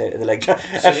had kicked out of the leg drop?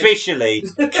 Officially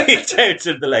kicked out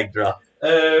of the leg drop.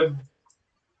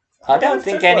 I don't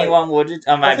think anyone would.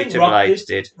 Or maybe Triple H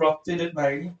did. Rock did it,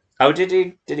 maybe. Oh, did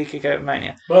he? Did he kick out of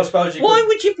Mania? Well, I suppose you Why could...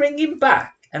 would you bring him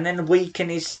back and then weaken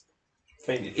his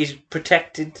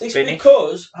protected It's finish?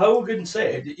 because Hogan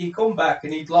said he'd come back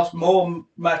and he'd lost more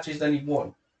matches than he'd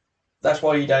won. That's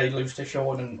why he did lose to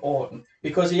Shawn and Orton.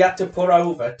 Because he had to put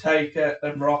over Taker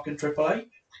and Rock and Triple H.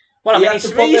 Well, I He mean, had it's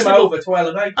to put them reasonable. over to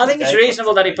elevate. I think it's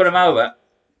reasonable that he put him over.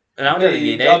 And I don't think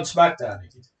he did. On SmackDown, he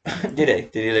did. Did he?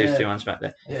 Did he lose Yeah. 2 on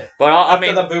SmackDown? Yeah. But I After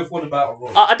mean, they both won a battle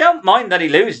royal. I don't mind that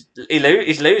he's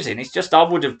losing. It's just I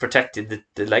would have protected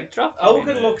the leg drop.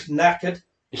 Hogan looks knackered.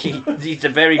 He's a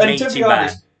very And to meaty be man.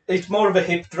 honest, it's more of a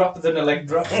hip drop than a leg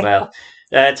drop. Well,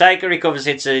 Taker recovers,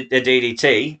 hits a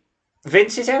DDT.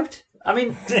 Vince is out. I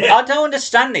mean, I don't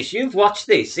understand this. You've watched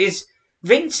this. Is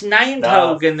Vince named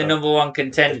Hogan the number 1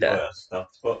 contender?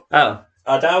 But Oh.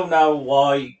 I don't know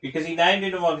why, because he named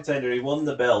him number 1 contender, he won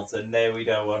the belt, and now we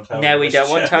don't want Hogan. Now we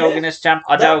don't want Hogan as champ.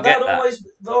 I don't get that. Always,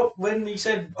 when he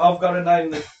said, I've got to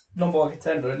name the number 1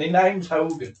 contender, and he names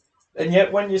Hogan. And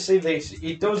yet when you see this,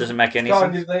 it doesn't make any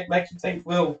kind sense. of make you think,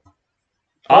 well...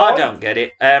 I don't get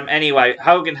it. Anyway,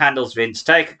 Hogan handles Vince.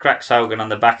 Taker cracks Hogan on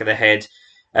the back of the head.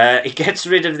 He gets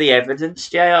rid of the evidence,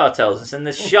 JR tells us, and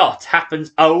the shot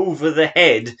happens over the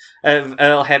head of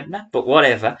Earl Hebner, but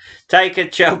whatever. Taker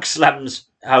choke slams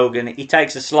Hogan. He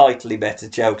takes a slightly better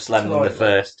choke slam than the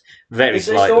first. Very Is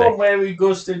this slightly. the one where he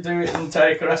goes to do it and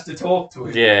Taker has to talk to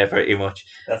him? Yeah, pretty much.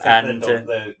 I think And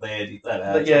they edit that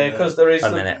out. Yeah, because there is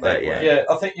on the net, but yeah. Yeah,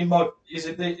 I think he might. Is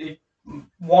it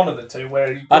one of the two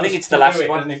where he? I think it's the goes to last do it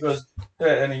one. And he goes,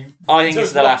 and he I think does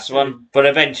it's the what- last one, but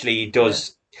eventually he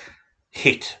does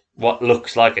hit what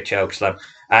looks like a choke slam,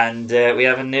 and we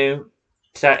have a new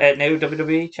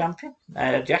WWE champion,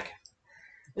 Jack.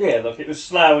 Yeah, look, it was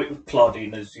slow, it was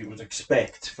plodding, as you would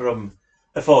expect from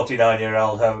a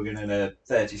 49-year-old Hogan and a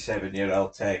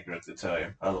 37-year-old Taker at the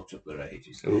time. I looked up their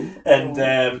ages. Ooh.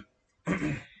 And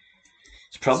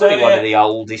It's probably So, one yeah. of the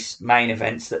oldest main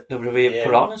events that WWE have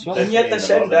put on as well. And yet they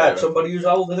send out somebody who's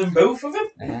older than both of them.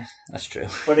 Yeah, that's true.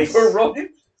 But it's, For Roddy.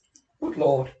 Good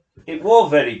lord. it was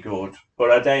very good,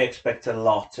 but I don't expect a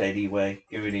lot anyway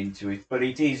going into it. But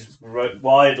it is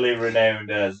widely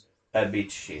renowned as a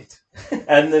bit shit.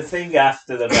 And the thing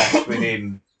after the match with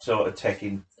him sort of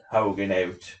taking Hogan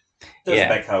out does Yeah.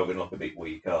 make Hogan look a bit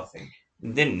weak, I think.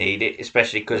 Didn't need it,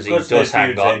 especially because he Because does the hang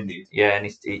feud's on. ended. Yeah, and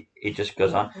he just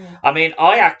goes on. I mean,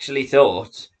 I actually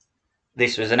thought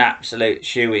this was an absolute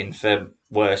shoe-in for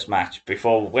worst match.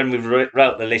 Before, when we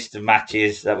wrote the list of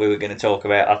matches that we were going to talk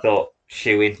about, I thought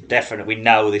shoe-in, definitely, we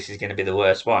know this is going to be the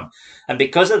worst one. And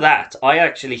because of that, I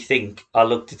actually think I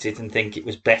looked at it and think it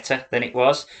was better than it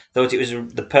was. Thought it was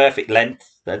the perfect length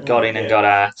that got in and got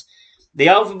out. The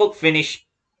overbook finish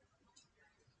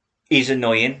is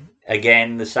annoying.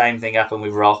 Again, the same thing happened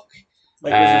with Rock.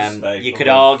 Like, there's a staple You could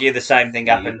of- argue the same thing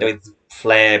happened with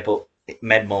Flair, but it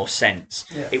made more sense.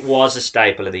 Yeah. It was a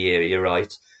staple of the era, you're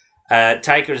right.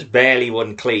 Taker has barely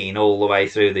won clean all the way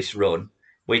through this run,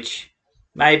 which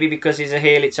maybe because he's a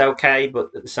heel it's okay, but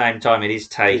at the same time it is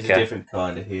Taker. He's a different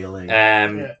kind of heel. ain't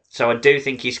he? So I do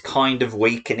think he's kind of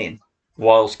weakening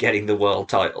whilst getting the world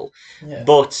title. Yeah.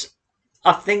 But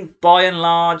I think by and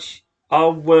large, I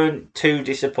weren't too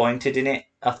disappointed in it.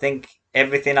 I think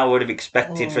everything I would have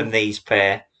expected from these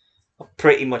pair, I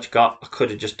pretty much got. I could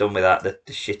have just done without the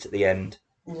shit at the end.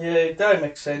 Yeah, that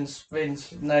makes sense.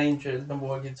 Vince named you number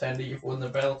one contender, you've won the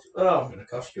belt. Oh, I'm going to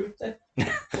cost you then.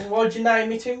 Well, why'd you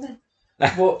name it him then?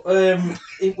 But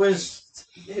it was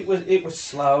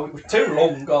slow. It was too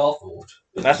long, I thought.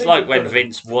 That's like when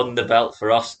Vince won the belt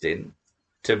for Austin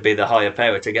to be the higher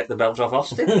power to get the belt off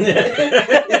Austin.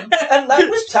 And that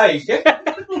was Taker.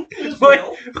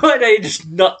 Why are you just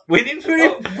not winning for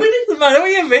him? What's the matter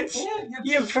with you, Vince?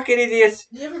 You fucking idiot.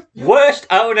 Worst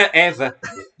owner ever.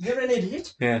 You're an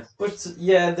idiot. Yeah. But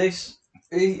yeah,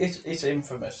 it's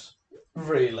infamous,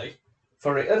 really,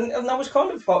 for it. And that was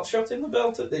kind of hot shot in the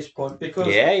belt at this point because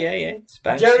Yeah. It's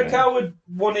bad, Jericho had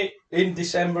won it in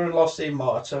December and lost it in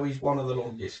March, so he's one of the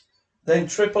longest. Then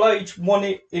Triple H won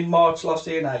it in March, lost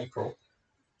it in April.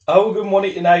 Hogan won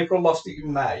it in April, lost it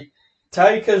in May.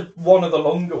 Taker's one of the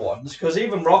longer ones because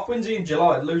even Rock wins it in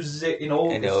July, loses it in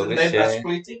August, and then yeah. that's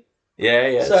split it.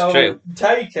 Yeah, So, that's true.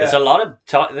 Taker. There's a lot of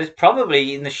time. There's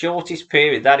probably in the shortest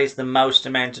period that is the most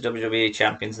amount of WWE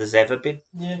champions there's ever been.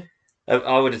 Yeah.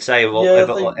 I would say of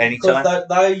any because time.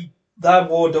 they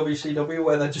wore WCW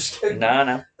where they just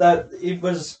No. that it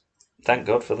was. Thank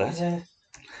God for that. Yeah,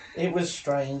 it was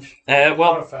strange. Not a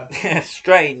Well, fan.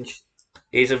 strange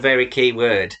is a very key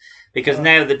word because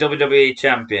now the WWE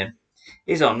champion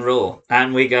is on Raw,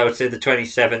 and we go to the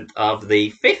 27th of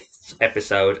the 5th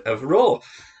episode of Raw.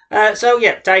 So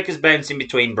yeah, Taker's bouncing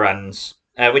between brands,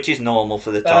 which is normal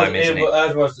for the time, isn't it?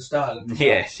 As was the style.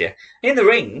 Yes, yeah. In the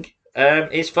ring,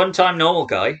 it's Fun Time Normal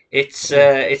Guy. It's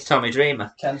Tommy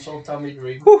Dreamer. Cancel Tommy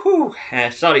Dreamer.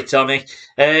 Woohoo! Sorry, Tommy.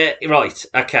 Right,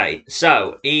 okay.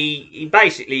 So he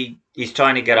basically is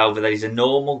trying to get over that he's a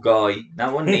normal guy.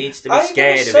 No one needs to be I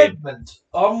scared did a of him. segment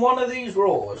on one of these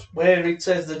Raws where it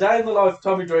says the day in the life of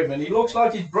Tommy Dreamer, and he looks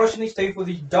like he's brushing his teeth with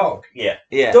his dog. Yeah.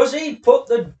 Does he put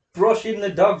the brush in the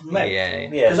dog's mouth? Yeah.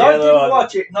 Because I didn't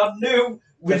watch it, and I knew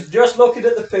with just looking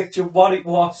at the picture what it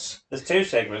was. There's two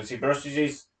segments. He brushes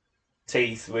his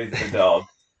teeth with the dog,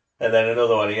 and then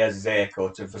another one he has his hair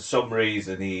cut, and for some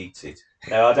reason he eats it.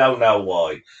 Now I don't know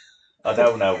why. I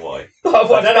don't know why. I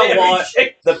I don't know why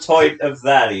the point of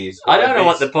that is. I don't know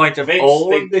what the point of Vince all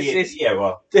of thinking- this is. Yeah,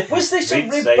 well. Was this a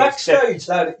Vince rib says- backstage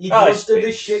that he Oh, must do it's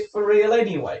this shit for real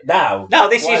anyway? No. No,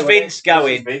 this Why is would Vince it?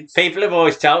 going. This is Vince. People have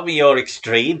always told me you're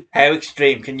extreme. How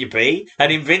extreme can you be?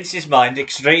 And in Vince's mind,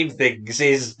 extreme things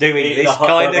is doing Eating this a hot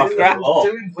kind dog of off crap. the wall.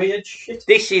 Doing weird shit.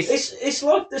 This is It's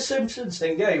like the Simpsons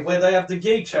thing, yeah, where they have the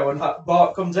geek show and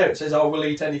Bart comes out and says, "I will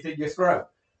eat anything you throw."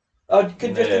 I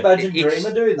could just Yeah. imagine It's-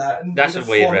 Dreamer doing that. And that's a with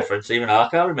weird flannel. reference. Even I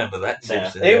can't remember that. Yeah.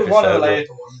 Simpsons It was one of the episode.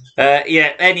 later ones.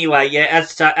 Yeah. Anyway, yeah.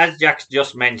 As Jack's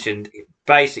just mentioned,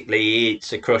 basically he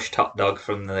eats a crushed hot dog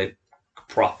from the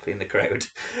prop in the crowd.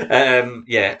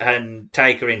 Yeah, and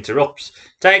Taker interrupts.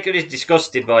 Taker is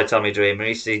disgusted by Tommy Dreamer.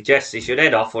 He suggests he should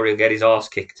head off or he'll get his arse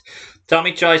kicked.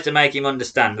 Tommy tries to make him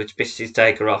understand, which pisses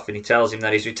Taker off, and he tells him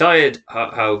that he's retired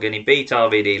Hogan. He beat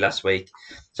RVD last week.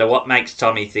 So what makes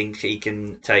Tommy think he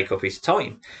can take up his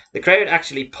time? The crowd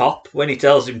actually pop when he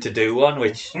tells him to do one,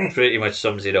 which pretty much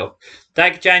sums it up.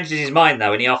 Taker changes his mind,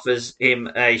 though, and he offers him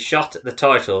a shot at the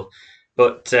title.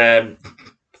 But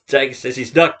Taker says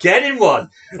he's not getting one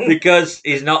because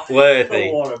he's not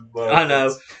worthy. I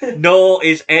know. Nor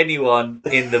is anyone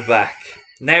in the back.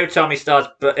 Now Tommy starts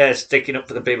sticking up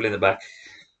for the people in the back.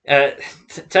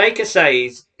 Taker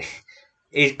says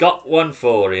he's got one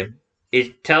for him. He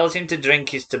tells him to drink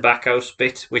his tobacco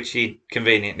spit, which he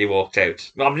conveniently walked out.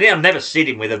 I mean, I've never seen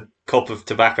him with a cup of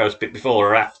tobacco spit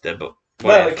before or after, but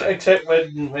Well, whatever. except when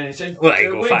he said, Well, he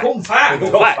 "We got come fat. fat,"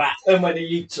 He got fat. and when he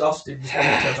eats Austin's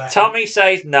tobacco. Tommy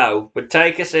says no, but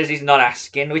Taker says he's not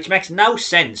asking, which makes no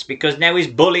sense because now he's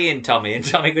bullying Tommy, and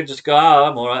Tommy could just go, "Oh,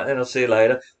 I'm all right, then I'll see you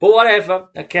later." But whatever,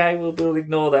 okay, we'll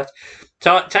ignore that.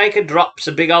 Taker drops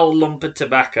a big old lump of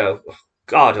tobacco,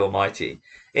 God Almighty,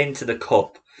 into the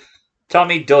cup.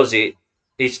 Tommy does it.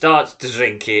 He starts to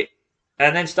drink it,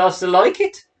 and then starts to like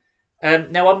it.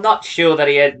 Now, I'm not sure that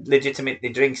he legitimately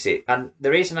drinks it, and the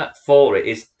reason for it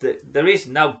is that there is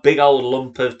no big old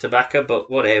lump of tobacco, but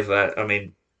whatever. I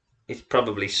mean, it's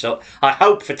probably so. I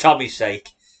hope for Tommy's sake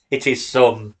it is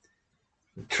some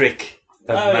trick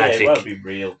of magic. Yeah, it won't be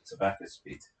real tobacco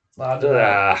spit.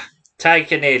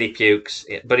 Taker nearly pukes,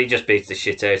 but he just beats the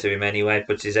shit out of him anyway,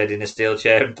 puts his head in a steel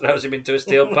chair and throws him into a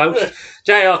steel post.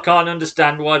 JR can't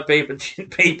understand why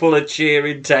people are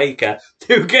cheering Taker,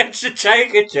 who gets a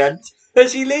Taker chant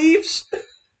as he leaves.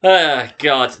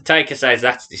 God, Taker says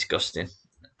that's disgusting.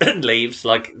 And leaves,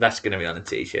 like that's going to be on a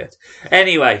t-shirt.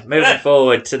 Anyway, moving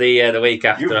forward to the week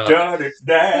after. You've done it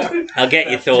now. I'll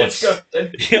get your thoughts.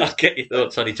 I'll get your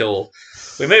thoughts on it all.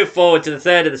 We move forward to the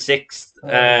 3rd of the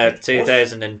 6th,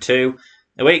 2002.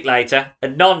 A week later, a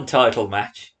non-title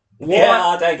match. Yeah,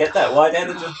 I don't get that. Why don't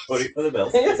they just put it for the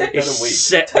belt? It's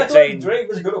set between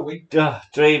Dreamer's got a week.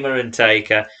 Dreamer and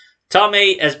Taker.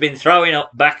 Tommy has been throwing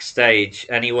up backstage,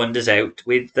 and he wanders out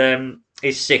with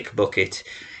his sick bucket.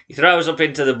 He throws up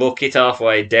into the bucket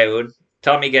halfway down.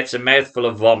 Tommy gets a mouthful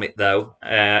of vomit, though,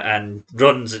 and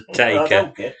runs at Taker. I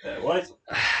don't get that.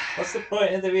 What's the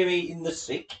point of them eating the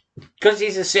sick? Because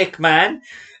he's a sick man.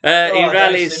 He I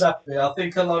rallies.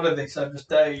 think a lot of this I just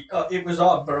it was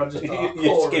on, but I just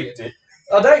You skipped it.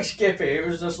 I don't skip it. It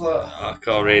was just like I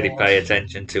can't really pay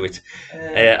attention to it.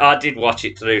 I did watch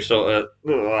it through, sort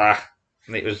of.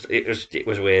 It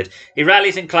was weird. He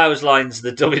rallies and clotheslines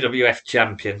the WWF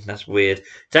champion. That's weird.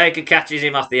 Taker catches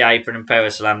him off the apron and power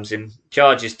slams him.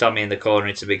 Charges Tommy in the corner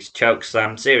into a big choke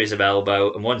slam, series of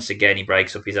elbow, and once again he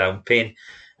breaks up his own pin.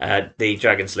 The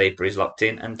Dragon Sleeper is locked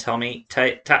in, and Tommy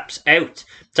taps out.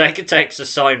 Taker takes a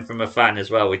sign from a fan as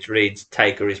well, which reads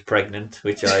 "Taker is pregnant,"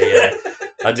 which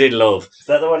I did love. Is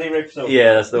that the one he rips up?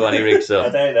 Yeah, that's the one he rips up. I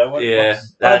don't know what yeah,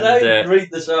 I don't read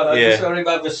the sign. I yeah. just saw him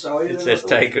have a sign. It says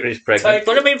Taker is pregnant.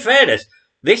 But I mean, fairness,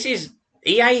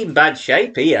 he ain't in bad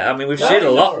shape here. I mean, we've seen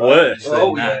a lot worse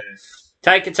than that.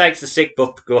 Taker takes the sick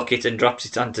bucket and drops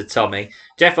it onto Tommy.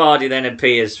 Jeff Hardy then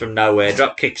appears from nowhere,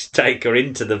 drop kicks Taker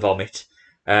into the vomit,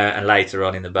 and later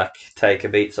on in the back, Taker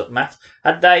beats up Matt.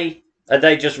 Are they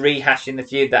just rehashing the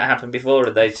feud that happened before?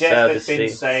 Or they Jeff has been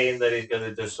saying that he's going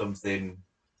to do something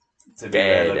to be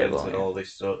relevant and all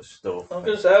this sort of stuff. I was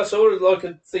going to say, I saw it like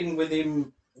a thing with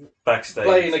him backstage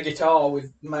playing a guitar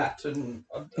with Matt, and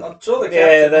I saw the capture.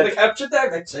 Yeah, The capture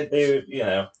that makes sense.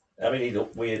 I mean, he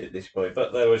looked weird at this point,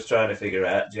 but they was trying to figure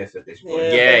out Jeff at this point.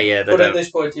 But at this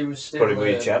point, he was still put him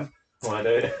with champ. Why do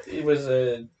it? He was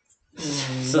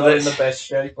So not in the best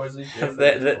shape, was he?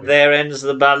 There ends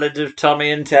the ballad of Tommy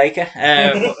and Taker.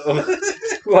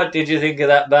 What did you think of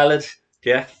that ballad,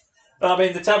 Jack? I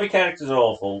mean, the Tommy characters are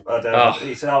awful. I don't know.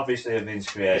 It's obviously a Vince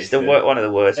creation. It's one of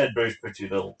the worst. And Bruce Pritchard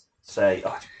will say,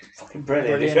 "Oh, fucking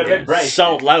brilliant! It should have been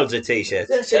Sold loads of t-shirts.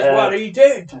 This is what he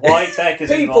did. Why Taker's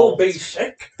People involved? be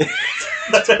sick.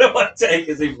 I don't know why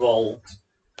Taker's involved.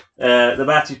 The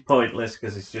match is pointless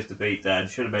because it's just a beatdown.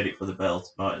 Should have made it for the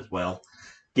belt. Might as well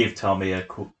give Tommy a.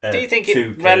 Do you think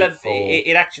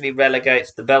it actually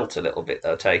relegates the belt a little bit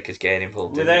though? Taker's getting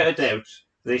involved. Without a doubt,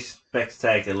 this makes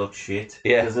Taker look shit.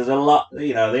 Yeah. Because there's a lot,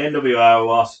 the NWO,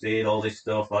 Austin, all this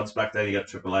stuff. On SmackDown, you got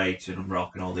Triple H and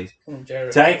Rock and all these.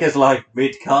 Taker's like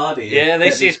mid-card here. Yeah,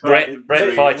 this is Brett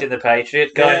fighting the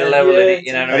Patriot kind of level in it.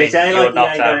 You know what I mean? It's like You're you not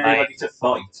ain't that, got mate. anybody to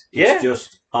fight. Yeah. It's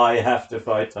just, I have to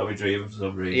fight Tommy Dreamer for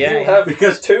some reason. Yeah. You'll have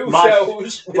because two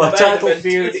shows. with my main title events.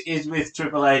 feud is with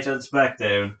Triple H on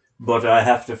SmackDown, but I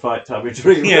have to fight Tommy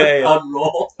Dreamer Yeah. on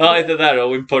Raw. Either that or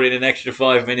we put in an extra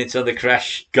 5 minutes on the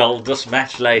Crash Goldust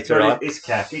match later But on. it's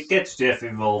cash. It gets Jeff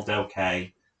involved,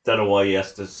 okay. Don't know why he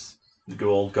has to go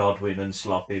all Godwin and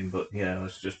slop him, but,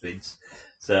 it's just Vince.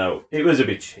 So, it was a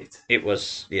bit shit. It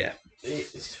was, yeah.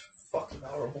 It's fucking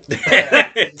horrible.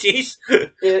 Jeez.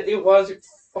 It was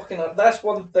fucking. That's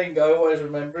one thing I always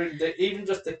remember. Even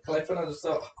just the clip, and I just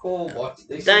thought, cool, what's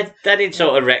this? They did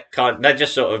sort of retcon. They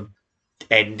just sort of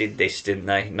ended this, didn't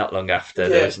they? Not long after.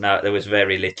 Yeah. There was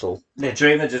very little. Yeah,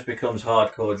 Dreamer just becomes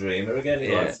hardcore Dreamer again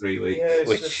in like 3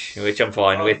 weeks. Yeah, which I'm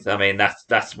fine with. I mean, that's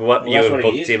what you that's have what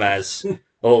he booked is. him as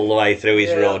all the way through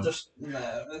his run.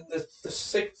 The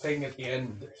sick thing at the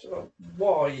end. So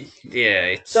why?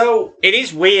 Yeah. So it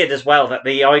is weird as well that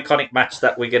the iconic match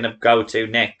that we're going to go to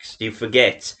next, you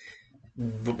forget,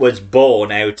 was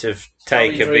born out of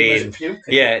Taker Dreamer's being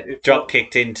puke. drop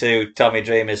kicked into Tommy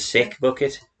Dreamer's sick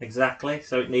bucket. Exactly.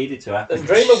 So it needed to happen. And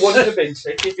Dreamer wouldn't have been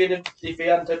sick if he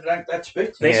hadn't drank that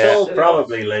spit. This all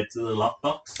probably led to the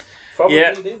lockbox. Probably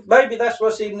Yeah. did. Maybe that's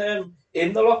what's in the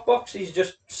lockbox. He's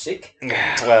just sick.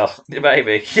 Well,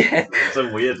 maybe. Yeah. It's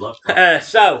a weird lockbox.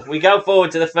 So we go forward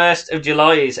to the 1st of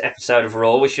July's episode of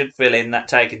Raw. We should fill in that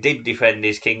Taker did defend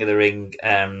his King of the Ring.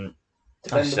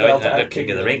 Defend the belt at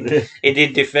King of the Ring. He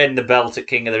did defend the belt at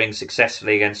King of the Ring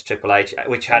successfully against Triple H,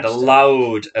 which had a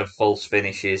load of false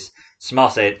finishes.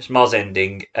 Smoz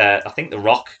ending. I think The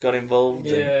Rock got involved.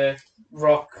 Yeah,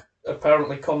 Rock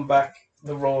apparently come back.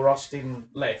 The Raw Austin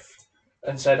left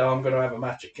and said, "I'm going to have a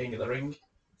match at King of the Ring,"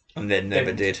 And then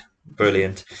never did.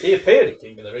 Brilliant. He appeared at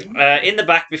King of the Ring. In the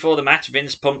back before the match,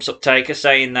 Vince pumps up Taker,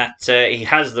 saying that he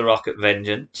has the Rock at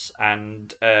Vengeance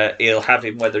and he'll have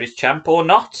him whether he's champ or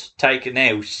not. Taker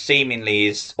now seemingly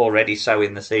is already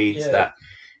sowing the seeds that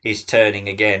he's turning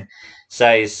again.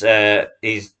 Says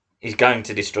he's going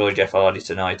to destroy Jeff Hardy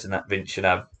tonight and that Vince should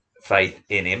have faith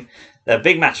in him. The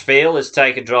big match feel as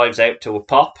Taker drives out to a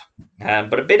pop,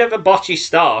 but a bit of a botchy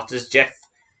start as Jeff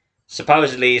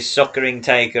supposedly is suckering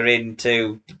Taker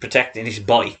into protecting his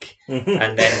bike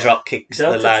and then drop kicks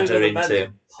the ladder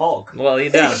into. Hog. Well, you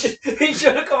don't. He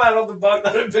should have come out on the bike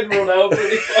that had been run over.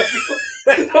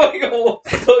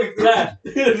 Like that.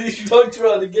 He's not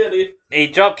trying to get it. He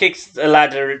drop kicks the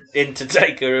ladder into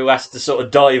Taker, who has to sort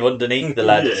of dive underneath the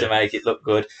ladder to make it look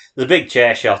good. There's a big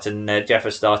chair shot, and Jeff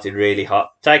has started really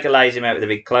hot. Taker lays him out with a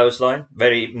big clothesline.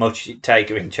 Very much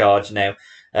Taker in charge now,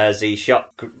 as he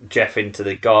shot Jeff into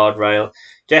the guardrail.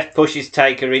 Jeff pushes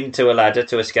Taker into a ladder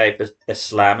to escape a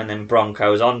slam, and then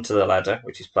Broncos onto the ladder,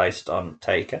 which is placed on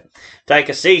Taker.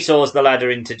 Taker seesaws the ladder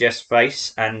into Jeff's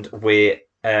face, and we're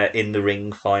in the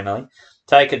ring finally.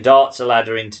 Taker darts a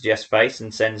ladder into Jeff's face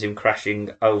and sends him crashing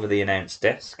over the announce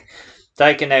desk.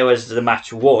 Taker now has the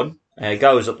match won,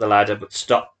 goes up the ladder but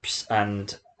stops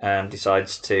and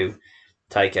decides to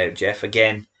take out Jeff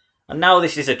again. And now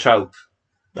this is a trope.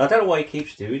 I don't know why he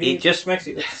keeps doing it. He just makes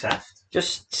it look saft.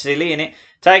 Just silly, innit?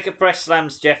 Taker press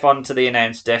slams Jeff onto the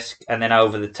announce desk and then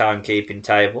over the timekeeping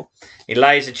table. He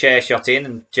lays a chair shot in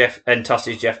and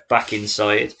tosses Jeff back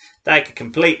inside. Taker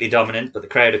completely dominant, but the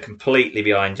crowd are completely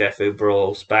behind Jeff, who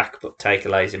brawls back, but Taker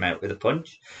lays him out with a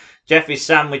punch. Jeff is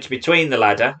sandwiched between the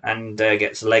ladder and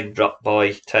gets leg dropped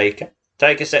by Taker.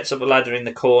 Taker sets up a ladder in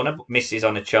the corner, but misses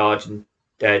on a charge, and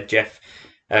Jeff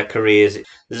careers it.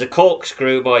 There's a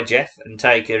corkscrew by Jeff, and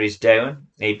Taker is down.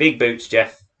 He big boots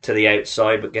Jeff to the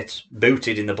outside, but gets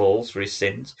booted in the balls for his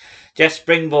sins. Jeff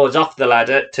springboards off the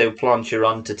ladder to plancher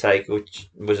onto Taker, which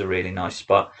was a really nice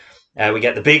spot. We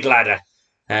get the big ladder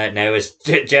now as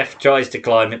Jeff tries to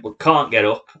climb it, but can't get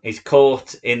up. He's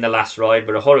caught in the last ride,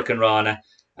 but a Hurricane Rana,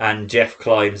 and Jeff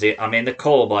climbs it. I mean, the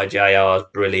call by JR is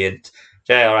brilliant.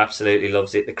 JR absolutely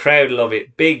loves it. The crowd love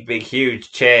it. Big,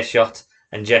 huge chair shot,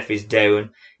 and Jeff is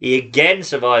down. He again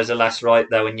survives the last right,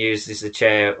 though, and uses the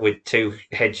chair with 2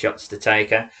 headshots to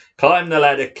Taker. Climb the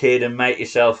ladder, kid, and make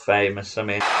yourself famous. I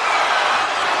mean...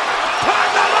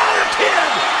 Climb the ladder, kid!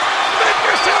 Make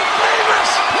yourself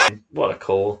famous! What a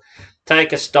call.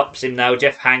 Taker stops him now.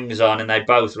 Jeff hangs on and they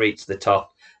both reach the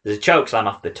top. There's a chokeslam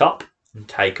off the top and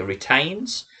Taker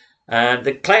retains.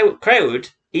 The crowd,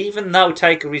 even though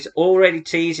Taker is already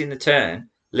teasing the turn,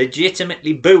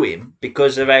 legitimately boo him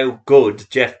because of how good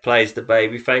Jeff plays the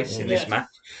babyface in this match.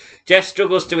 Jeff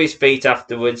struggles to his feet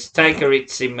afterwards. Taker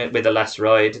hits him with a last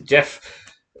ride. Jeff,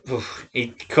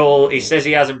 he says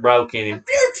he hasn't broken him.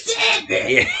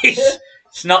 Yeah,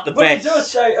 it's not the but best. He does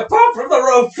say, apart from the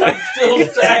ropes, I'm still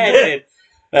standing.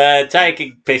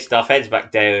 Taker, pissed off, heads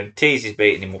back down. Teases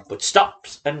beating him up, but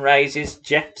stops and raises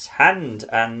Jeff's hand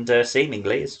and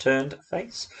seemingly has turned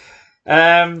face.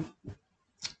 I'm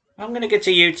going to get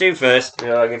to you two first.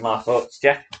 I'll give my thoughts,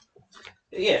 Jeff.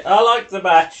 Yeah, I like the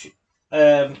match.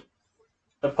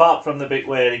 Apart from the bit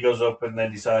where he goes up and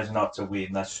then decides not to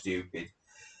win, that's stupid.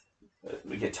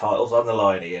 We get titles on the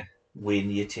line here. Win,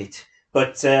 you tit.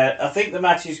 But I think the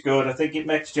match is good. I think it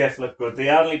makes Jeff look good. The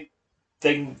only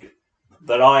thing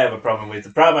that I have a problem with,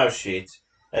 the promo's shit,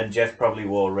 and Jeff probably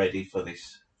wore ready for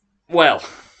this. Well,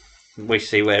 we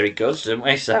see where it goes, don't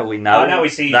we? So we know. I know we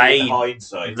see in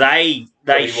hindsight. They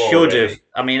he should wore have. ready.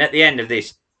 I mean, at the end of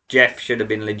this, Jeff should have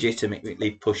been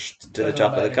legitimately pushed to the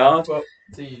top of the card. But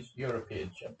he's European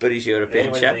champ. But he's European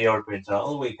He wins champ. the European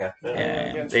title the week after.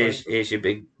 Yeah, here's your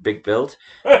big build.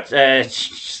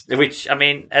 Which, I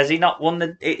mean, has he not won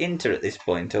the Inter at this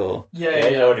point, or? Yeah,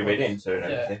 he's already been Inter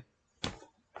and everything.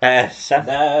 Sam?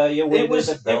 No, you It was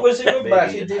a good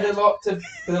match. It did a lot to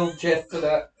build Jeff for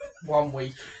that 1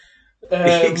 week.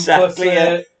 Exactly. But,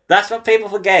 Yeah. That's what people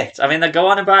forget. I mean, they go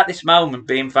on about this moment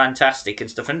being fantastic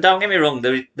and stuff. And don't get me wrong,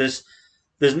 there's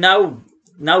no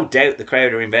doubt the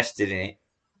crowd are invested in it.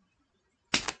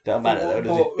 Don't matter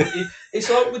though, does it? It's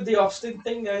like with the Austin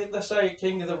thing. They say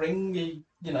King of the Ring,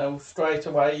 straight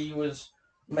away he was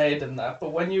made in that.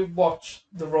 But when you watch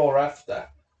the Raw after,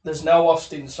 there's no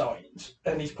Austin signs,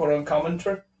 and he's put on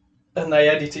commentary, and they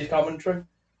edit his commentary.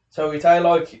 So it's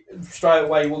like straight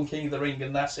away won King of the Ring,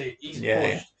 and that's it. He's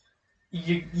pushed.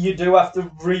 You do have to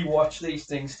rewatch these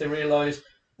things to realise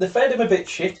they fed him a bit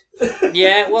shit.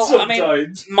 Yeah, well,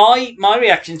 sometimes. I mean, my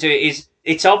reaction to it is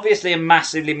it's obviously a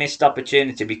massively missed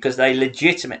opportunity because they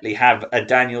legitimately have a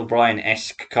Daniel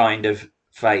Bryan-esque kind of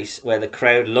face where the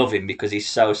crowd love him because he's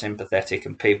so sympathetic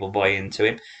and people buy into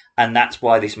him. And that's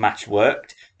why this match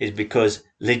worked, is because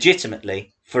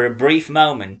legitimately, for a brief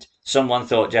moment, someone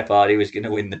thought Jeff Hardy was going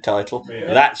to win the title.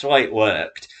 Yeah. That's why it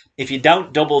worked. If you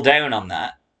don't double down on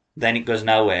that, then it goes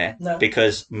nowhere. No.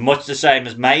 Because much the same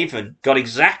as Maven got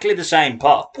exactly the same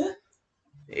pop.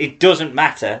 It doesn't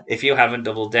matter if you haven't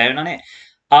doubled down on it.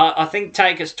 I think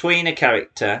Taker's tweener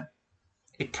character,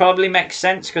 it probably makes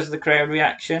sense because of the crowd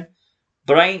reaction.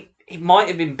 But it might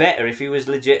have been better if he was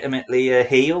legitimately a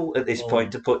heel at this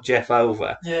point to put Jeff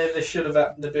over. Yeah, this should have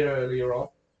happened a bit earlier on.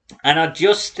 And I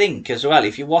just think as well,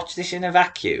 if you watch this in a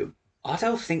vacuum, I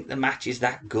don't think the match is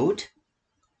that good.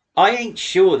 I ain't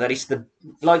sure that it's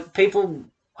people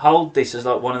hold this as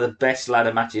like one of the best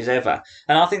ladder matches ever,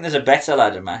 and I think there's a better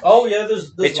ladder match. Oh yeah,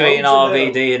 there's between loads of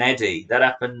RVD and Eddie that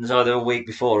happens either a week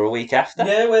before or a week after.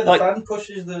 Yeah, where the fan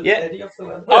pushes the Eddie off the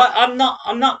ladder.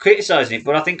 I'm not criticising it,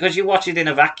 but I think because you watch it in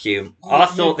a vacuum, I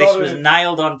thought this was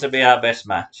nailed on to be our best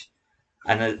match,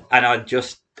 and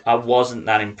I wasn't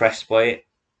that impressed by it,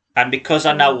 and because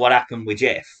I know what happened with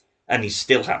Jeff. And he's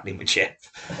still happening with Jeff.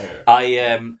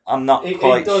 I'm not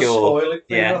quite it does sure. Spoil it,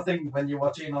 I think when you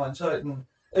watch it in hindsight, and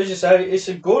as you say, it's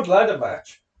a good ladder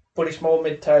match, but it's more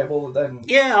mid-table than.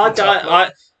 Yeah,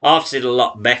 I've seen a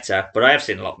lot better, but I have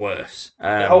seen a lot worse.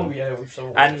 We've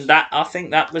saw. And I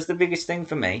think that was the biggest thing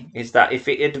for me is that if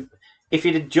it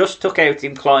had just took out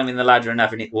him climbing the ladder and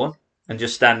having it won, and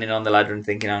just standing on the ladder and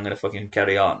thinking I'm going to fucking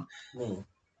carry on.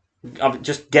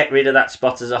 Just get rid of that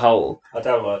spot as a whole. I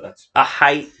don't like that. I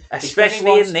hate,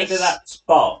 especially in this. To do that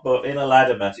spot, but in a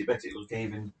ladder match, it makes it look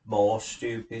even more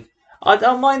stupid. I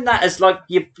don't mind that as like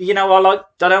I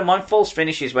don't mind false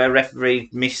finishes where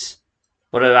referee miss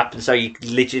whatever happens, so you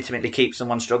legitimately keep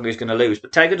someone strong who's going to lose.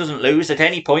 But Taker doesn't lose at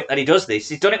any point that he does this.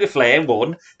 He's done it with Flair,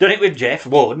 won. Done it with Jeff,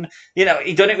 won. He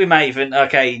done it with Maven.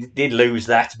 Okay, he did lose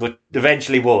that, but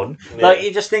eventually won. Yeah. Like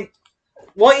you just think.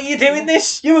 Why are you doing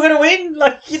this? You were going to win.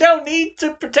 Like, you don't need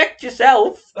to protect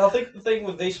yourself. I think the thing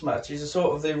with this match is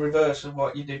sort of the reverse of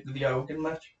what you did with the Hogan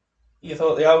match. You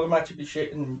thought the Hogan match would be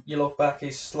shit, and you look back,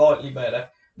 it's slightly better.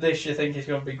 This you think is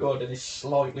going to be good, and it's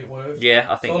slightly worse. Yeah,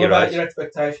 I think it's all you're about right. Your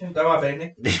expectation. Don't have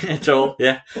any. At all,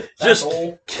 yeah. That's Just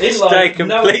all. stay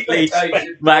completely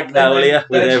Magnolia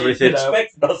with everything.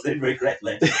 Expect nothing, regret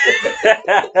less.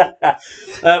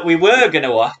 We were going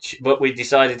to watch, but we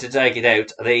decided to take it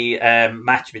out, the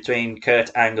match between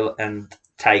Kurt Angle and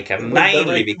Taker,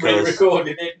 mainly because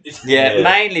re-recorded it.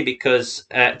 mainly because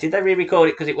did they re-record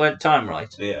it because it weren't time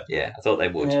right? Yeah, I thought they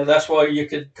would. Yeah, that's why you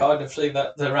could kind of see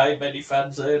that there ain't many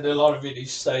fans there, and a lot of it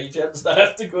is stage ends that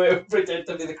have to go out and pretend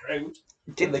to be the crowd.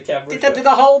 Did the camera? Did they do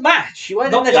the whole match? You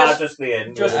weren't Not in the just the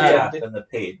end, just with the the end. tap and the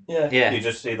pin. Yeah. You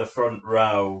just see the front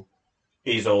row.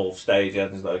 He's all stage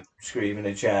ends, like screaming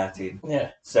and shouting.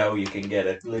 Yeah. So you can get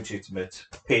a legitimate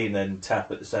pin and tap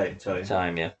at the same time.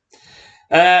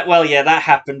 Well, that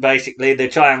happened basically. The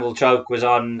triangle choke was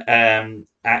on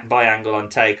by Angle on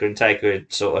Taker, and Taker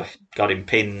had sort of got him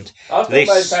pinned. I think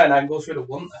Motown Angle should have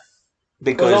won that.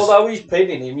 Because although he's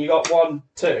pinning him, you got 1,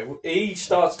 2, he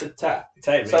starts to tap.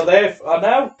 So therefore, I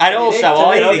know. And also,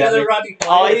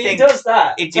 I think he does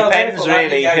that. It depends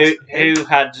really who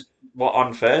had what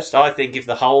on first. I think if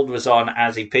the hold was on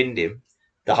as he pinned him,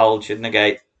 the hold should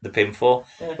negate the pinfall.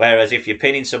 Yeah. Whereas if you're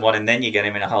pinning someone and then you get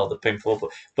him in a hold, the pinfall.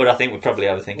 But I think we're probably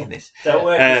overthinking this. Don't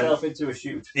work yourself into a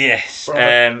shoot. Yes.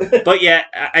 But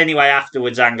anyway,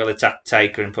 afterwards, Angle attacked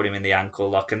Taker and put him in the ankle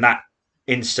lock, and that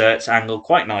inserts Angle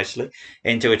quite nicely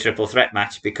into a triple threat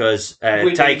match because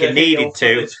Taker needed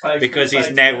to, because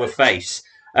he's now a face.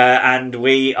 And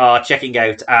we are checking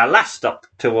out our last stop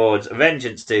towards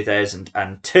Vengeance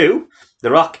 2002.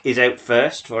 The Rock is out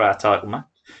first for our title match.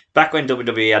 Back when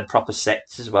WWE had proper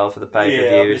sets as well for the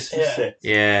pay-per-views.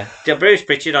 Yeah. Bruce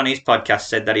Pritchard on his podcast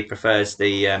said that he prefers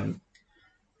the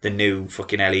new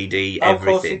fucking LED everything. Of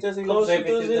course he does. He loves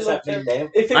everything that's happening now.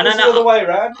 If it was the other way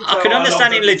around, I can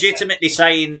understand him legitimately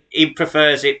saying he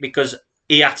prefers it because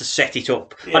he had to set it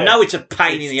up. I know it's a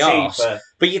pain in the arse,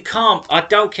 but you can't. I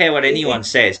don't care what anyone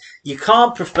says. You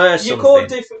can't prefer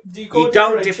something. You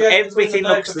don't differ. Everything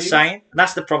looks the same. And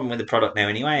that's the problem with the product now,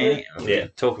 anyway. Isn't it? We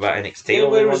talk about NXT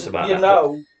all we want about that.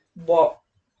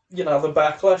 The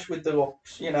backlash with the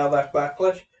ups. That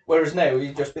backlash. Whereas now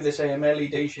you'd just be the same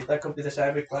LED shit. That could be the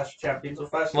same with Clash of Champions or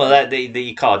Fast. Well,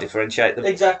 you can't differentiate them.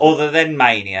 Exactly. Other than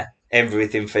Mania,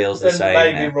 everything feels the same.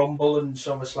 Maybe now. Rumble and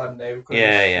SummerSlam now.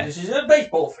 Yeah. This is a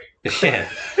baseball field.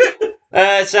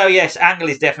 Yeah. So yes, Angle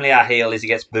is definitely our heel as he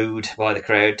gets booed by the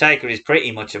crowd. Taker is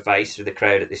pretty much a face with the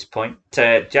crowd at this point.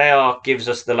 JR gives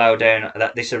us the lowdown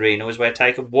that this arena was where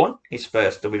Taker won his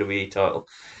first WWE title.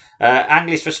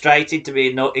 Angle is frustrated to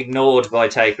be ignored by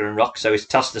Taker and Rock, so he's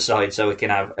tossed aside so we can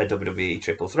have a WWE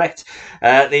triple threat.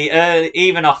 The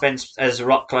even offense as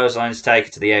Rock clotheslines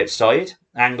Taker to the outside.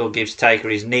 Angle gives Taker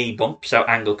his knee bump so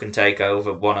Angle can take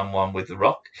over one-on-one with the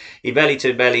Rock. He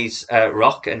belly-to-bellies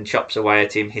Rock and chops away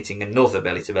at him, hitting another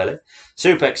belly-to-belly.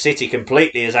 Suplex City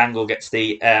completely as Angle gets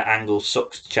the Angle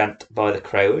sucks chant by the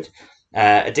crowd.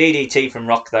 A DDT from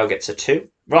Rock, though, gets a 2.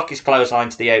 Rock is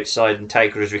clotheslined to the outside and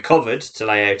Taker has recovered to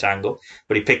lay out Angle,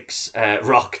 but he picks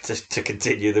Rock to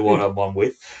continue the one-on-one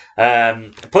with.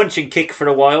 Punch and kick for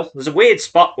a while. There's a weird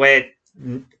spot where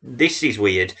this is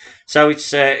weird. So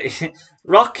it's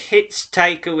Rock hits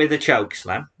Taker with a choke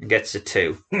slam and gets a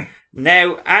 2.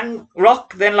 Now,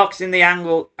 Rock then locks in the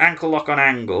ankle lock on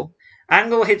Angle.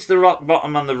 Angle hits the Rock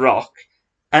bottom on the Rock,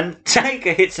 and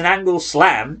Taker hits an Angle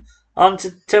slam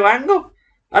onto Angle.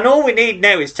 And all we need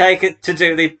now is Taker to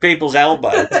do the people's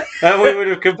elbow, and we would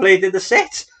have completed the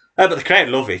set. But the crowd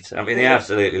love it. I mean, they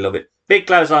absolutely love it. Big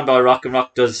clothesline by Rock, and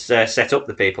Rock does set up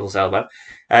the people's elbow.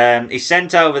 He's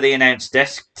sent over the announce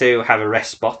desk to have a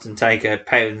rest spot, and Taker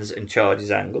pounds and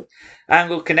charges Angle.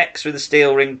 Angle connects with the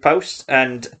steel ring post,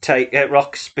 and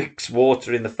Rock spits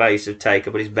water in the face of Taker,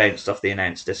 but he's bounced off the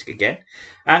announce desk again.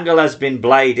 Angle has been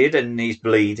bladed, and he's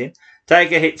bleeding.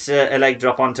 Taker hits a leg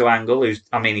drop onto Angle, he's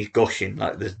gushing,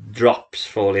 like there's drops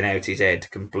falling out his head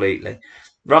completely.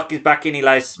 Rock is back in, he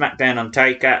lays smackdown on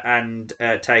Taker, and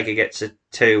Taker gets a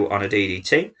 2 on a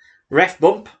DDT. Ref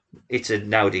bump, it's a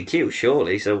no DQ,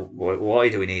 surely, so why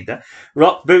do we need that?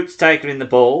 Rock boots Taker in the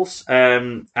balls,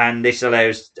 and this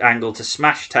allows Angle to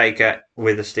smash Taker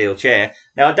with a steel chair.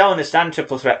 Now, I don't understand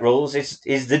triple threat rules.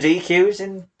 Is the DQs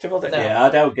in triple threat? Yeah, I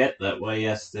don't get that, where he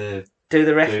has to do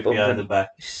the ref bump behind the back.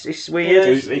 It's weird.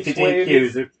 If he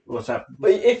DQs, what's happened?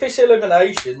 But if it's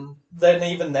elimination, then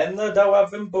even then they don't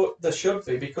have them, but there should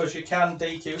be, because you can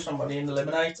DQ somebody and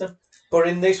eliminate them. But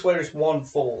in this, where it's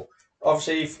 1-4,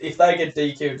 obviously if they get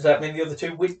DQ'd, does that mean the other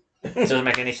two win? Doesn't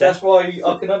make any sense. That's why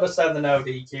I can understand the no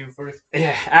DQ for it.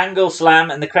 Yeah, Angle slam,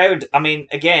 and the crowd, I mean,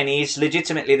 again, he's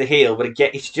legitimately the heel, but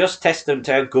again, it's just testament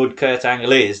to how good Kurt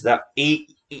Angle is, that he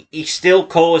still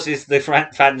causes the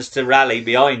fans to rally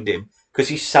behind him, because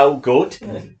he's so good.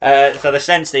 So they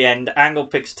sense the end. Angle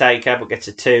picks Taker, but gets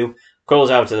a 2.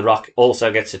 Crawls over to the Rock,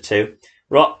 also gets a 2.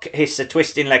 Rock hits a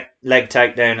twisting leg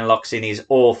takedown and locks in his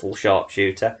awful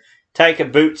sharpshooter. Taker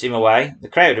boots him away. The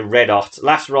crowd are red hot.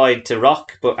 Last ride to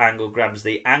Rock, but Angle grabs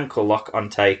the ankle lock on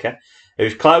Taker.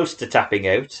 who's close to tapping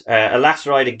out. A last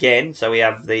ride again, so we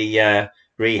have the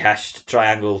rehashed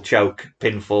triangle choke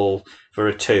pinfall for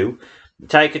a 2.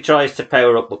 Taker tries to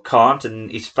power up but can't, and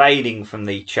he's fading from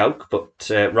the choke, but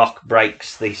Rock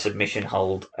breaks the submission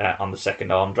hold on the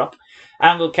second arm drop.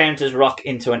 Angle counters Rock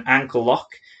into an ankle lock,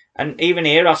 and even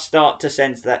here I start to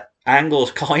sense that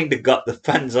Angle's kind of got the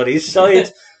fans on his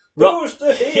side.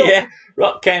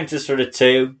 Rock counters for a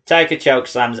 2. Taker choke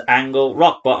slams Angle.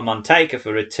 Rock bottom on Taker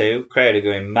for a 2. Crowd are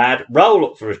going mad. Roll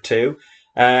up for a 2.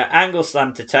 Angle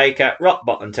slam to Taker. Rock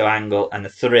bottom to Angle, and a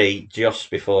 3 just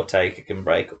before Taker can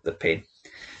break up the pin.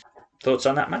 Thoughts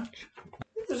on that match?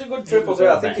 It was a good triple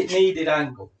threat. I think it needed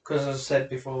Angle because, as I said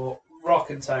before, Rock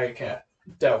and Taker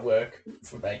don't work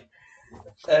for me,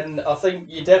 and I think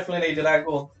you definitely need an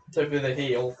Angle to be the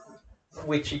heel,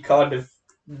 which he kind of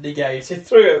negated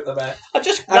throughout the match.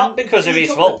 Not because of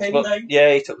his fault, but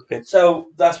yeah, he took the pin. So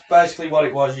that's basically what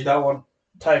it was. You don't want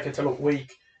Taker to look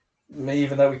weak,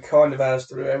 even though he kind of has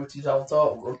throughout his whole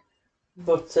title run.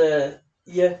 But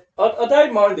yeah, I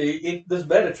don't mind it. There's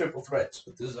better triple threats,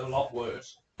 but there's a lot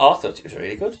worse. I thought it was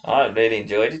really good. I really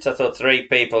enjoyed it. I thought 3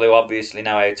 people who obviously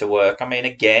know how to work. I mean,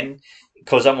 again,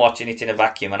 because I'm watching it in a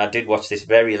vacuum, and I did watch this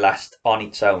very last on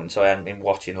its own, so I hadn't been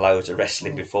watching loads of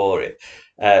wrestling before it.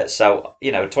 So,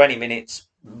 20 minutes,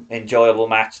 enjoyable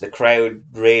match. The crowd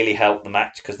really helped the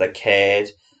match because they cared.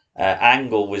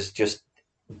 Angle was just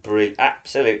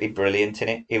absolutely brilliant in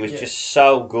it. He was just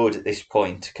so good at this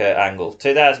point, Kurt Angle.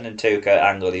 2002 Kurt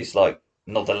Angle is like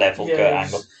another level Kurt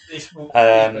Angle.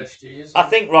 I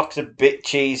think Rock's a bit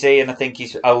cheesy, and I think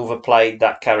he's overplayed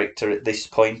that character at this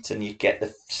point, and you get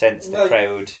the sense the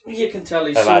crowd you can tell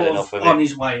he's have sort had enough of on it.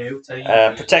 his way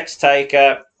out. Protects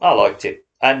Taker. I liked it.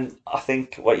 And I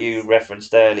think what you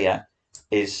referenced earlier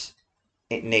is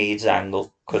it needs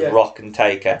Angle, because Rock and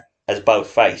Taker, as both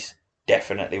face,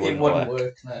 definitely wouldn't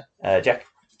work. No. Jack?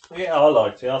 Yeah, I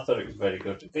liked it. I thought it was very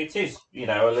good. It is,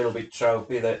 a little bit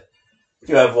tropey that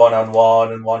you have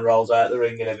one-on-one and one rolls out the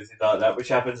ring and everything like that, which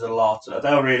happens a lot. I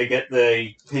don't really get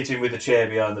the hitting with the chair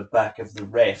behind the back of the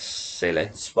ref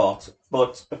spot.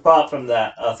 But apart from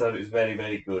that, I thought it was very,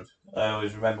 very good. I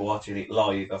always remember watching it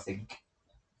live, I think,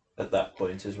 at that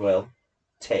point as well.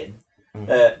 10.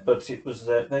 But it was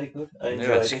very good. I enjoyed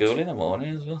You're at it. school in the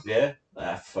morning as well. Yeah.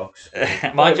 Fox.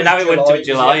 Imagine how it went to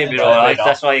July, it'd be alright.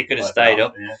 That's why you could have stayed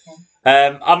up.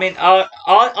 Yeah. I mean,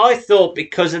 I thought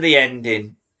because of the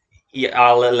ending,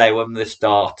 I'll allow them the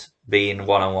start being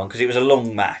one-on-one, because it was a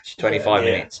long match, 25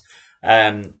 minutes.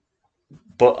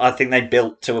 But I think they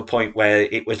built to a point where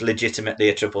it was legitimately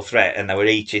a triple threat, and they were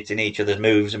each hitting each other's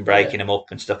moves and breaking them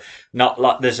up and stuff. Not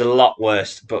like there's a lot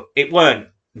worse, but it weren't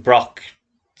Brock,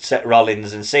 Seth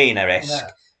Rollins and Cena-esque.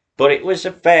 But it was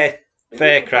a fair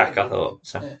crack, I thought.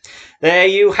 So there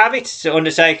you have it.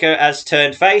 Undertaker has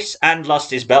turned face and lost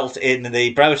his belt in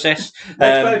the process.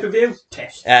 Pay-per-view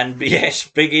test. And yes,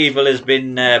 Big Evil has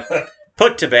been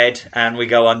put to bed, and we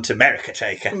go on to America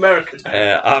Taker. I'm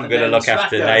going to look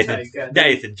after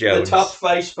Nathan Jones. The top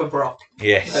face for Brock.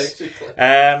 Yes. Basically.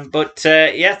 But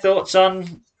thoughts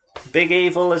on Big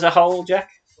Evil as a whole, Jack?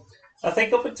 I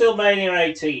think up until Mania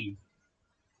 18,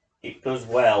 it does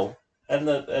well. And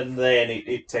then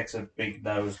it takes a big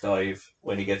nosedive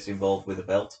when he gets involved with the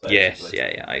belt. Basically.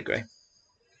 Yes, I agree.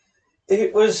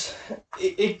 It was.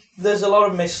 There's a lot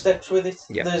of missteps with it.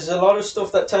 Yeah. There's a lot of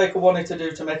stuff that Taker wanted to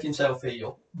do to make himself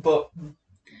heel, but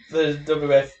the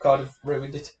WF kind of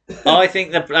ruined it. I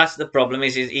think that's the problem.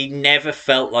 Is he never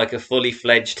felt like a fully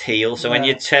fledged heel. So when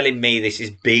you're telling me this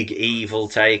is Big Evil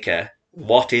Taker,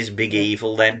 what is Big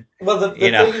Evil then? Well, the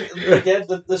thing again,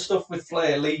 the stuff with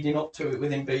Flair leading up to it,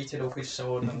 with him beating up his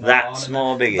son, and that's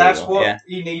more Big Evil. That's what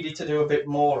he needed to do a bit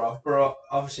more of. But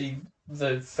obviously,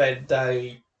 the Fed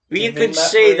Day. Well, you could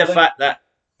see the fact that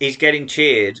he's getting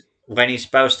cheered when he's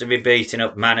supposed to be beating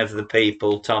up Man of the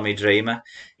People, Tommy Dreamer.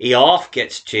 He half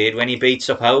gets cheered when he beats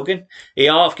up Hogan. He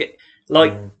half get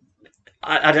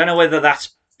I don't know whether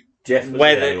that's Jeff was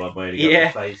the only one where he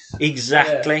got the face.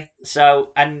 Exactly. Yeah.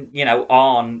 So, and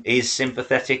Arn is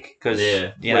sympathetic because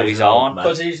he's Arn,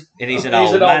 because he's an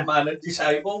old man and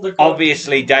disabled.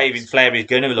 Obviously, David Flair is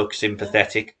going to look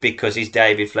sympathetic because he's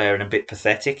David Flair and a bit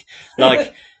pathetic.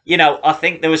 Like. I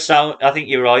think I think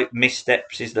you're right.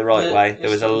 Missteps is the right way. There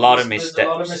was a lot of missteps. There's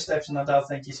a lot of missteps, and I don't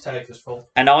think it's Taker's fault.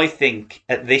 And I think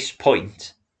at this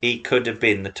point he could have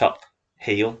been the top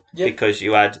heel because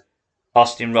you had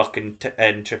Austin, Rock,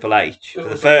 and Triple H for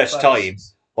the first time,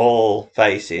 all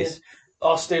faces. Yeah.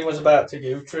 Austin was about to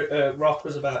go. Rock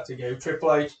was about to go.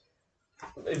 Triple H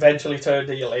eventually turned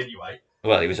heel anyway.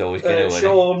 Well, he was always going to.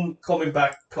 Shawn coming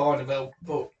back kind of helped,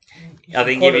 but. I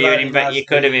think you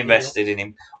could have invested in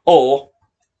him, or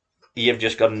you've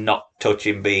just got to not touch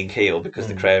him being heel because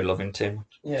the crowd love him too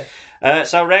much. Yeah.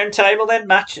 So round table then,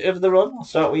 match of the run. I'll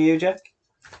start with you, Jack.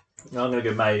 I'm going to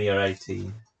go Mania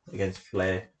 18 against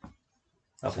Flair.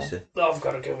 Obviously. I've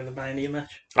got to go with the Mania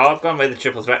match. I've gone with the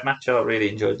triple threat match. I really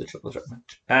enjoyed the triple threat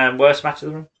match. Worst match of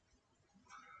the run?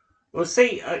 Well,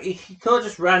 see, you can't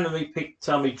just randomly pick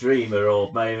Tommy Dreamer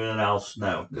or Maven and Al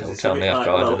Snow. Don't tell me I've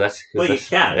got to do that. Well, you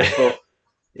can, but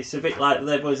it's a bit like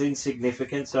that was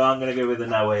insignificant, so I'm going to go with the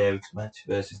No Way Out match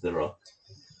versus The Rock.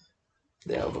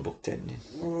 The overbooked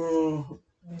ending.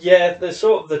 Yeah, they're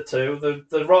sort of the two.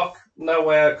 The Rock, No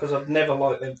Way Out, because I've never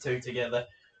liked them two together.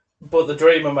 But the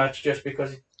Dreamer match, just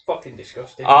because it's fucking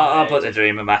disgusting. I put the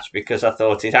Dreamer match because I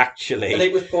thought it actually... And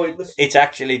it was pointless. It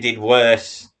actually did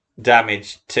worse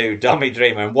damage to Tommy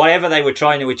Dreamer. And whatever they were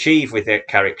trying to achieve with their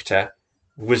character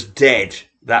was dead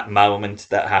that moment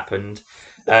that happened.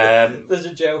 There's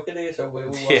a joke in here somewhere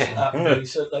we watched that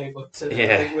recently, but I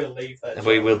think we'll leave that.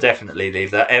 We will definitely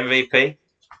leave that. MVP?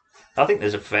 I think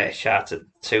there's a fair shot at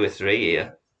 2 or 3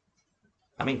 here.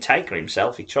 I mean, Taker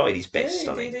himself, he tried his best.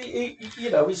 Yeah,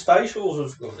 his facials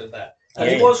was good in that. And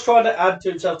Yeah. he was trying to add to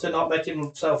himself to not make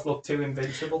himself look too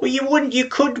invincible. Well, you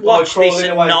could watch this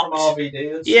and not.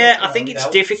 Yeah, I think it's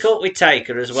difficult with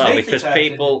Taker as well Sneaky because Taker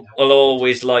people will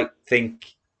always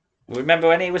think. Remember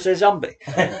when he was a zombie?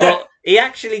 But he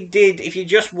actually did. If you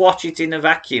just watch it in a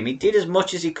vacuum, he did as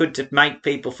much as he could to make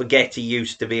people forget he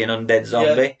used to be an undead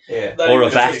zombie, or a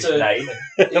bat,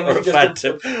 or a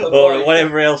phantom, or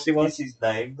whatever else he was. It's his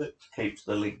name that keeps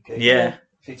the link. Yeah.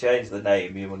 If he changed the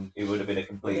name, he would have been a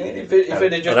completely Yeah, different if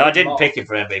it had just Well, I been didn't pick him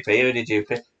for MVP. Who did you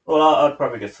pick? Well, I'd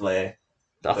probably go Flair.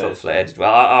 I thought Flair did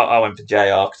well. I went for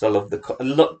JR because I love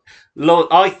look.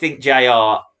 I think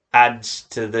JR adds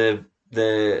to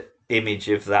the image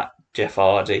of that Jeff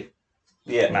Hardy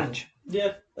match.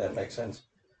 Yeah, that makes sense.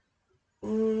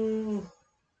 I'll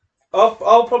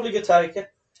probably get Taker.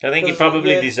 I think he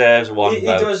probably deserves one He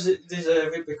vote. does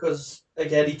deserve it because,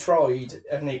 again, he tried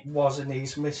and it wasn't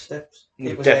his missteps.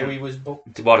 It was how he was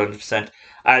booked. 100%.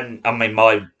 And I mean,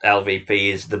 my LVP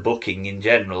is the booking in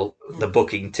general, the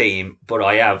booking team, but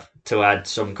I have, to add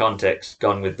some context,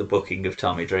 gone with the booking of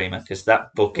Tommy Dreamer because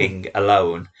that booking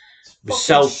alone was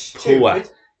so poor.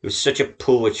 stupid. It was such a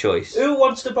poor choice. Who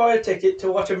wants to buy a ticket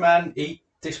to watch a man eat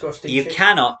disgusting You shit?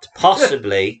 cannot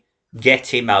possibly get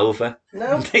him over.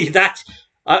 No. That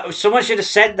someone should have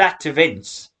said that to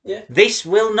Vince. Yeah. This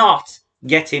will not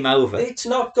get him over. It's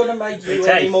not going to make you It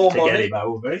any takes more to money. get him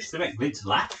over. It's to make Vince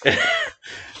laugh.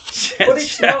 But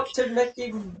it's not to make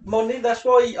him money. That's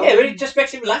why. Yeah, but it just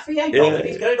makes him laugh. He ain't bothered.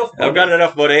 He's got enough money. I've got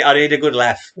enough money. I need a good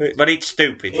laugh, but it's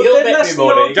stupid. He'll then make that's me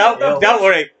the money. Don't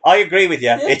worry. I agree with you.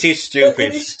 Yeah. It is stupid.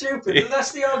 It is stupid. And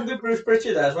that's the argument Bruce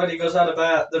Pritchard has when he goes on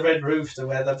about the Red Rooster,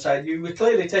 where they're saying you were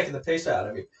clearly taking the piss out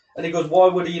of him. And he goes, why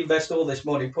would he invest all this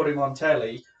money, put him on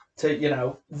telly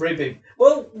to, rib him?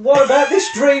 Well, what about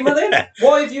this Dreamer then?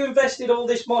 Why have you invested all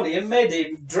this money and made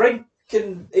him drink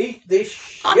and eat this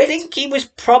shit? I think he was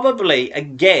probably,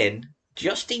 again,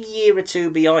 just a year or two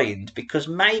behind because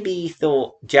maybe he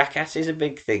thought Jackass is a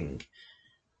big thing.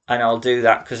 And I'll do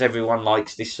that because everyone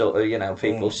likes this sort of,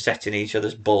 people setting each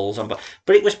other's balls on.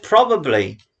 But it was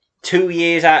probably 2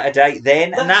 years out of date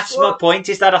then. And that's my point,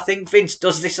 is that I think Vince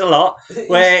does this a lot,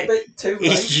 where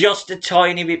he's just a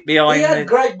tiny bit behind. He had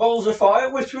Great Balls of Fire,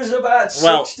 which was about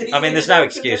 60 I mean, there's no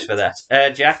excuse for that.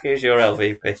 Jack, who's your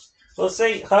LVP? Well,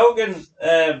 see, Hogan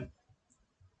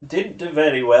didn't do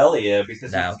very well here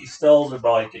because he stole the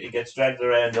bike. He gets dragged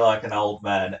around like an old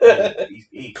man. And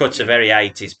he Cuts a very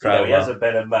 80s promo. he has a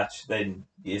better match than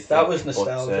you think. That was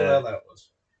nostalgia, that was.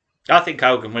 I think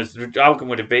Hogan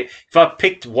would have been. If I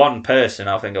picked one person,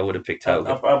 I think I would have picked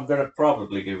Hogan. I'm going to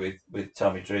probably go with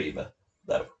Tommy Dreamer,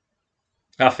 though.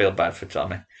 I feel bad for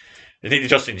Tommy. I think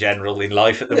just in general in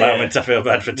life at the moment, I feel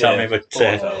bad for Tommy. But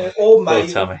or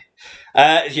Maven. Tommy.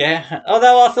 Yeah.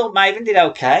 Although I thought Maven did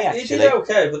okay, actually. He did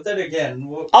okay, but then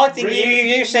again... I think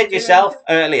you said yourself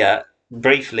earlier,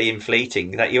 briefly in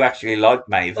fleeting, that you actually like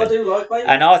Maven. I do like Maven.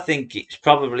 And I think it's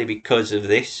probably because of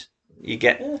this.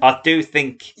 I do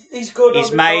think he's good.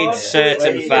 He's made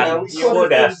certain fans. You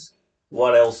would ask,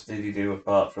 what else did he do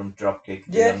apart from dropkick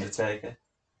The Undertaker?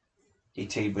 He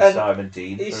teamed with Simon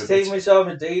Dean. His team with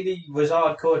Simon Dean, he was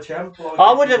hardcore champ.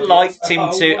 I would have liked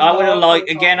him to. I would have liked,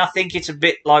 again, I think it's a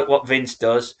bit like what Vince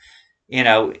does.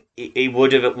 He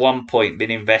would have at one point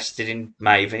been invested in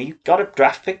Maven. He got a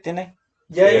draft pick, didn't he?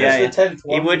 Yeah, he was the 10th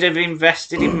one. He would have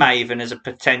invested in Maven as a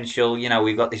potential,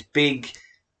 we've got this big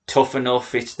tough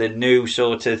enough. It's the new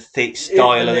sort of thick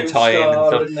style of the tie-in and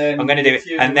stuff. I'm going to do it.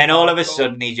 And then all of a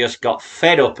sudden he just got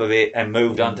fed up of it and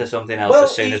moved on to something else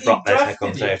as soon as Brock Lesnar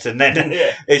comes out. And then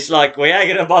it's like, we ain't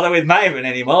going to bother with Maven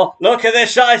anymore. Look at the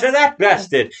size of that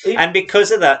bastard. And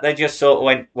because of that, they just sort of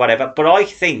went, whatever. But I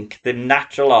think the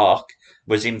natural arc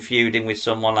was him feuding with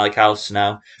someone like Al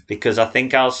Snow, because I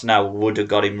think Al Snow would have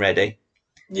got him ready.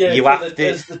 Yeah, you have to.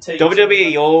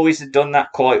 WWE always have done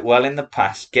that quite well in the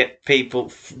past. Get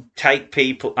people, take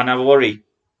people, and I worry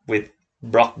with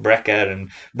Brock Breaker and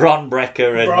Bron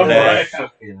Breaker and what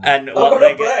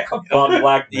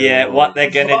they're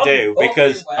going to do,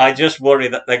 because I just worry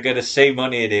that they're going to see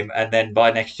money in him, and then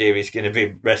by next year he's going to be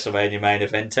WrestleMania main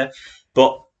eventer.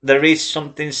 But there is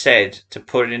something said to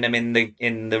putting him in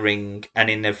the ring and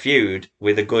in the feud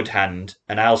with a good hand,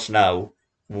 and Al Snow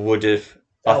would have.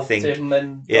 I think,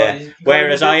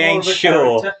 whereas I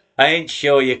ain't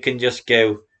sure you can just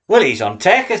go, well, he's on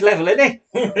Taker's level, isn't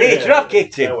he? He drop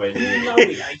kicked him.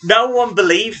 No one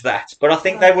believes that, but I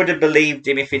think they would have believed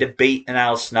him if he'd have beaten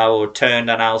Al Snow or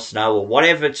turned on Al Snow or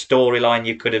whatever storyline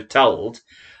you could have told.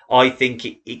 I think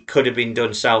it could have been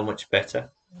done so much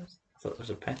better. I thought there was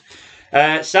a pen.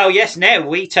 So yes, now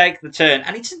we take the turn,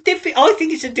 and I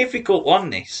think it's a difficult one.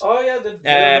 This. Oh yeah, they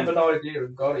have an idea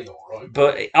and got it all right.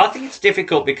 But I think it's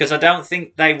difficult because I don't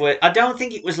think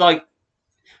it was like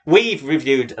we've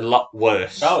reviewed a lot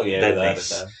worse. Than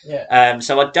this. Yeah.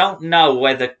 So I don't know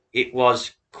whether it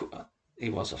was. He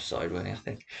was offside, wasn't he? I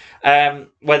think.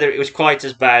 Whether it was quite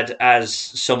as bad as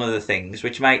some of the things,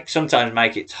 which sometimes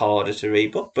make it harder to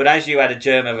rebook. But as you had a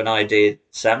germ of an idea,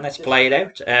 Sam, let's play it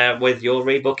out with your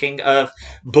rebooking of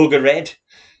Bugger Red.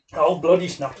 Oh, bloody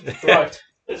snap. Right.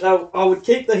 So I would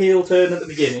keep the heel turn at the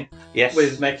beginning. Yes.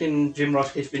 With making Jim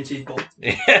Ross kiss Vince's butt.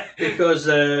 Because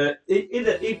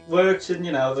it works, and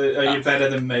you're better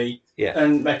than me. Yeah.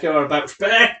 And make it all about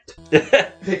respect.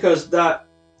 Because that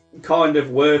kind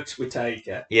of works with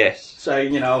Taker. Yes.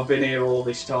 Saying, I've been here all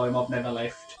this time, I've never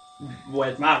left.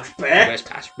 Where's my respect? Where's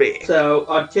my respect? So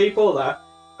I'd keep all that.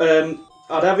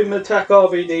 I'd have him attack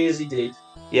RVD as he did.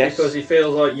 Yes. Because he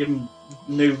feels like you're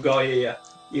new guy here.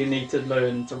 You need to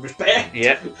learn to respect.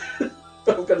 Yeah.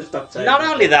 I'm going to stop saying Not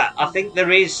that. only that, I think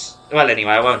there is. Well,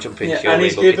 anyway, I won't jump into your and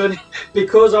he's given,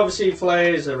 because obviously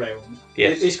Flair's around.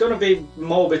 Yes. It's going to be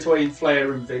more between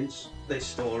Flair and Vince, this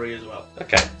story as well.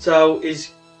 Okay. So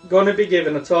he's going to be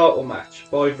given a title match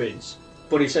by Vince,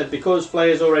 but he said because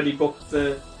Flair's already booked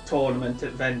the tournament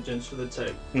at Vengeance for the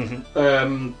two,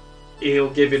 he'll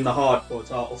give him the hardcore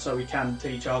title so he can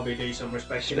teach RVD some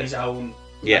respect in his own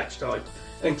match type,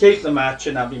 and keep the match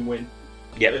and have him win.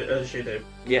 Yep. As you do.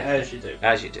 Yeah. As you do.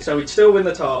 As you do. So he'd still win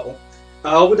the title.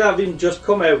 I would have him just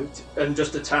come out and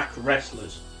just attack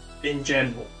wrestlers in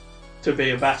general to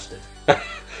be a bastard. But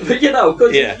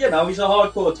because he's a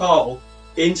hardcore title.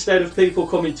 Instead of people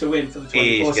coming to win for the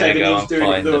 24/7, he's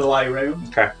doing it the other way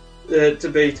around to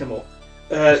beat him up.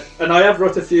 And I have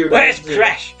wrote a few. Where's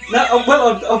Crash? No,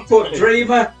 well, I've put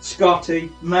Dreamer, Scotty,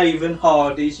 Maven,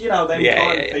 Hardys. Them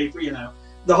kind of people.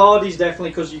 The Hardys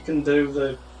definitely because you can do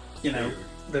the,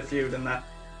 the feud and that.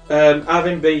 Have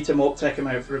him beat him up, take him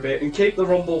out for a bit, and keep the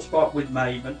Rumble spot with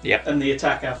Maven and the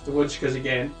attack afterwards because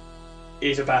again,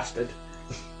 he's a bastard.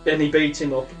 And he beats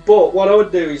him up. But what I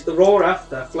would do is the Raw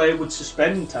after, Flair would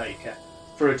suspend Taker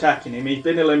for attacking him. He's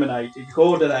been eliminated.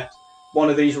 Order that one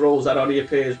of these rules that only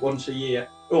appears once a year,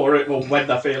 or when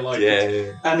they feel like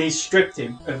it. And he's stripped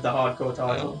him of the hardcore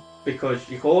title because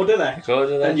you order that,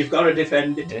 and you've got to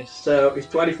defend it. Yes. So it's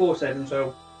 24/7.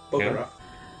 So bugger off.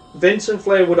 Vince and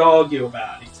Flair would argue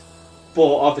about it,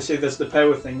 but obviously there's the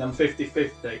power thing. Them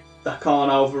 50-50 that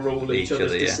can't overrule each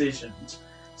other's decisions.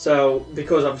 So,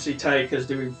 because obviously Taker's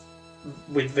doing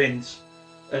with Vince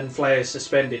and Flair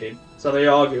suspended him, so they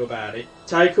argue about it.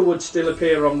 Taker would still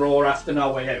appear on Raw after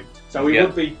No Way Out, so he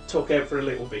would be took out for a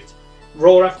little bit.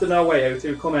 Raw after No Way Out, he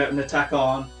would come out and attack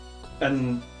Arn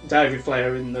and David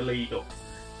Flair in the lead up.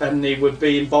 And he would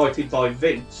be invited by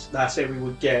Vince. That's how he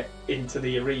would get into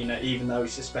the arena, even though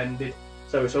he's suspended.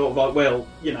 So it's sort of like, well,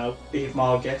 he's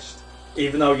my guest.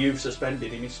 Even though you've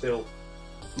suspended him, he's still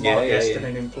my guest and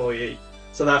an employee.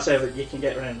 So that's how you can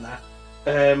get around that.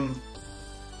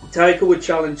 Taker would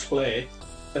challenge Flair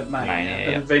at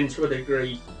Mania, and Vince would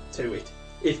agree to it.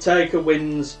 If Taker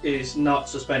wins, is not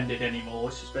suspended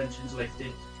anymore, suspension's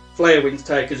lifted. Flair wins,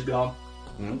 Taker's gone.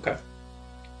 Okay.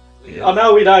 Yeah. I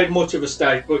know it ain't much of a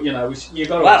stake, but you got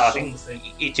to have something.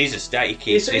 It is a stake.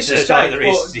 It's a stake. Either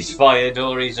he's fired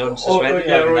or he's unsuspended.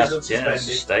 Or he's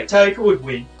unsuspended. Taker would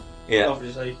win. Yeah.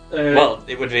 Obviously. Well,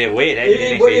 it would be a weird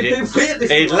ending if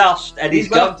he'd lost and he's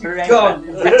gone forever. Gone,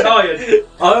 retired.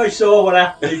 I saw what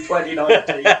happened in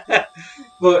 2019.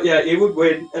 But yeah, he would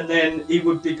win, and then he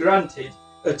would be granted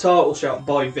a title shot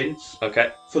by Vince.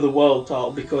 Okay. For the world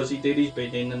title because he did his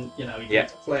bidding and he did Yeah.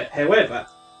 Flair. However,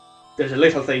 there's a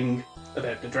little thing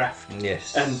about the draft.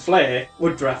 Yes. And Flair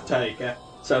would draft Taker,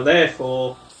 so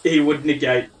therefore he would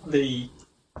negate the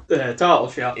title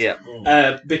shot.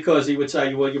 Yeah. Because he would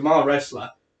say, well, you're my wrestler,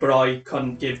 but I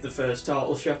couldn't give the first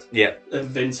title shot. Yeah. And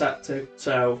Vince had to.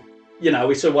 So,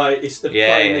 it's a way, it's the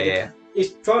Yeah, playing yeah, again. yeah.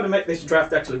 He's trying to make this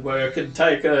draft actually work, and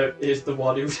Taker is the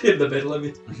one who's in the middle of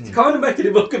it. It's kind of making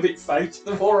him look a bit fake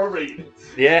the more I read it.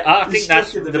 Yeah, I He's think stuck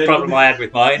that's in the middle. problem I had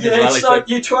with mine Yeah, as well. it's like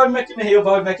you try and make him a heel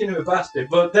by making him a bastard,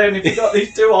 but then if you've got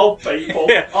these two old people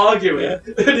arguing,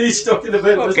 and he's stuck in the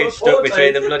middle. Fucking There's stuck like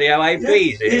between the 14. bloody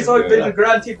OAPs. Yeah, he's like been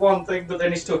granted one thing, but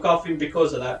then he's took off him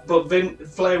because of that. But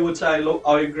Flair would say, look,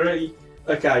 I agree,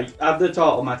 okay, have the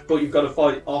title match, but you've got to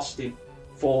fight Austin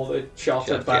for the shot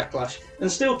at Backlash.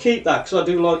 And still keep that, because I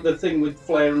do like the thing with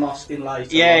Flair and Austin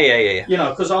later. Yeah.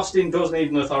 Because Austin does need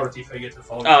an authority figure to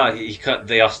fight. Oh,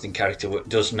 the Austin character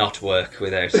does not work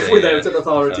without without an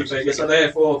authority figure, so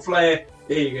therefore Flair,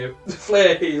 there you go.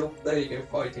 Flair heel, there you go,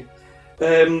 fighting.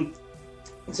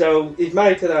 So he'd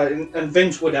make it out, and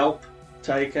Vince would help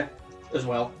Taker as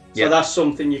well. So that's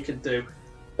something you could do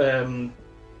to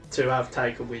have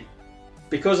Taker win.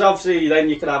 Because obviously then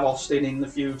you could have Austin in the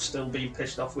feud still being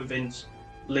pissed off with Vince,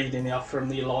 leading off from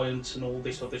the alliance and all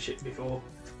this other shit before.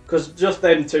 Because just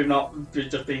them two not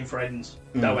just being friends,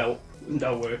 no help,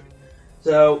 no work.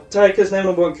 So Taker's now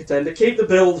number one contender. Keep the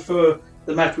build for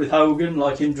the match with Hogan,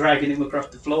 like him dragging him across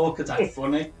the floor, because that's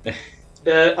funny.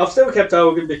 I've still kept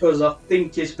Hogan because I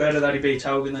think it's better that he beats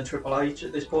Hogan than Triple H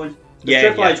at this point.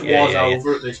 Triple H was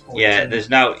over at this point. Yeah, there's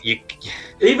no...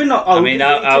 Even not Hogan,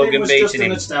 Hogan was just beating a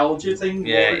him. nostalgia thing.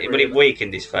 Yeah, but it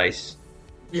weakened his face.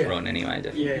 Yeah. Run anyway,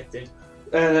 didn't it? Yeah, it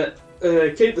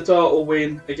did. Keep the title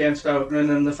win against Hogan,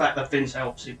 and the fact that Vince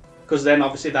helps him. Because then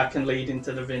obviously that can lead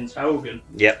into the Vince Hogan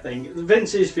thing.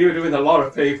 Vince is feuding with a lot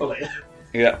of people here.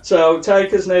 Yeah. So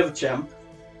Taker's now the champ.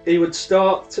 He would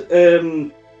start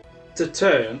to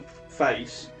turn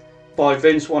face by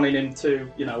Vince wanting him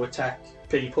to, attack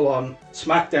people on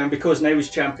SmackDown, because now he's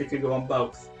champ, he can go on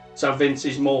both. So Vince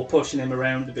is more pushing him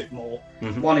around a bit more,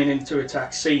 wanting him to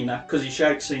attack Cena, because he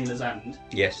shakes Cena's hand.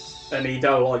 Yes. And he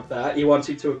don't like that. He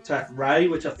wanted to attack Ray,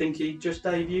 which I think he just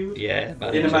debuted. Yeah.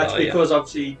 In a match, because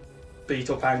obviously beat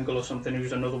up Angle or something,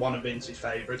 who's another one of Vince's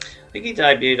favourites. I think he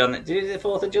debuted on the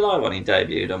 4th of July one. He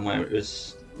debuted on where it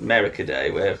was America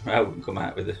Day, where Hogan come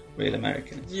out with the Real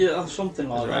Americans. Yeah, something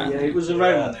like that. around Yeah, there. it was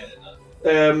around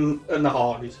there. And the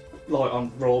Hardys, like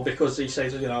on Raw, because he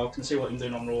says, I can see what you're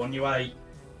doing on Raw, and you ain't.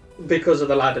 Because of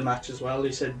the ladder match as well,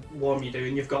 he said, what are you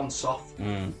doing? You've gone soft.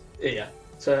 Yeah.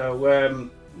 So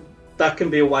that can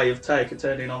be a way of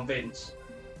turning on Vince.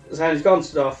 So he's gone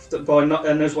soft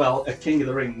and as well at King of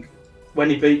the Ring. When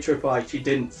he beat Triple H, he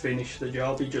didn't finish the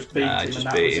job. He just beat him, and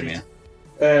that was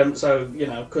it. So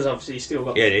because obviously he's still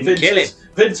got. Yeah, didn't kill him.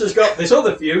 Vince has got this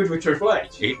other feud with Triple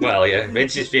H.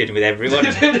 Vince is feuding with everyone.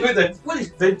 What is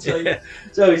Vince saying?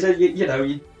 So he said,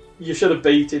 you should have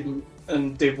beat him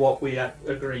and did what we had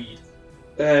agreed.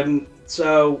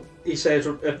 So he says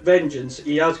at Vengeance,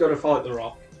 he has got to fight The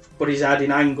Rock, but he's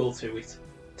adding Angle to it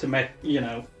to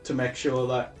make sure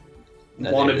that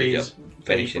one of his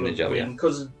finishing the job.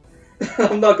 Because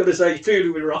I'm not going to say he's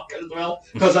feuding with Rock as well,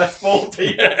 because that's 4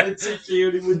 people Vince is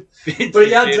feuding with. But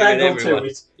he adds Angle to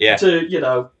it. Yeah.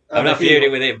 I'm not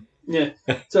feuding with him. Yeah.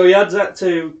 So he adds that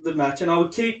to the match, and I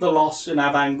would keep the loss and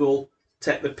have Angle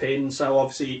take the pin. So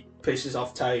obviously it pisses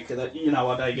off Taker that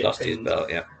how they get Lost pinned. his belt,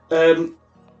 yeah.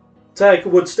 Taker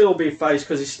would still be face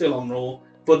because he's still on Raw.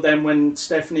 But then when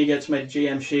Stephanie gets made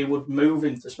GM, she would move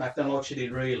into SmackDown like she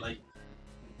did really.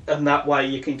 And that way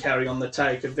you can carry on the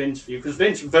Taker Vince feud. Because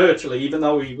Vince virtually, even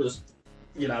though he was,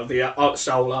 the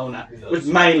sole owner, was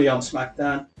mainly on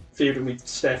SmackDown, feuding with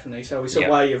Stephanie. So it's a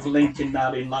way of linking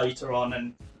that in later on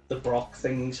and the Brock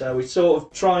thing. So it's sort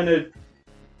of trying to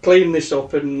clean this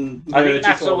up and I think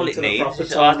that's all it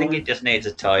needs. I think it just needs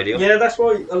a tidy up. Yeah, that's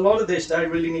why a lot of this don't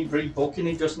really need rebooking.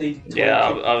 It just needs.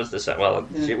 I was the same. Well,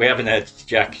 we haven't heard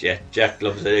Jack yet. Jack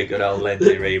loves a good old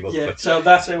lengthy rebook. Yeah, so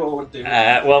that's how I would do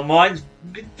it. Well, mine's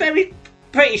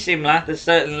pretty similar. There's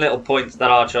certain little points that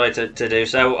I'll try to do.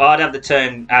 So I'd have the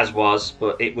turn as was,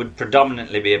 but it would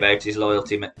predominantly be about his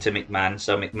loyalty to McMahon.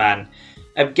 So McMahon,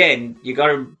 again, you got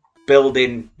to build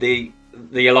in the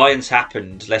the alliance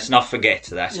happened, let's not forget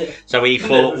that. Yeah. So he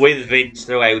fought with Vince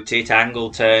throughout it.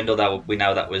 Angle turned, although we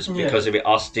know that was because of it.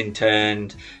 Austin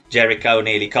turned. Jericho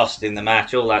nearly cost him the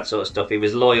match, all that sort of stuff. He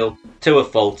was loyal to a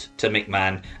fault to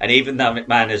McMahon. And even though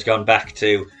McMahon has gone back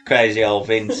to crazy old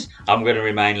Vince, I'm going to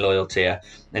remain loyal to you.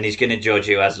 And he's going to judge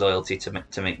you as loyalty to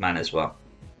McMahon as well.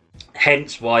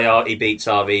 Hence why he beats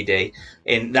RVD.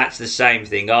 That's the same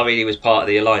thing. RVD was part of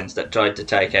the alliance that tried to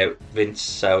take out Vince,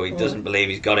 so he doesn't believe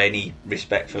he's got any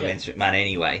respect for Vince McMahon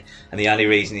anyway. And the only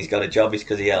reason he's got a job is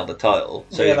because he held the title.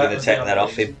 So he's going to take that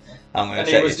off him. I'm going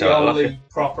to take his title off him. He was the only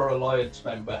proper alliance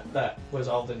member that was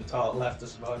holding the title left, I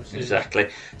suppose. Exactly.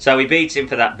 So he beats him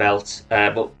for that belt,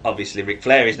 but obviously Ric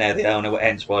Flair is now the owner,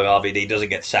 hence why RVD doesn't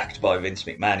get sacked by Vince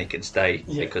McMahon. He can stay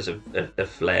because of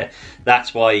Flair.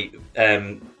 That's why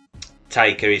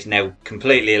Taker is now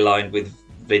completely aligned with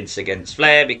Vince against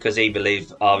Flair because he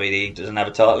believes RVD doesn't have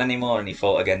a title anymore and he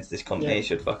fought against this company. He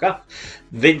should fuck off.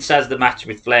 Vince has the match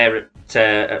with Flair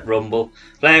at Rumble.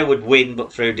 Flair would win,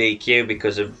 but through DQ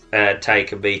because of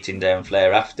Taker beating down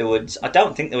Flair afterwards. I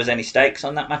don't think there was any stakes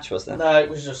on that match, was there? No, it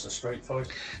was just a straight fight.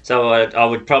 So I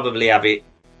would probably have it.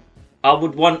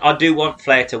 I do want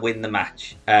Flair to win the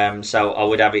match. So I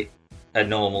would have it a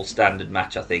normal standard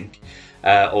match, I think.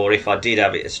 Or if I did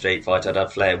have it a street fight, I'd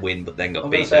have Flair win, but then got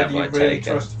beat down by Taker. You really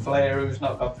trust Flair, who's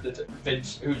not confident at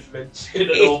Vince, who's Vince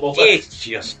in a normal match?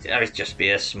 It'd just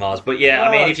be a smarts. But yeah,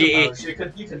 I mean, if you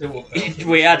can do all that.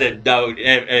 We had a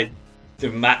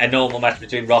normal match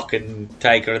between Rock and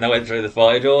Taker, and they went through the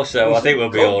fire door, so I think we'll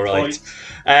be all right.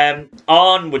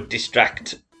 Arn would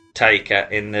distract Taker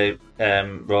in the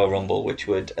Royal Rumble, which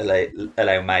would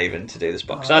allow Maven to do the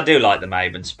spot. So I do like the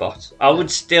Maven spot. I would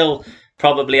still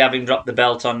probably have him drop the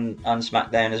belt on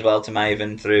SmackDown as well to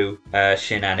Maven through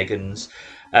shenanigans.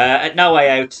 At No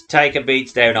Way Out, Taker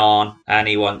beats down Arn and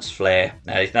he wants Flair.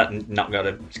 He's not got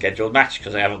a scheduled match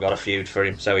because they haven't got a feud for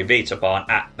him, so he beats up Arn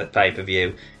at the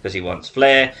pay-per-view because he wants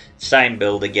Flair. Same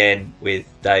build again with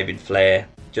David Flair,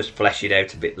 just flesh it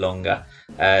out a bit longer.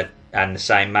 And the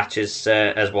same match as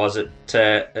was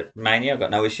at Mania. I've got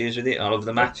no issues with it. I love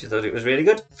the match. I thought it was really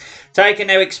good. Taker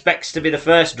now expects to be the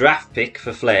first draft pick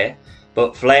for Flair,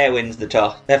 but Flair wins the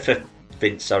toss. For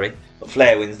Vince, sorry. But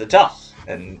Flair wins the toss.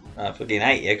 And I fucking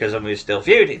hate you because I'm still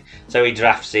feuding. So he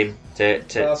drafts him to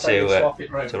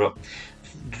Rock.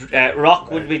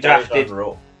 Rock would be drafted.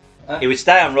 He would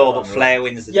stay on Raw, but Flair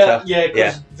wins the toss. Yeah,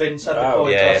 because Vince had the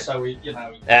point toss, so he,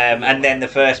 and then the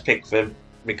first pick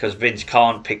because Vince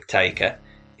can't pick Taker,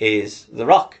 is The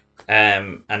Rock.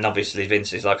 And obviously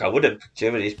Vince is like, I would have picked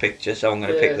you with his picture, so I'm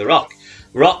going to pick The Rock.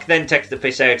 Rock then takes the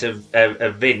piss out of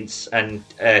Vince and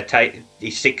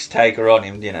he sicks Taker on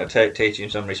him, teaching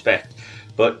him some respect.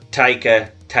 But Taker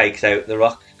takes out The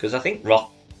Rock, because I think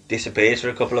Rock disappears for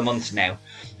a couple of months now.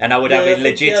 And I would have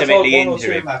legitimately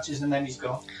injured him. Matches and then he's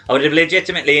gone. I would have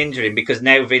legitimately injured him because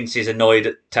now Vince is annoyed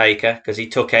at Taker because he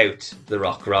took out The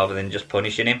Rock rather than just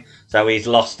punishing him. So he's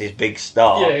lost his big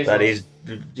star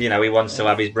he wants to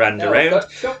have his brand around.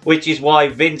 Which is why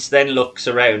Vince then looks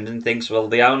around and thinks, well,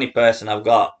 the only person I've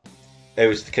got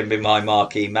who can be my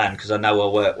marquee man, because I know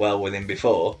I worked well with him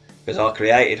before because I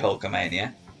created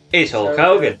Hulkamania, is Hulk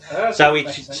Hogan. So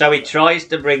he tries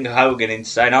to bring Hogan in,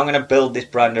 saying, I'm going to build this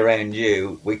brand around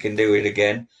you. We can do it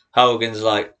again. Hogan's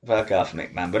like, fuck off,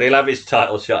 McMahon. But he'll have his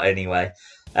title shot anyway.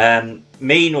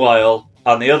 Meanwhile,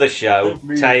 on the other show,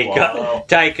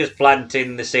 Taker's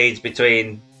planting the seeds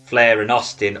between Flair and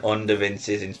Austin under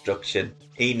Vince's instruction.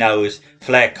 He knows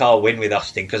Flair can't win with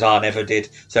Austin because I never did.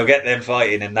 So get them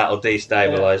fighting and that'll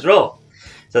destabilise Raw.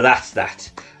 So that's that.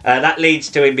 That leads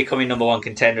to him becoming number one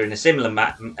contender in a similar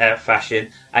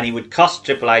fashion, and he would cost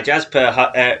Triple H as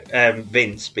per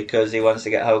Vince because he wants to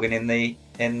get Hogan in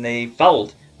the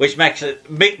fold, which makes a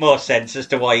bit more sense as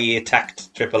to why he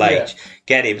attacked Triple H.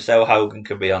 Get him so Hogan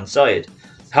could be on side.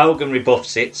 Hogan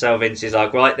rebuffs it, so Vince is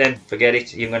like, right then, forget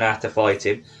it, you're going to have to fight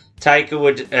him. Taker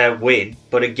would win,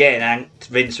 but again,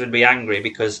 Vince would be angry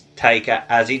because Taker,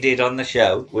 as he did on the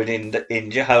show, would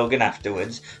injure Hogan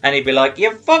afterwards, and he'd be like,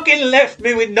 "You fucking left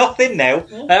me with nothing now.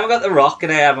 I haven't got The Rock,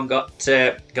 and I haven't got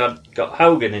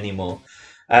Hogan anymore."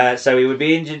 So he would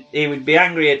be injured. He would be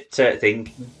angry at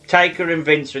things. Taker and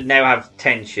Vince would now have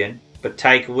tension, but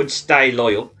Taker would stay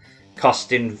loyal,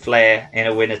 costing Flair in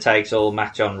a winner-takes-all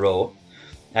match on Raw.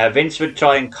 Vince would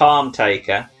try and calm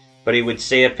Taker, but he would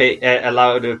see a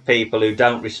load of people who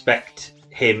don't respect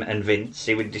him and Vince.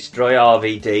 He would destroy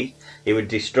RVD. He would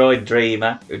destroy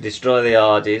Dreamer. He would destroy the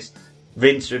Hardys.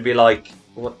 Vince would be like,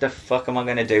 what the fuck am I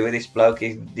going to do with this bloke?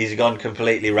 He's gone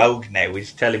completely rogue now.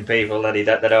 He's telling people that they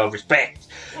don't have respect.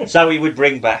 So he would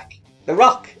bring back The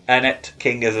Rock. And at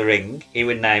King of the Ring, he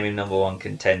would name him number one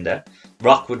contender.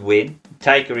 Rock would win.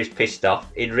 Taker is pissed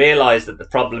off. He'd realise that the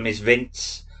problem is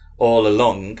Vince all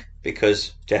along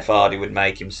because Jeff Hardy would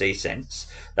make him see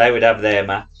sense. They would have their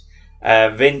match.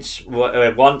 Vince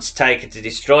wants Taker to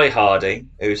destroy Hardy,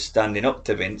 who's standing up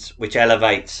to Vince, which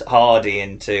elevates Hardy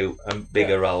into a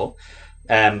bigger role.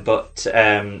 But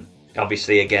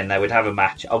obviously, again, they would have a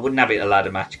match. I wouldn't have it a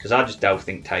ladder match because I just don't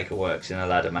think Taker works in a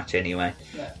ladder match anyway.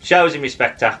 Yeah. Shows him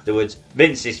respect afterwards.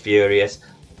 Vince is furious.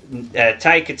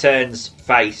 Taker turns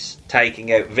face,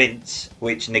 taking out Vince,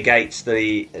 which negates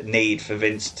the need for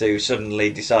Vince to suddenly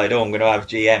decide, I'm going to have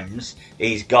GMs.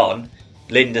 He's gone.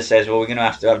 Linda says, well, we're going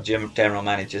to have general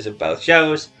managers of both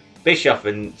shows. Bischoff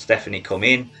and Stephanie come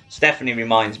in. Stephanie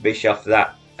reminds Bischoff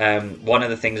that one of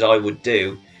the things I would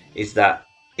do is that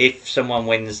if someone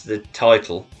wins the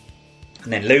title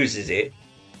and then loses it,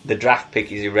 the draft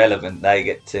pick is irrelevant.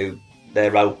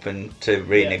 They're open to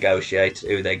renegotiate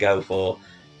who they go for.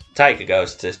 Taker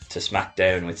goes to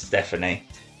SmackDown with Stephanie.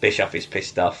 Bischoff is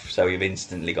pissed off, so you've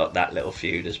instantly got that little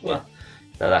feud as well.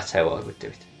 So that's how I would do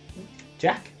it.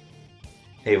 Jack,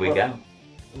 here we go.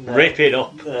 No, Rip it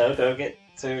up. No, don't get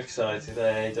too excited.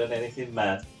 I ain't done anything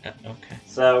mad. Okay.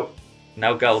 So,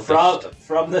 no gold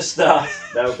from the start.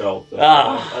 No gold.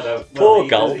 Ah, I don't. poor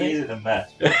Gold. He's in a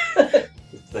match.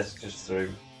 Let's just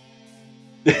through.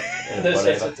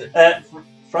 Whatever.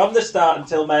 From the start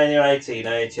until Mania 18,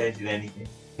 I ain't changing anything.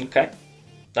 Okay,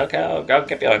 I'll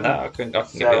get behind that. I can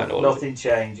get behind all nothing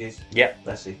changes. Yep.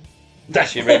 That's it.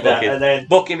 That's your rebooking. And then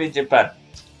book him in Japan.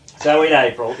 So in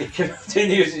April, he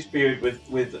continues his feud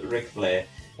with Ric Flair,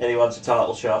 and he wants a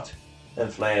title shot,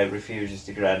 and Flair refuses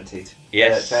to grant it.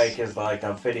 Yes. Taker's like,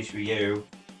 I'm finished with you.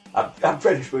 I'm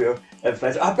finished with you. And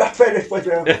Flair's, I'm not finished with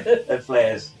you. And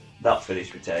Flair's not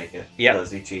finished with Taker. Yep. Because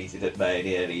he cheated at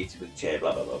Mania and he hit him with the chair,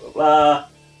 blah, blah, blah, blah, blah.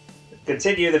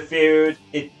 Continue the feud.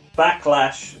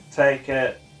 Backlash,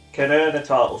 Taker can earn a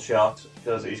title shot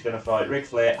because he's going to fight Ric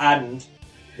Flair and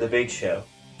The Big Show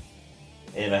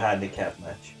in a handicap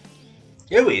match.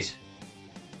 Who is?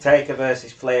 Taker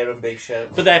versus Flair and Big Show.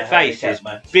 For their faces.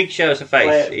 Big Show's a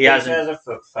face. Big Show's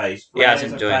a face. He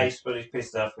hasn't a joined. face, but he's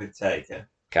pissed off with Taker.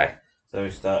 Okay. So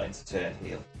he's starting to turn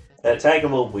heel. Taker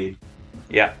will win.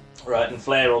 Yeah. Right, and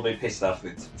Flair will be pissed off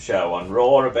with Show on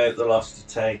Raw about the loss to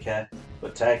Taker,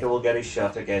 but Taker will get his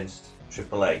shot against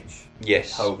Triple H.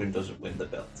 Yes. Hogan doesn't win the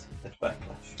belt at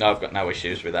Backlash. I've got no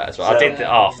issues with that as well. So, I did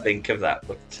half think of that,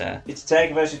 but... It's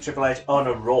Taker versus Triple H on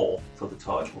a Raw for the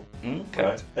title. Okay.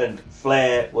 Right? And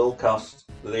Flair will cost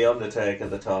The Undertaker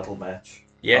the title match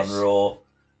Yes. on Raw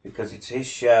because it's his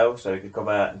show, so he can come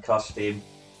out and cost him.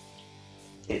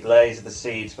 It lays the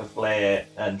seeds for Flair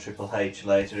and Triple H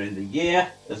later in the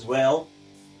year as well,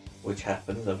 which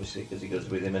happens obviously because he goes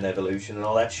with him in Evolution and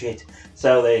all that shit.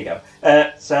 So there you go.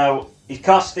 So he's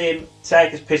cost him.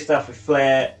 Taker's pissed off with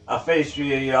Flair. I finished with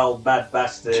you old bad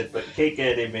bastard, but you keep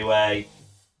getting in my way.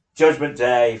 Judgment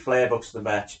Day, Flair books the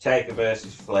match. Taker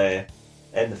versus Flair.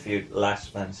 End the feud.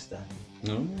 Last man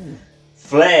standing.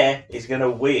 Flair is going to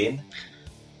win.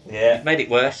 Yeah. You've made it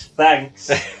worse. Thanks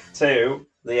to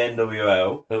the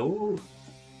NWO. Ooh.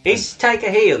 Is Taker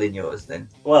heel in yours then?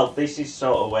 Well, this is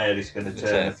sort of where it's going to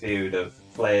turn the feud of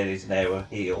Flair is now a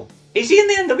heel. Is he in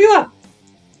the NWO?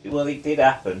 Well, it did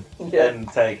happen. Yeah. And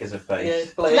Taker's a face.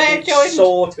 Yeah, Flair did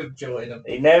sort of join him.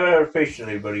 He never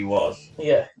officially, but he was.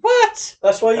 Yeah. What?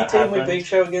 That's why you That teamed with happened. Big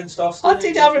Show against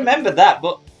Austin. I remember that,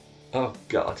 but... Oh,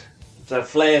 God. So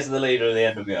Flair's the leader of the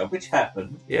NWO, which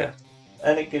happened. Yeah.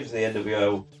 And it gives the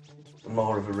NWO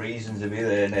more of a reason to be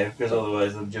there now, because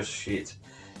otherwise they're just shit.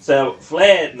 So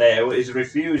Flair now is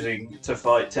refusing to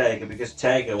fight Taker because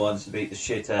Taker wants to beat the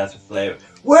shit out of Flair.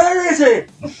 Where is he?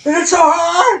 It's so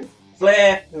hard!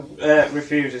 Flair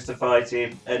refuses to fight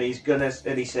him, and he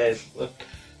says, "Look,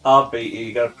 I'll beat you.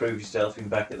 You got to prove yourself. You're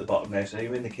back at the bottom now, so you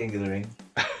win the King of the Ring."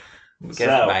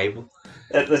 Mabel.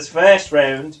 At this first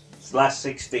round, it's last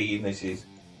 16. This is.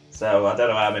 So I don't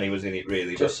know how many was in it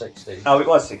really. Just but... 16. Oh, it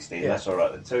was 16. Yeah. That's all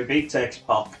right then. So he beat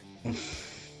X-Pac. He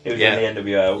was Yeah. in the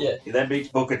NWO. Yeah. He then beats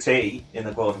Booker T in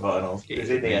the quarterfinals. He was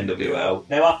in the Yeah. NWO.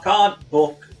 Now I can't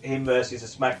book him versus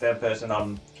a SmackDown person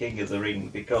on King of the Ring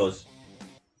because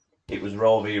it was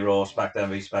Raw v Raw, SmackDown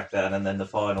v SmackDown, and then the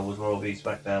final was Raw v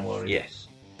SmackDown Warrior. Yes.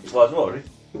 It was Raw. It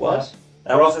was.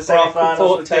 That was the semi-finals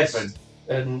fought were Test different.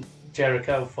 and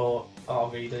Jericho fought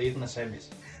RVD in the semis.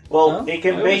 Well, he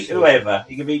can beat whoever.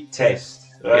 He can beat Test,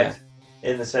 right? Yeah.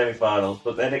 In the semi-finals,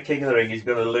 but then at King of the Ring, he's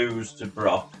going to lose to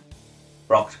Brock.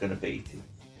 Brock's going to beat him.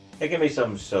 There can be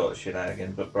some sort of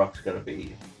shenanigans, but Brock's going to beat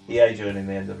him. He ain't joining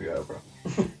the NWO, Brock.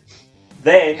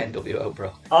 Then, NWO,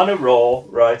 bro. on a Raw,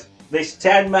 right, this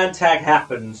 10-man tag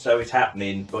happens, so it's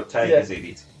happening, but Taker's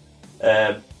in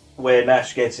it. where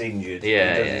Nash gets injured. Yeah,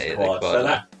 and does yeah, his yeah, quad. the So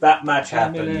quad. that match Cammy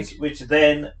happens, leg. which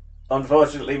then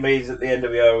unfortunately means that the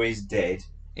NWO is dead.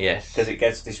 Yes. Because it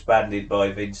gets disbanded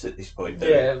by Vince at this point.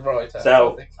 doesn't Yeah, it? right.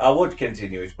 So I would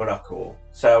continue it, but not cool.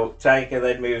 So Taker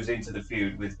then moves into the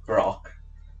feud with Brock.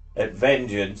 At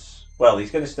Vengeance, well,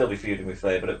 he's going to still be feuding with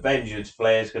Flair, but at Vengeance,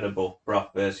 Flair's going to book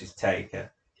Brock versus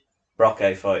Taker. Brock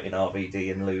fighting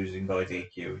RVD and losing by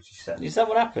DQ, which is sad. Is that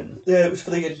what happened? Yeah, it was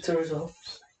for the editor as well.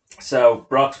 So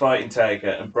Brock's fighting Taker,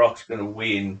 and Brock's going to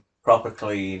win proper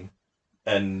clean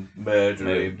and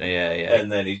murder him. Yeah, yeah. And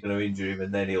then he's going to injure him,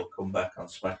 and then he'll come back on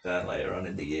SmackDown later on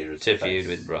in the year as To a feud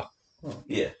face. with Brock.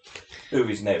 Yeah. Who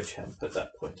is now champ at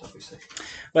that point, obviously.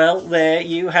 Well, there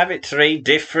you have it. 3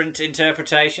 different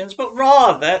interpretations, but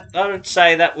rather, I would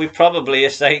say that we probably are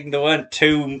saying there weren't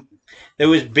too. There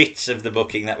was bits of the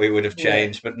booking that we would have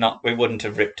changed, but not. We wouldn't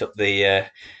have ripped up the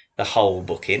whole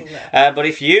booking. But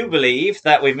if you believe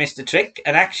that we've missed a trick,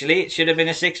 and actually it should have been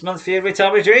a 6-month feud with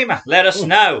Tommy Dreamer, let us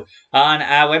know on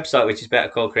our website, which is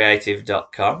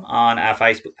bettercallcreative.com, on our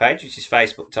Facebook page, which is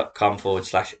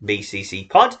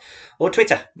facebook.com/BCCpod, or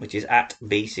Twitter, which is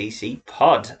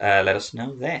 @BCCpod. Let us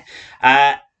know there.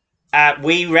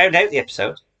 We round out the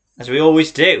episode, as we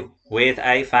always do, with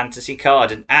a fantasy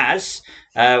card. And as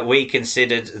we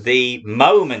considered the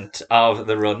moment of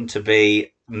the run to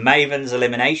be Maven's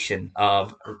elimination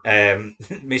of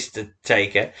Mr.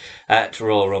 Taker at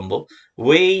Royal Rumble,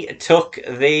 we took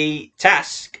the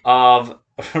task of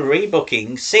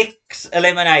rebooking 6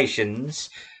 eliminations,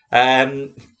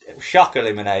 shock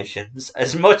eliminations,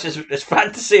 as much as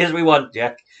fantasy as we want,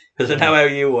 Jack, because I know how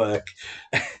you work,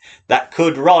 that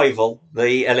could rival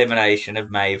the elimination of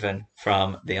Maven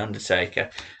from The Undertaker.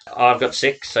 I've got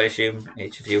 6, I assume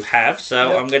each of you have,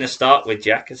 so I'm going to start with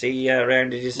Jack as he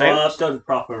rounded his Well, out. I've done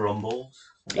proper rumbles.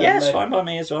 Yes, fine by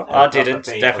me as well. And I proper didn't,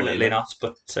 people definitely in it. not,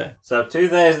 but... So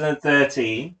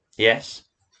 2013, yes.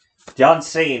 John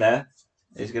Cena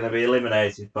is going to be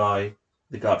eliminated by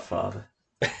The Godfather.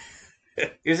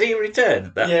 Is he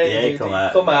returned? He come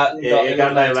out. and Yeah, he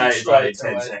got eliminated eliminated by straight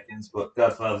 10 away. seconds, but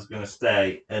Godfather's going to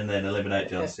stay and then eliminate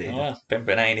John Cena. Well,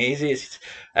 pimping ain't easy, is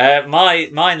it?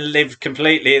 Mine lived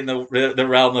completely in the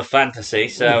realm of fantasy,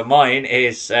 so mine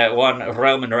is one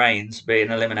Roman Reigns being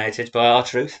eliminated by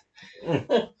R-Truth,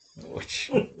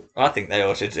 which I think they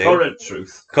ought to do. Current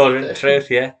Truth. Current Truth,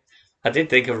 yeah. I did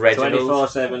think of Reginald.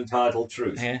 24/7 title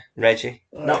Truth. Yeah, Reggie.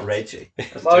 Not Reggie.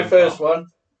 That's My too first far. one,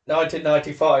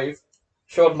 1995,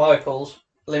 Shawn Michaels,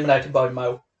 eliminated by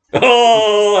Mo.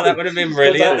 Oh, that would have been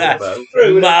brilliant. That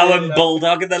True, Mo and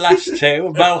Bulldog in the last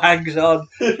 2. Mo hangs on.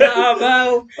 No,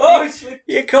 Mo. Oh, it's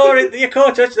You caught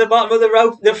touch the bottom of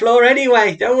the floor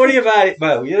anyway. Don't worry about it,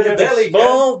 Mo. You're Your a belly,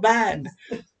 small man.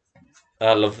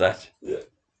 I love that.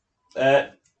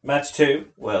 Match 2,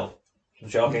 well,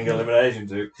 shocking elimination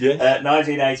 2. Yes.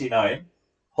 1989,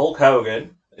 Hulk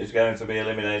Hogan is going to be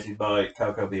eliminated by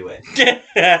Coco Beware.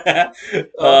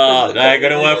 Oh, they're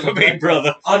going to work for me,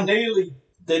 brother. I nearly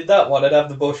did that one and have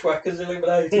the Bushwhackers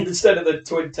eliminated instead of the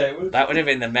Twin Towers. That would have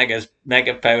been the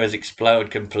mega powers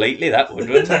explode completely. That would,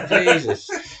 wouldn't it? Jesus.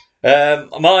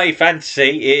 My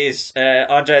fantasy is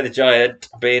Andre the Giant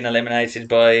being eliminated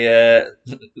by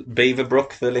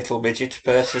Beaverbrook, the little midget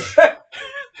person.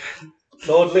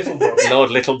 Lord Littlebrook. Lord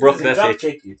Littlebrook, that's Drop it.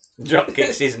 kick you. Drop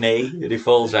kicks his knee and he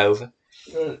falls over.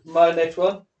 My next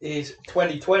one is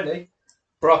 2020,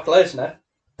 Brock Lesnar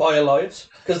by Elias,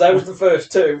 because that was the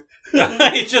first 2.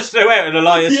 He just threw out and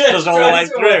Elias Yeah, does all the way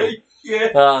straight through. away. Yeah.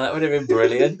 Oh, that would have been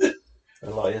brilliant.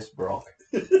 Elias Brock.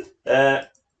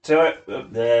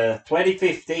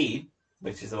 2015,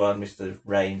 which is the one Mr.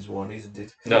 Reigns won, isn't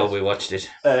it? No, we watched it.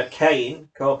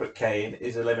 Corporate Kane,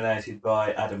 is eliminated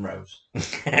by Adam Rose.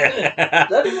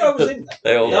 Adam Rose in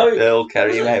there. They all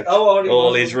carry him out. Oh, only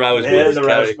all one. his rose Yeah, brothers the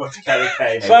carry. Rose brothers carry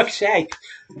Kane out. Fuck's sake.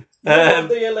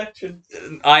 The election.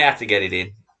 I had to get it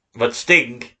in. But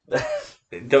Sting,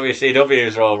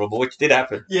 WCW's Royal Rumble, which did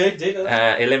happen, Yeah, it did.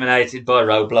 eliminated by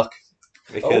Roadblock.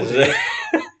 Because,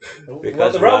 Well,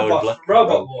 the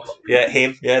robot was. Yeah,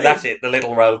 him. Yeah, that's it, the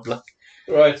little Roadblock.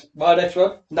 Right, my next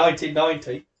one,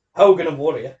 1990, Hogan and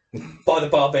Warrior by the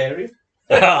Barbarian.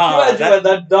 Oh, Imagine when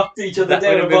they knocked each other that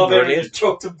down would and have been Barbarian brilliant. just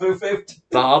chucked them both out.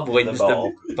 Bob wins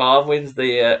Bob. Bob wins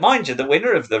the. Mind you, the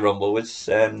winner of the Rumble was.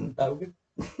 Hogan.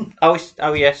 Oh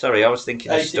yeah, sorry, I was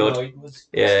thinking of Stud. 89 was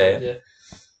Yeah. Stud, yeah.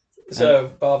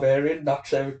 So, Barbarian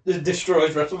knocks out,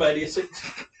 destroys WrestleMania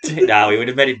 6. No, he would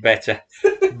have made it better.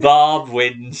 Bob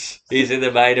wins. He's in the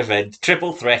main event.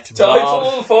 Triple threat. Title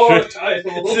Bob. for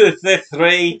title. The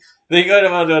 3. They could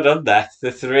have done that.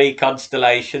 The 3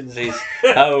 constellations is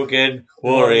Hogan,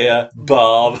 Warrior,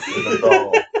 Bob.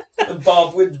 And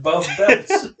Bob wins both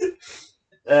belts.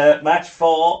 Match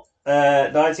 4,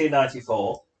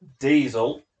 1994.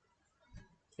 Diesel.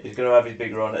 He's going to have his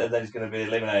big run, and then he's going to be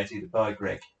eliminated by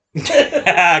Greg.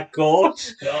 Of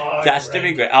course. That's to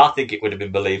be great. I think it would have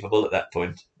been believable at that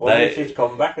point. Well, if he's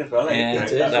come back as well.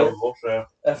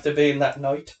 After being that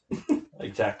night.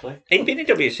 Exactly. He'd been in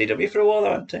WCW for a while,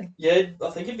 hadn't he? Yeah,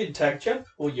 I think he'd been tag champ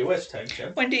or US tag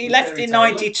champ. When did he left in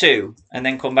 '92 and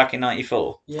then come back in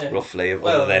 '94? Yeah. Roughly,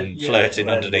 other than flirting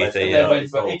underneath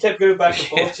the. He kept going back and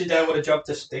forth. He didn't want a job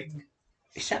to Sting.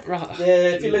 Is that right?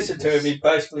 Yeah, if you listen to him, he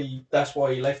basically, that's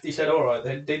why he left. He said, all right,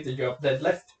 then did the job, then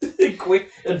left. He quit.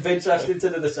 And Vince asked him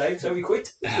to do the same, so he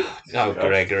quit. Oh,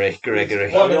 Gregory.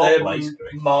 One of them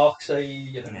marks,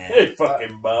 Hey,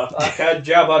 fucking Mark. I can't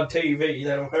job on TV,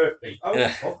 that'll hurt me. Oh,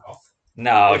 fuck off.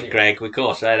 No, Greg, of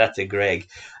course, that's a Greg.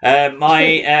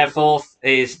 My fourth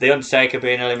is The Undertaker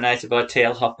being eliminated by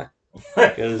TL Hopper.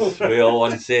 Because we all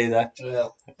want to see that.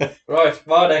 Well, right,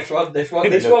 my next one. This one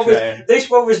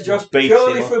was just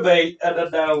purely for me, and I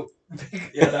know,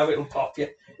 it'll pop you.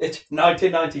 It's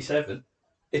 1997.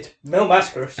 It's Mil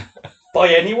Mascaras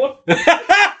by anyone.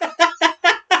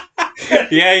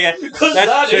 Yeah, that's true.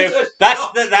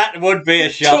 That would be a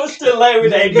shock. Just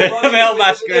allowed anyone. Mil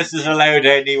Mascaras has allowed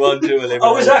anyone to eliminate.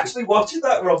 I was actually watching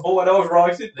that Rumble when I was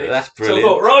writing this. That's brilliant. So I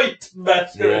thought, right,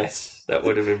 Mascaras. Yes. That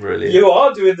would have been brilliant. You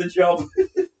are doing the job.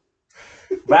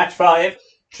 Match 5,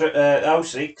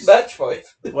 06. Match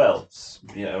 5. Well,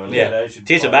 elimination.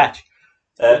 It is a match.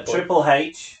 Triple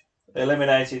H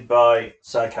eliminated by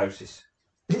Psychosis.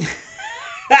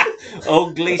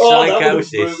 Ugly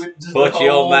Psychosis. Put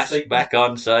your mask back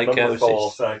on, Psychosis. Number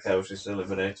 4, Psychosis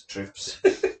eliminated Trips.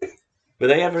 Were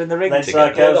they ever in the ring then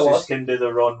together? Psychosis can do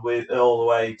the run all the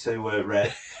way to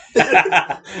Red.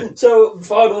 So,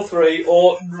 final 3,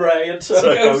 Orton, Ray, and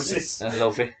Psychosis. That's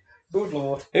lovely. Good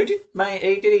lord. Who did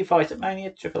he fight at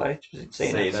Mania? Triple H? Was it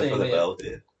Cena? Cena for the belt,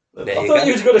 yeah. I thought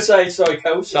you was going to say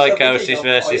Psychosis. Psychosis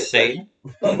versus Cena.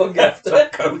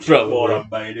 Coach war on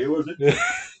Mania, was it?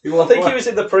 I think he was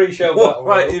in the pre-show battle.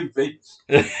 Right in Vince.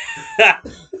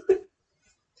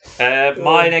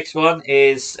 My next one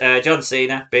is John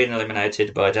Cena being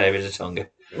eliminated by David Otunga.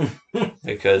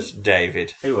 Because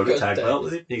David. He would have tagged belt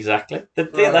with him. Exactly.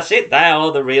 That's it. They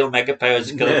are the real mega powers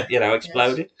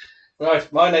exploded.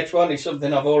 Right, my next one is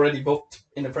something I've already booked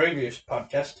in a previous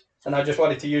podcast, and I just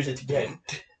wanted to use it again.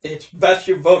 It's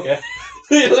Bastion Booger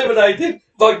eliminated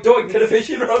by Doink in a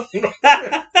fishing rod.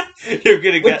 You're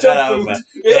going to get that over.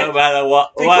 No matter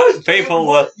what people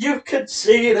were. You could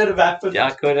see it have happened. Yeah,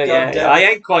 I could have, I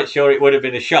ain't quite sure it would have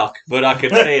been a shock, but I could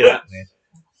see it happening.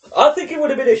 I think it would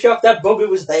have been a shock that Booger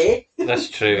was there. That's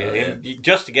true.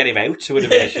 Just to get him out would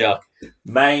have been a shock.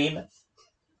 Main,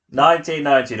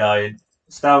 1999.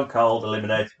 Stone Cold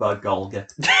eliminated by Golga.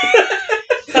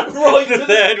 Right, the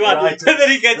third one. Right. And then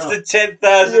he gets the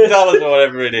 $10,000 or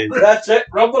whatever it is. That's it.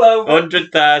 Rumble over.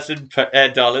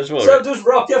 $100,000. So does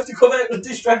Rock have to come out and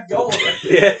distract Golga?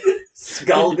 Yeah.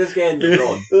 Golga's getting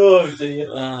run. Oh dear.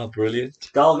 Oh, brilliant.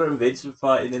 Golga and Vince were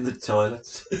fighting in the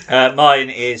toilets. Mine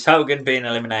is Hogan being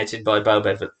eliminated by Bo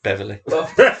Beverly.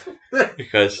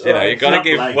 Because, you've got to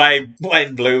give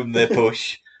Wayne Bloom the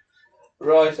push.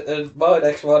 Right, and my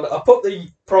next one, I put the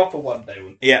proper one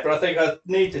down. Yeah. But I think I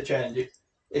need to change it.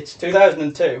 It's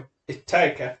 2002. It's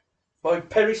Taker by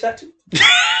Perry Saturn.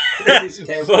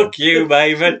 Fuck you,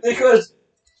 Maven. Because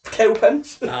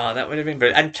cowpens. Oh, that would have been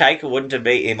brilliant. And Taker wouldn't have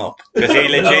beat him up. Because he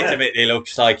legitimately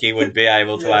looks like he would be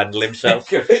able to handle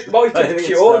himself. It might have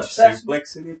cured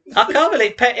suplexing. I can't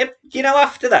believe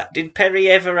after that, did Perry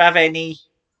ever have any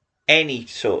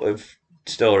sort of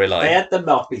storyline? They had the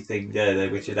Moppy thing,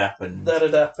 which had happened. That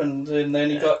had happened, and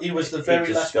then he was the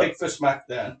very last pick for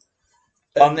SmackDown.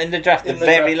 In the draft, the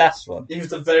very last one? He was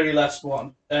the very last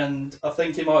one, and I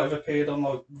think he might have appeared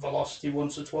on Velocity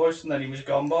once or twice, and then he was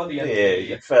gone by the end of the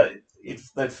year.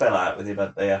 They fell out with him,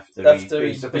 hadn't they, after he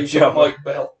beat up Mike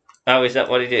Bell. Oh, is that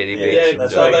what he did? He beat him.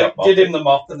 So they did him the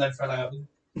mop and then fell out.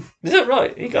 Is that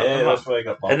right? He got the mop. That's why he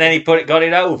got mopped. And then he got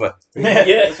it over.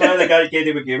 That's why they got to give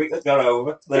him a gimmick that's got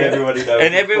over. Let everybody know.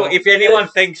 And if anyone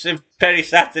thinks of Perry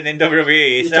Saturn in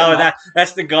WWE,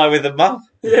 that's the guy with the mop.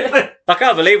 Yeah. I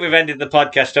can't believe we've ended the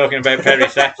podcast talking about Perry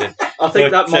Saturn. I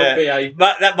think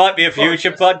that might be a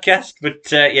future podcast. But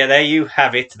there you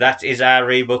have it. That is our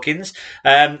rebookings.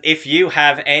 If you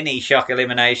have any shock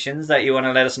eliminations that you want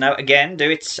to let us know, again,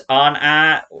 do it on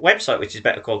our website, which is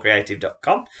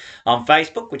bettercallcreative.com, on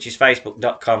Facebook, which is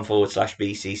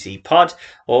facebook.com/BCC pod,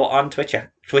 or on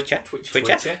Twitter, Twitter.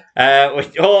 Twitter.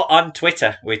 Or on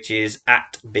Twitter, which is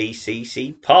at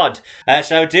BCC Pod.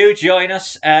 So do join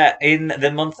us in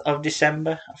the month of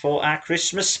December for our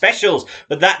Christmas specials.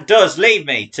 But that does leave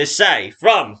me to say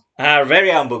from our very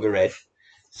own Bugger Red,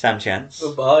 Sam Chance.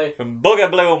 Goodbye. From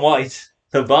Bugger Blue and White,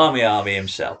 the Barmy Army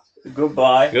himself.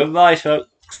 Goodbye. Goodbye, folks.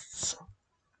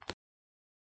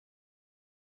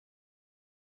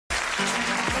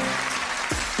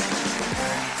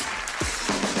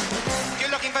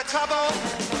 Trouble,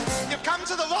 you've come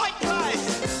to the right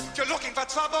place. If you're looking for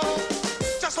trouble,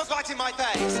 just look right in my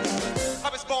face. I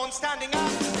was born standing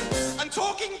up and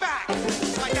talking back.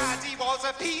 My daddy was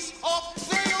a piece of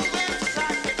railway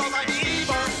track because I'm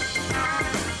evil.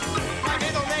 My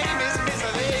middle name is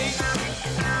Misery.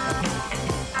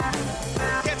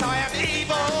 Yes, I am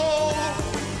evil.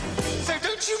 So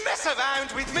don't you mess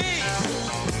around with me.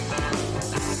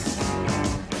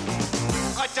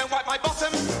 I don't wipe my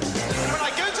bottom when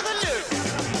I go to the loo.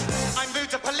 I'm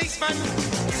rude to policemen,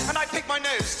 and I pick my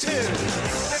nose too.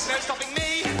 There's no stopping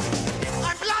me.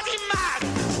 I'm bloody mad.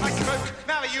 I smoke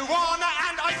marijuana,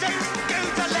 and I don't go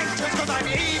to lectures because I'm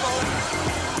evil.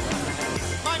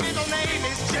 My middle name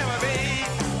is Jeremy.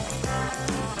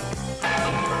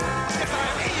 Yes,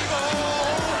 I'm evil.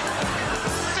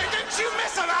 So don't you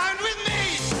mess around with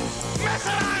me. Mess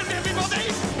around, everybody.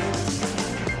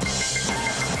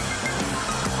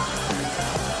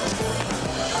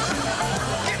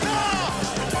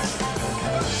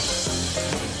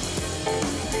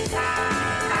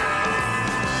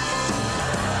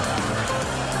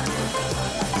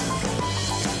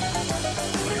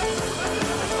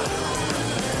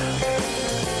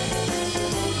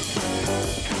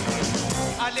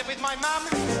 I live with my mum,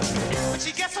 but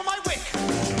she gets on my wick.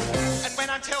 And when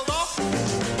I'm told off,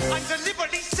 I'm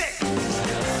deliberately sick.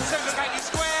 So look out, you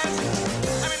squares.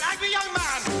 I'm an angry young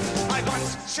man. I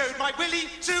once showed my willy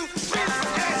to